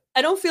wound. But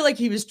I don't feel like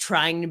he was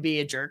trying to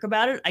be a jerk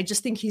about it. I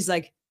just think he's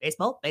like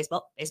baseball. That's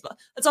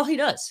all he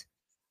does.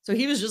 So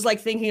he was just like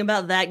thinking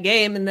about that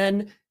game and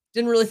then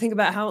didn't really think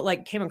about how it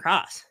like came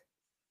across.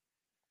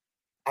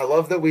 I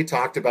love that we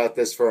talked about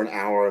this for an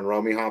hour and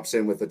Romy hops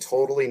in with a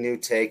totally new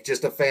take,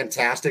 just a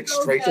fantastic,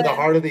 straight to the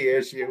heart of the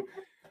issue.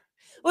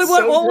 Wait,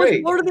 what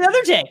are the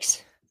other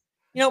takes?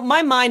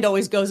 My mind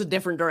always goes a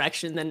different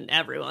direction than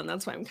everyone.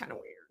 That's why I'm kind of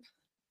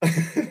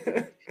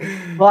weird.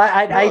 Well,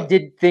 I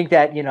did think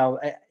that,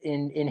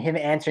 in him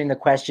answering the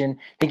question,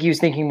 I think he was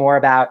thinking more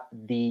about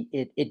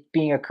it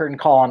being a curtain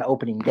call on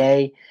opening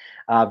day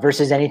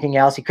versus anything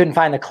else. He couldn't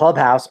find the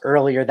clubhouse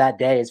earlier that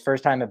day, his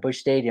first time at Busch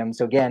Stadium.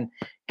 So again,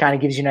 kind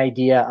of gives you an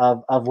idea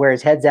of where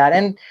his head's at.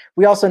 And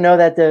we also know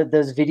that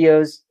those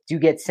videos do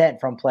get sent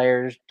from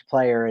player to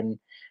player and,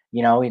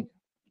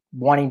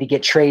 wanting to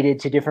get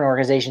traded to different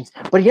organizations.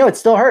 But, it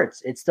still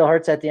hurts. It still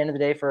hurts at the end of the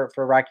day for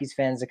Rockies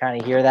fans to kind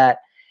of hear that,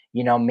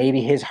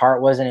 maybe his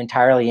heart wasn't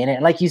entirely in it.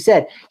 And like you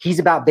said, he's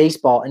about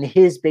baseball and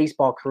his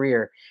baseball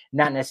career,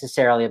 not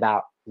necessarily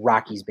about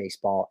Rockies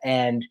baseball.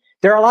 And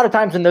there are a lot of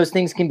times when those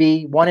things can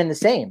be one and the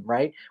same,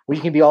 right? Where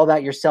you can be all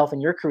about yourself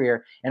and your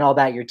career and all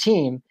about your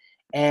team.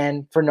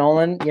 And for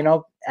Nolan,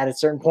 at a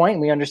certain point,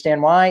 and we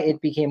understand why, it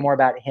became more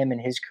about him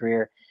and his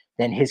career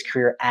than his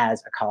career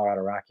as a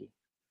Colorado Rocky.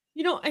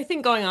 I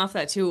think going off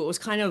that too, it was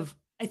kind of,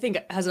 I think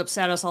has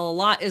upset us all a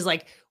lot is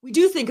like, we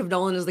do think of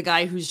Nolan as the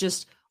guy who's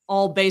just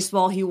all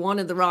baseball. He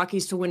wanted the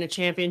Rockies to win a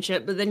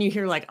championship, but then you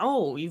hear like,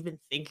 oh, you've been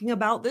thinking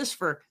about this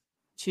for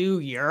 2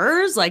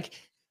 years. Like,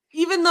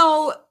 even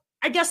though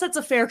I guess that's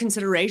a fair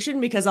consideration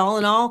because all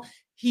in all,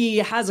 he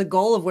has a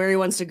goal of where he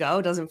wants to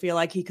go. Doesn't feel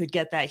like he could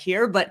get that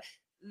here, but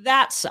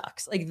that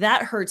sucks. Like,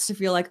 that hurts to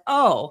feel like,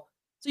 oh,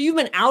 so you've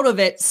been out of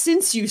it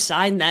since you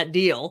signed that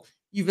deal.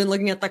 You've been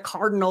looking at the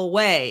cardinal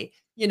way.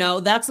 You know,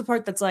 that's the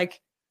part that's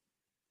like,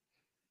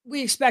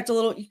 you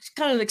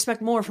kind of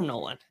expect more from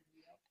Nolan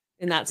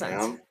in that sense.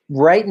 Yeah.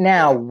 Right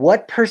now,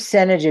 what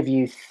percentage of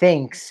you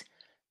thinks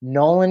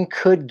Nolan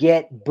could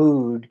get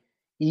booed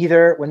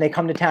either when they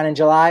come to town in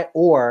July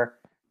or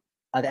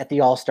at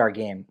the All-Star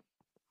game?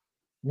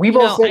 We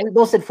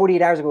both said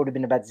 48 hours ago it would have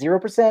been about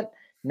 0%.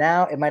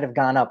 Now it might have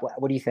gone up.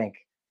 What do you think?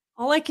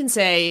 All I can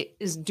say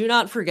is do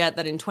not forget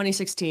that in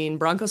 2016,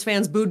 Broncos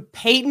fans booed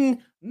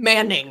Peyton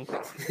Manning.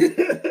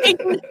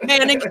 Peyton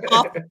Manning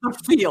off the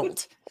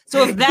field.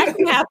 So if that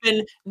can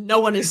happen, no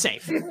one is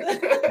safe.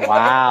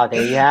 Wow,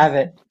 there you have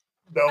it.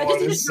 No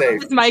one is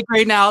safe. This mic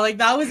right now, like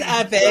that was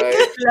epic.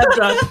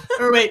 Right.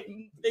 Or wait,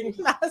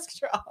 Mask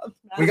drop.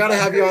 We got to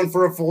have you on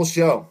for a full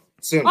show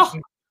soon. Oh,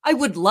 I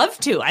would love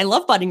to. I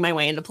love butting my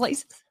way into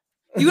places.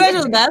 You guys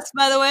are the best,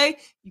 by the way.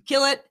 You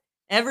kill it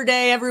every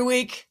day, every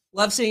week.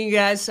 Love seeing you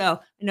guys.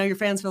 So I know your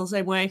fans feel the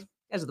same way. You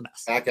guys are the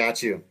best. Back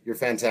at you. You're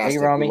fantastic.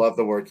 Hey, Romy. We love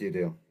the work you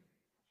do.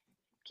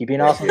 Keep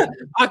being awesome.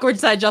 Awkward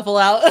side shuffle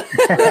out.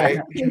 Right?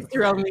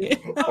 Throw me.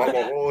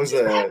 What was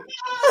that?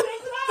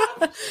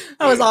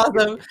 That was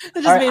awesome.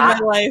 It just made my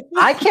life.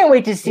 I can't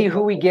wait to see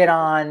who we get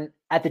on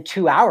at the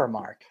 2-hour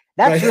mark.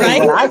 That's Right.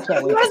 really what I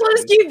can't You wait. guys want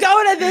to keep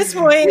going at this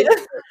point.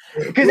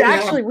 Because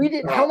actually, we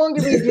did. How long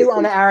did we do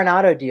on the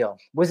Arenado deal?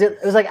 Was it?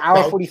 It was like hour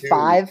About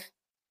 45.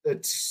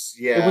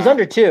 Yeah. It was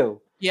under 2.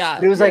 Yeah.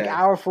 But it was like Yeah.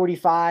 hour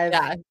 45.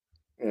 Yeah.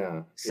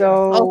 Yeah.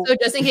 So Also,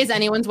 just in case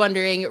anyone's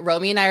wondering,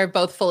 Romy and I are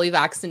both fully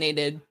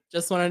vaccinated.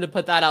 Just wanted to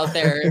put that out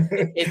there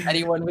in case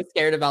anyone was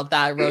scared about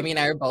that. Romy and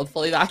I are both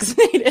fully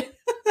vaccinated.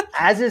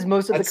 as is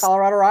most of the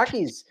Colorado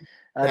Rockies.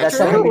 That's That's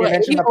something we true. didn't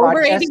mention in the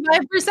Over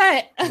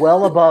podcast. 85%.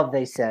 Well above,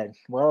 they said.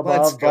 Well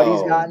Let's above.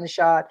 Buddy's go. gotten a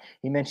shot.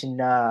 He mentioned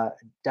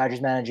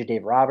Dodgers manager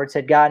Dave Roberts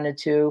had gotten it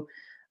too.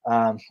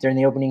 They're in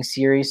the opening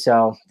series,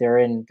 so they're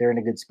in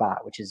a good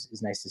spot, which is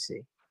nice to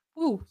see.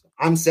 Ooh.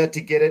 I'm set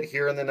to get it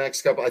here in the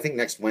next couple. I think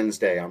next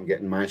Wednesday I'm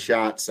getting my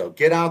shot. So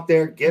get out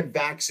there, get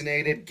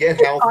vaccinated,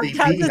 get healthy,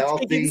 Podcast be is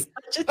healthy. taking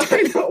such a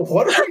I know.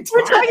 What are we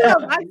We're talking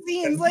talking about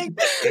vaccines.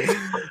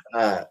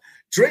 Like,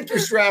 Drink your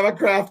Strava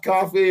Craft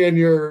coffee and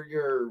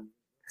your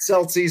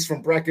Celsius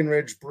from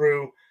Breckenridge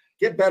Brew.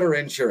 Get better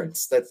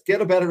insurance.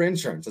 Get a better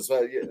insurance. That's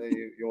why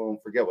you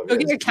won't forget what Go it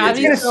get is. your It's caveat.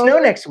 going to snow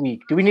next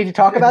week. Do we need to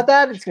talk about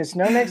that? It's going to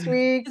snow next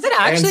week. is it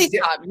actually Manscaped-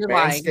 top? You're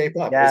lying. Manscaped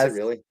up. Yes. Is it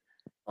really?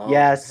 Oh,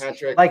 Yes.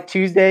 Patrick, Like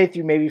Tuesday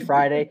through maybe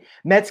Friday.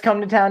 Mets come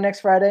to town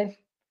next Friday.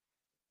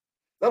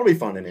 that'll be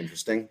fun and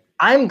interesting.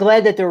 I'm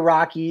glad that the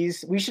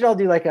Rockies, we should all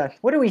do like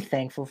what are we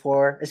thankful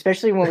for?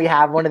 Especially when we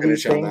have one of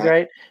these Finish on things, that.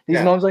 right? These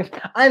Yeah. moments,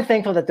 like I'm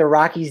thankful that the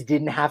Rockies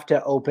didn't have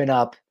to open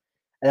up,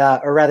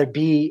 or rather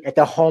be at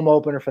the home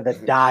opener for the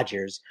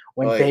Dodgers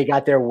when Oy. they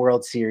got their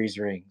World Series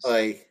rings.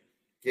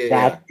 Yeah,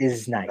 That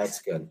is nice.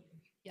 that's good.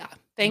 Yeah.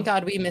 Thank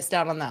God we missed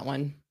out on that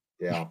one.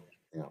 Yeah.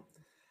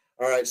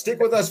 All right, stick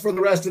with us for the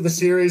rest of the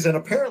series, and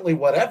apparently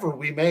whatever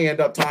we may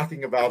end up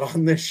talking about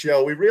on this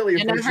show. We really You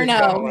never appreciate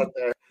know. you out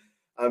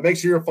there. Make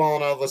sure you're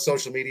following all the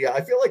social media.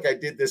 I feel like I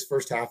did this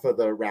first half of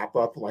the wrap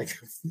up like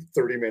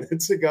 30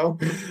 minutes ago,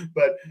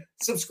 but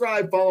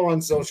subscribe, follow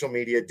on social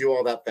media, do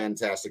all that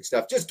fantastic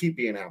stuff. Just keep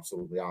being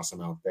absolutely awesome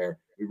out there.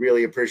 We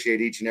really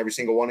appreciate each and every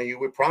single one of you.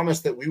 We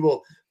promise that we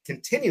will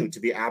continue to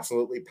be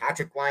absolutely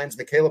Patrick Lyons,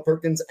 Michaela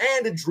Perkins,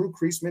 and Drew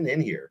Creasman in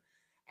here.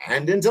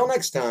 And until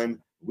next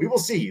time, we will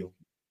see you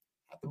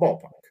at the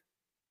ballpark.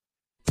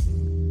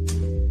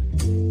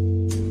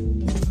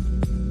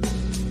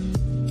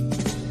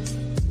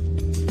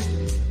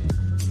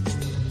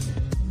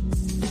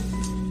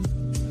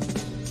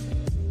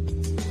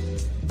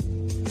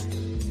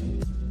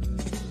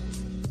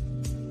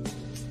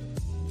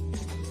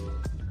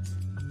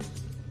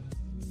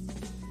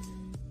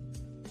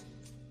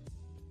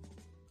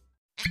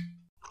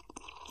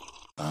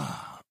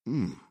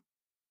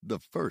 The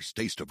first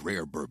taste of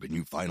rare bourbon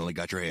you finally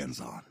got your hands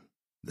on.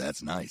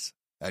 That's nice.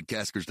 At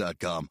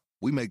Caskers.com,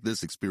 we make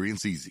this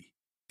experience easy.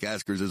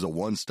 Caskers is a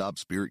one-stop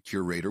spirit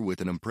curator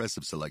with an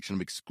impressive selection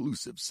of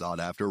exclusive,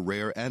 sought-after,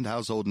 rare, and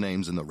household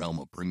names in the realm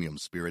of premium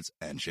spirits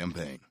and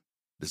champagne.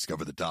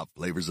 Discover the top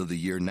flavors of the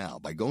year now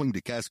by going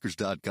to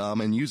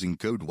Caskers.com and using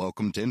code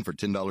WELCOME10 for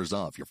 $10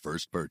 off your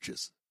first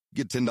purchase.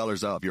 Get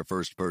 $10 off your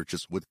first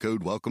purchase with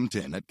code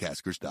WELCOME10 at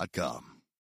Caskers.com.